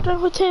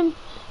Fortnite with him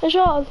at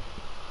all.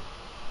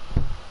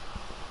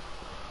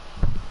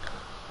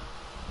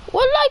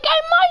 Well, like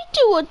I might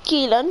do it,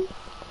 Keelan.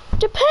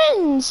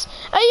 Depends.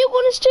 Are you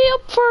going to stay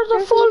up for the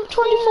full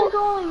 24?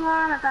 Going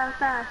on about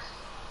that.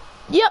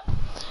 Yep.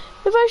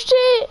 If I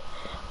stay,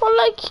 well,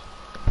 like,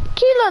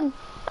 Keelan,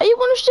 are you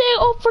going to stay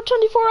up for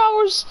 24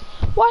 hours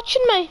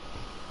watching me?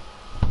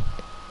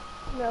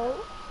 No.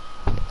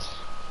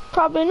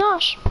 Probably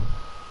not.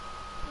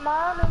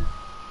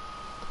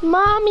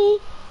 Mommy.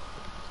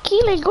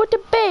 Keelan, go to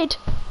bed.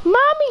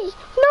 Mommy,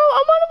 no,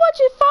 I want to watch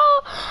it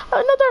for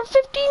another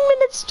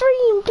 15-minute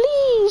stream,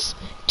 please.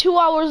 2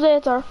 hours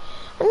later.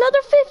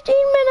 Another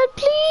 15-minute,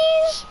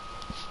 please.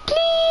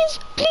 Please.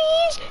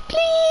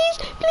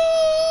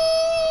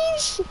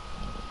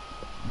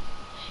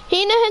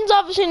 Heenahan's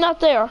obviously not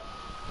there.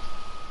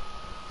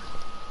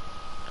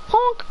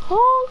 Honk.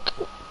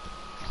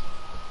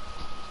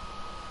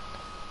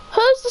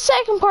 Who's the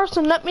second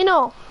person? Let me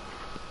know.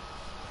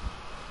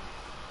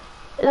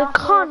 The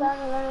con.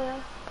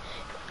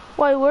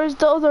 Why, where's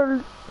the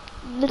other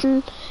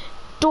little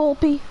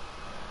dopey?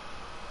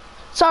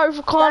 Sorry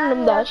for calling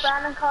him that.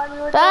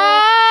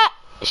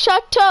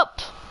 Shut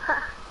up.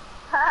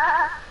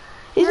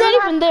 He's not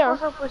even there.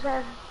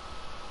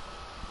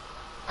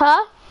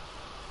 Huh?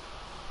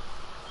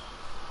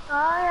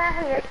 Oh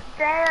yeah, he's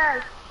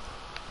there.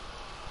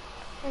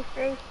 You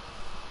see?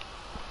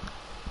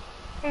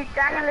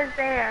 Daniel is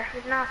there.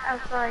 He's not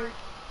outside.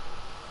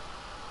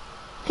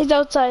 He's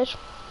outside.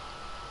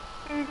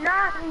 He's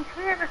not. He's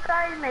here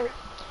beside me.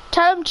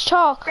 Tell him to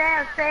talk.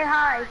 Dale, say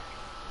hi.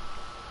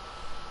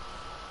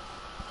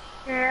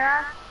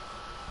 Yeah?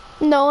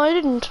 No, I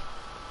didn't.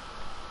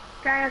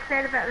 Daniel, say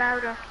it a bit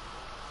louder.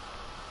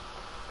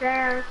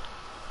 Dale.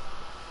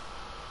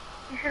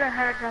 You should have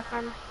heard that,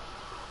 man.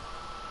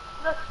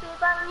 Look, see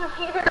that you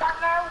hear that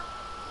now?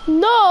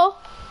 No.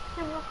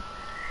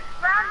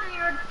 Randy,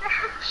 you're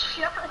dead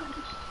shy.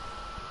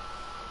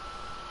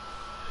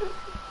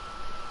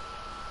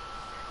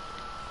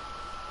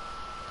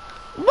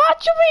 What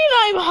do you mean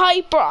I'm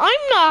hyper?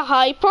 I'm not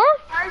hyper.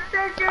 I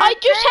said you're I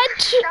just had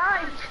to.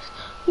 shy.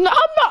 No,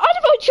 I'm not on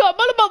about you. I'm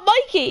on about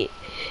Mikey.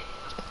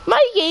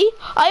 Mikey,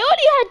 I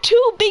only had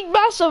 2 big,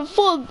 massive,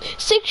 full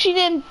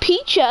 16-inch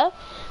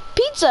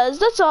pizzas.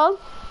 That's all.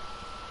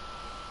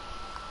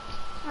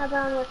 I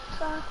don't know what's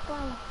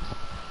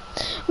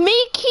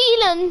Me,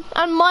 Keelan,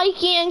 and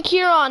Mikey and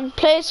Kieran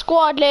play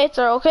squad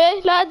later,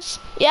 okay, lads?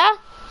 Yeah?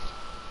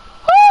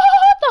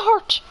 Oh, that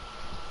hurt.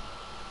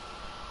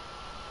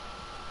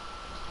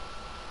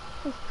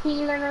 Is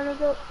Keelan on a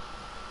go?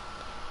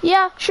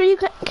 Yeah, sure you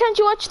can't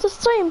you watch the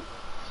stream?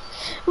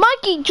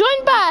 Mikey,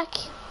 join back.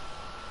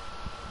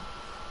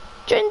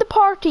 Join the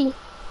party.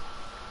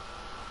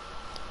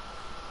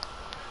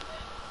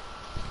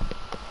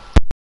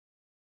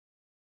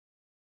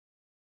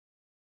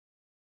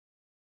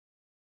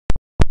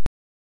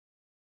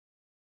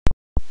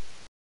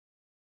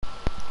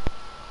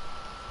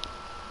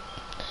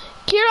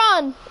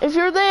 Kieran, if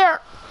you're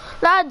there,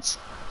 lads,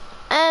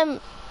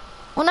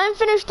 when I'm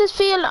finished this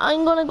field,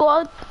 I'm gonna go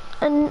out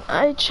and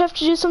I just have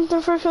to do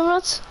something for a few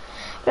minutes.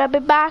 But I'll be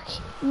back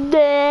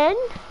then.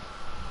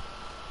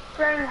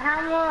 Brian,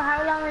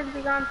 how long have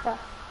you gone for?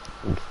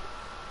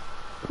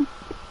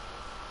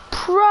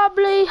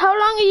 Probably, how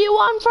long are you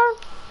on for?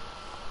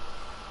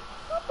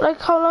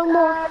 Like how long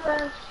more?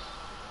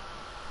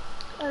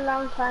 A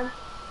long time.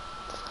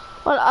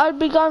 Well, I'll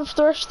be gone for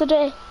the rest of the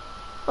day.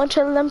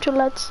 Until them two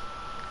lads.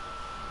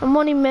 I'm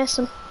only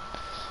messing.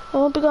 I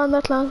won't be gone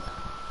that long.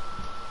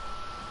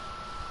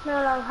 No,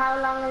 long.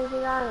 How long is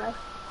it on? Like?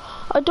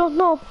 I don't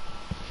know.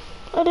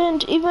 I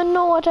didn't even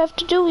know what I have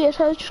to do yet.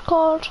 I just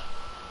called.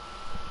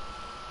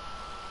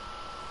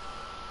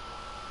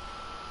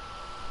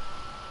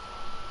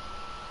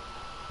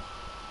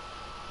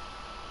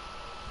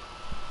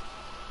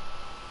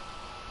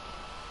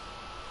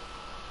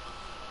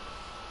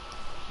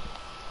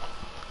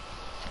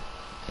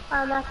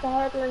 I'm at the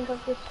headland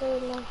of the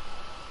street now.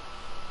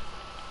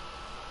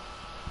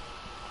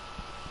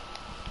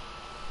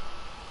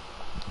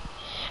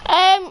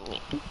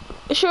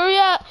 Sure,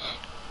 yeah.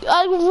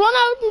 I'll run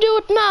out and do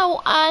it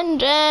now,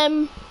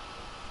 and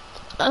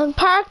I'll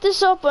park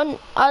this up, and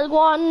I'll go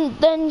on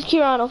then,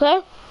 Kieran,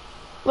 okay?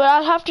 But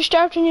I'll have to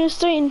start a new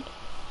stream.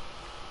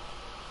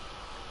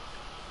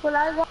 Will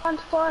I go on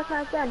to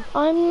Fortnite then?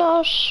 I'm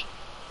not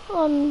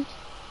on.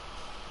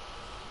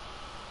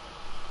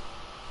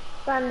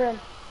 Brandon,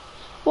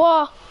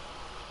 What?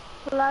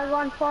 will I go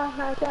on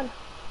Fortnite then?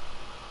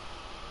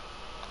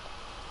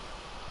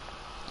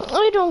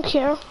 I don't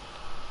care.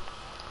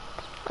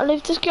 I'll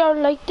leave this girl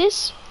like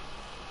this.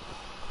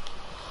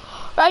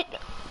 Right,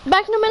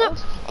 back in a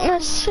minute.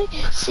 Let's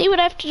see what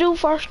I have to do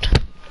first.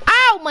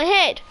 Ow, my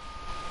head!